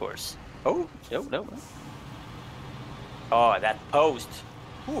 of course. Oh, no. Oh, that post.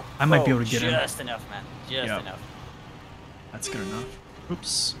 Ooh, I might be able to get him. Just enough, man. Just enough. That's good enough.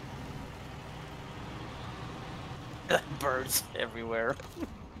 Oops. Birds everywhere.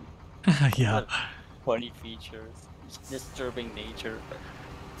 Yeah. Funny features. Disturbing nature.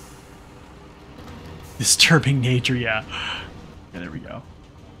 Disturbing nature, yeah. Yeah, there we go.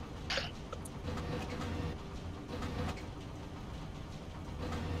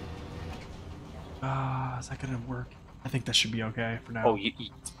 Is that gonna work? I think that should be okay for now. Oh,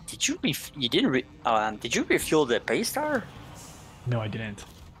 did you refuel the Paystar? No, I didn't.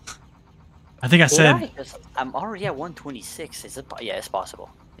 I think I said. I'm already at 126. Is it? Yeah, it's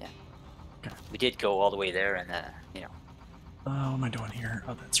possible. Yeah. Okay. We did go all the way there, and you know. What am I doing here?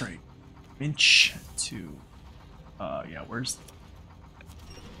 Oh, that's right. Inch to. Yeah. Where's?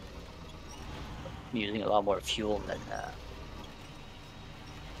 I'm using a lot more fuel than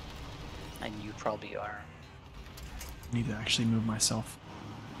you probably are. I need to actually move myself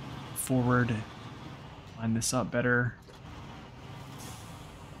forward, line this up better.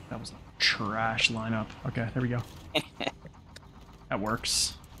 That was a trash lineup. Okay, there we go. That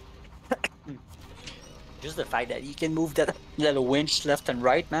works. Just the fact that you can move that little winch left and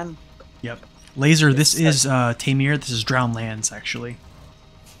right, man. Yep. Laser, this is Tamir. This is Drowned Lands, actually.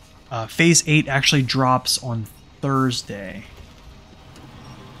 Phase 8 actually drops on Thursday.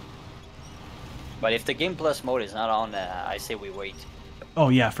 But if the Game Plus mode is not on, I say we wait. Oh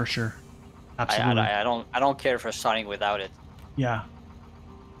yeah, for sure. Absolutely. I don't care for starting without it. Yeah.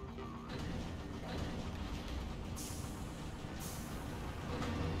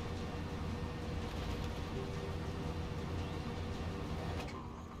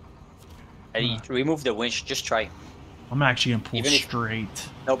 Eddie, remove the winch. Just try. I'm actually gonna pull straight.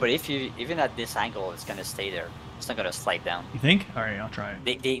 No, but if you even at this angle, it's gonna stay there. It's not gonna slide down. You think? All right, I'll try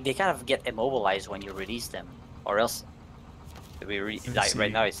it. They kind of get immobilized when you release them, or else like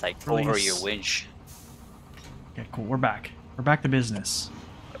right now it's like over your winch. Okay, cool. We're back. We're back to business.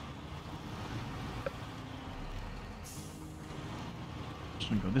 Just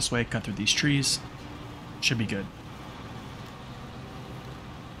gonna go this way, cut through these trees. Should be good.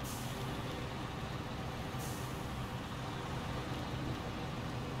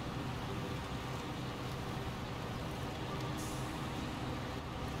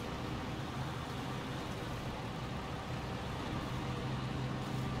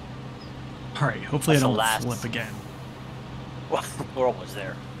 Alright, hopefully I don't flip again. Well, we're almost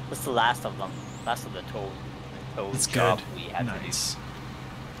there. That's the last of them. Last of the toad job we had to do.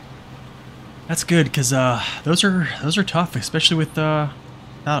 That's good, because those are tough, especially with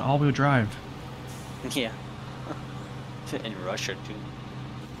without all-wheel drive. Yeah. In Russia too. Here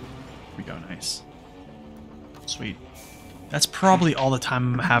we go, nice. Sweet. That's probably all the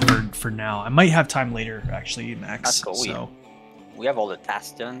time I have for now. I might have time later, actually, Max. That's cool. So. We have all the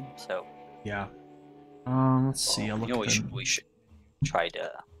tasks done, so. Yeah. Let's see. I'll look at we should try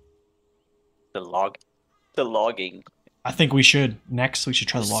the logging. I think we should. Next, we should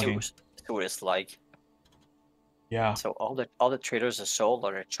try the logging. See what it's like. Yeah. So all the trailers are sold,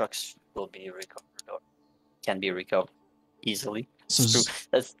 or the trucks will be recovered, or can be recovered easily. So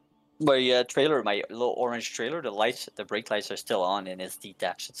that's my trailer, my little orange trailer. The brake lights are still on, and it's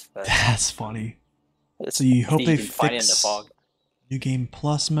detached. That's funny. So you hope they fix find it in the fog. New Game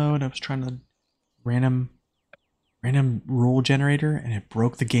Plus mode. I was trying to random rule generator, and it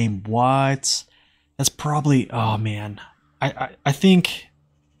broke the game. What? That's probably. Oh man. I think.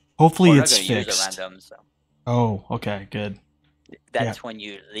 Hopefully it's fixed. Random, so. Oh, okay, good. That's when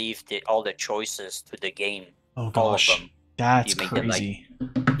you leave all the choices to the game. Oh gosh, all of them. That's crazy.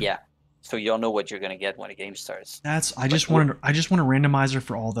 Yeah. So you don't know what you're gonna get when the game starts. I just want a randomizer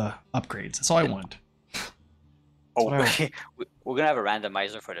for all the upgrades. That's all I want. Oh, we're gonna have a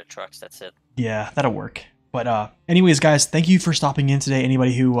randomizer for the trucks. That's it. Yeah, that'll work. But anyways, guys, thank you for stopping in today.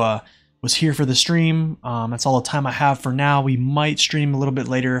 Anybody who was here for the stream, that's all the time I have for now. We might stream a little bit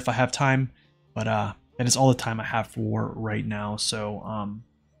later if I have time, but that is all the time I have for right now. So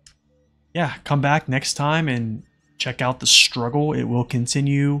yeah, come back next time and check out the struggle. It will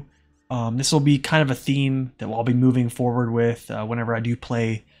continue. This will be kind of a theme that I'll be moving forward with whenever I do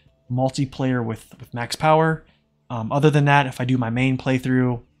play multiplayer with max power. Other than that, if I do my main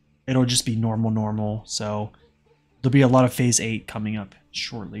playthrough, it'll just be normal. So there'll be a lot of Phase 8 coming up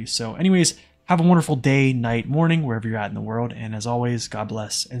shortly. So anyways, have a wonderful day, night, morning, wherever you're at in the world. And as always, God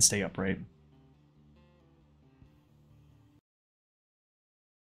bless and stay upright.